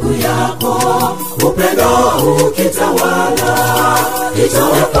la ndugu yako, upendo ukitawala.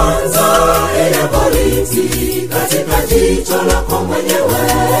 Itoe kwanza ile boriti katika jicho lako mwenyewe,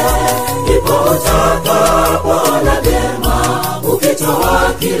 ndipo utakapoona vyema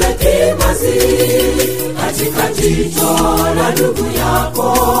ukitoa kile kimazi katika jicho la ndugu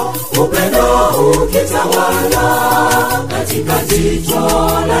yako. Upendo ukitawala katika jicho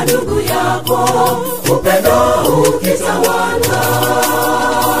la ndugu yako, upendo ukitawala.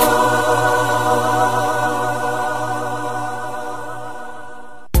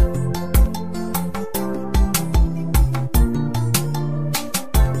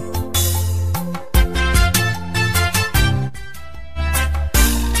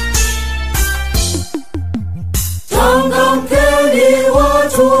 Changamkeni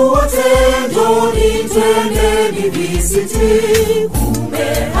watu wote, njoni twendeni visiti.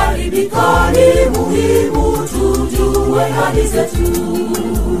 Kumeharibika, ni muhimu tujue tujue hali zetu.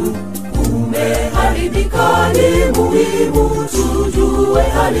 Umeharibika, ni muhimu tujue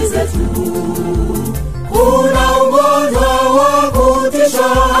hali zetu. Kuna ugonjwa wa kutisha,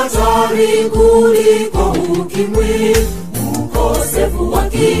 hatari kuliko ukimwi. Ukosefu wa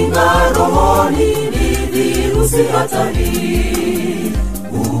kinga rohoni ni virusi hatari.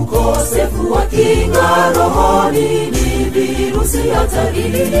 Ukosefu wa kinga rohoni ni virusi hatari.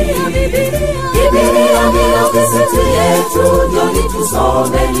 Biblia ndiyo kisiti yetu, njoni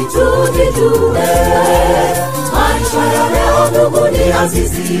tusome ni tujijue. Maisha ya leo ndugu ni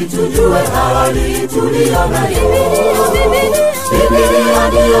azizi, tujue hali tuliyo nayo. Biblia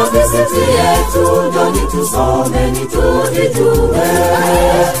ndiyo kisiti yetu, njoni tusome ni tujijue.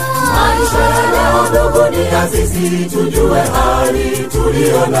 Maisha ya leo ndugu ni azizi, tujue hali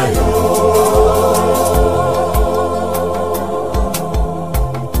tuliyo nayo.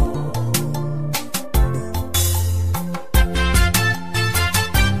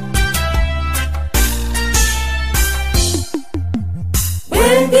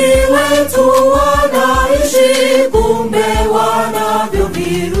 Wanaishi kumbe wanavyo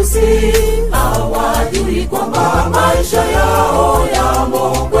virusi, hawajui kwamba maisha yao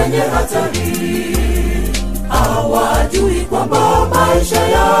yamo kwenye hatari. Hawajui kwamba maisha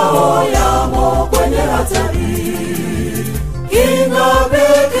yao yamo kwenye hatari. Kinga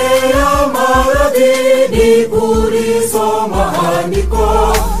pekee ya maradhi ni kulisoma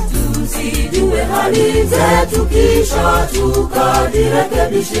andiko. Tuzijue hali zetu kisha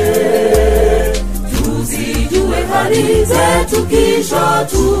tukajirekebishe. Tuzijue hali zetu kisha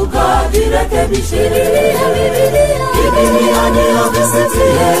tukajirekebishe. Biblia ndiyo kisiti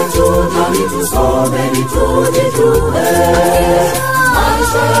yetu, njoni tusome ni tujijue.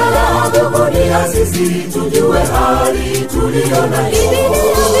 Maisha ya leo ndugu ni azizi, tujue hali tuliyo nayo.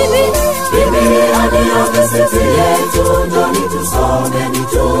 Biblia ndiyo kisiti yetu, njoni tusome ni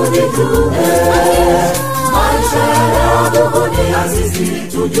tujijue. Maisha ya leo ndugu ni azizi,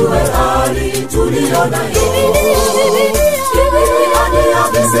 tujue hali tuliyo nayo. Biblia ndiyo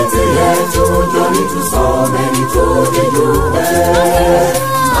kisiti yetu, njoni tusome ni tujijue.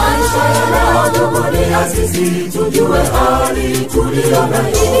 Maisha ya leo ndugu ni azizi, tujue hali tuliyo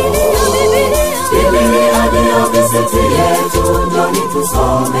nayo. Biblia ndiyo kisiti yetu, njoni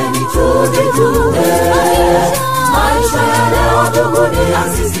tusome ni tujijue. Maisha ya leo ndugu ni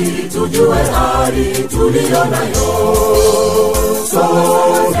azizi, tujue hali tuliyo nayo.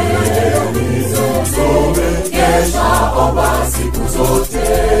 Some, kesha omba siku zote.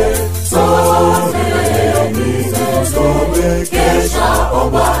 Some, kesha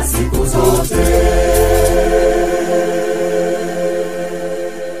omba siku zote.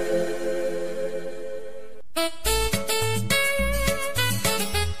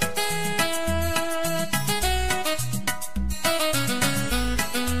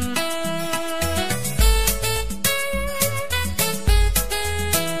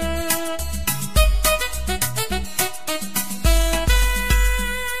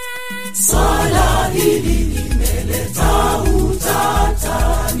 Swala hili limeleta utata,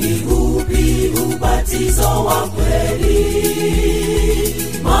 ni upi ubatizo wa kweli?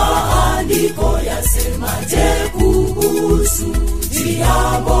 Maandiko yasemaje kuhusu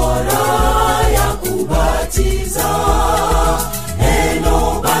njia bora ya kubatiza?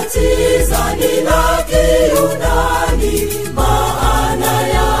 Neno batiza ni la Kiyunani, maana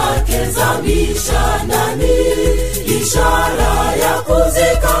yake zamisha ndani, ishara ya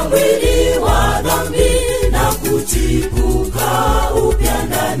kuzika mwili wa dhambi na kuchipuka upya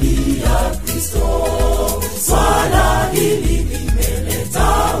ndani ya Kristo. Swala hili limeleta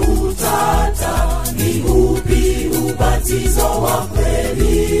utata, ni upi ubatizo wa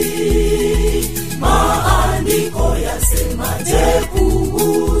kweli? Maandiko yasemaje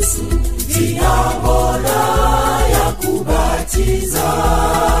kuhusu njia bora ya kubatiza?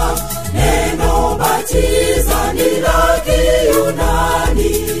 Neno batiza ni la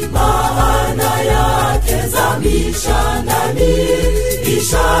Kiyunani, maana yake zamisha ndani,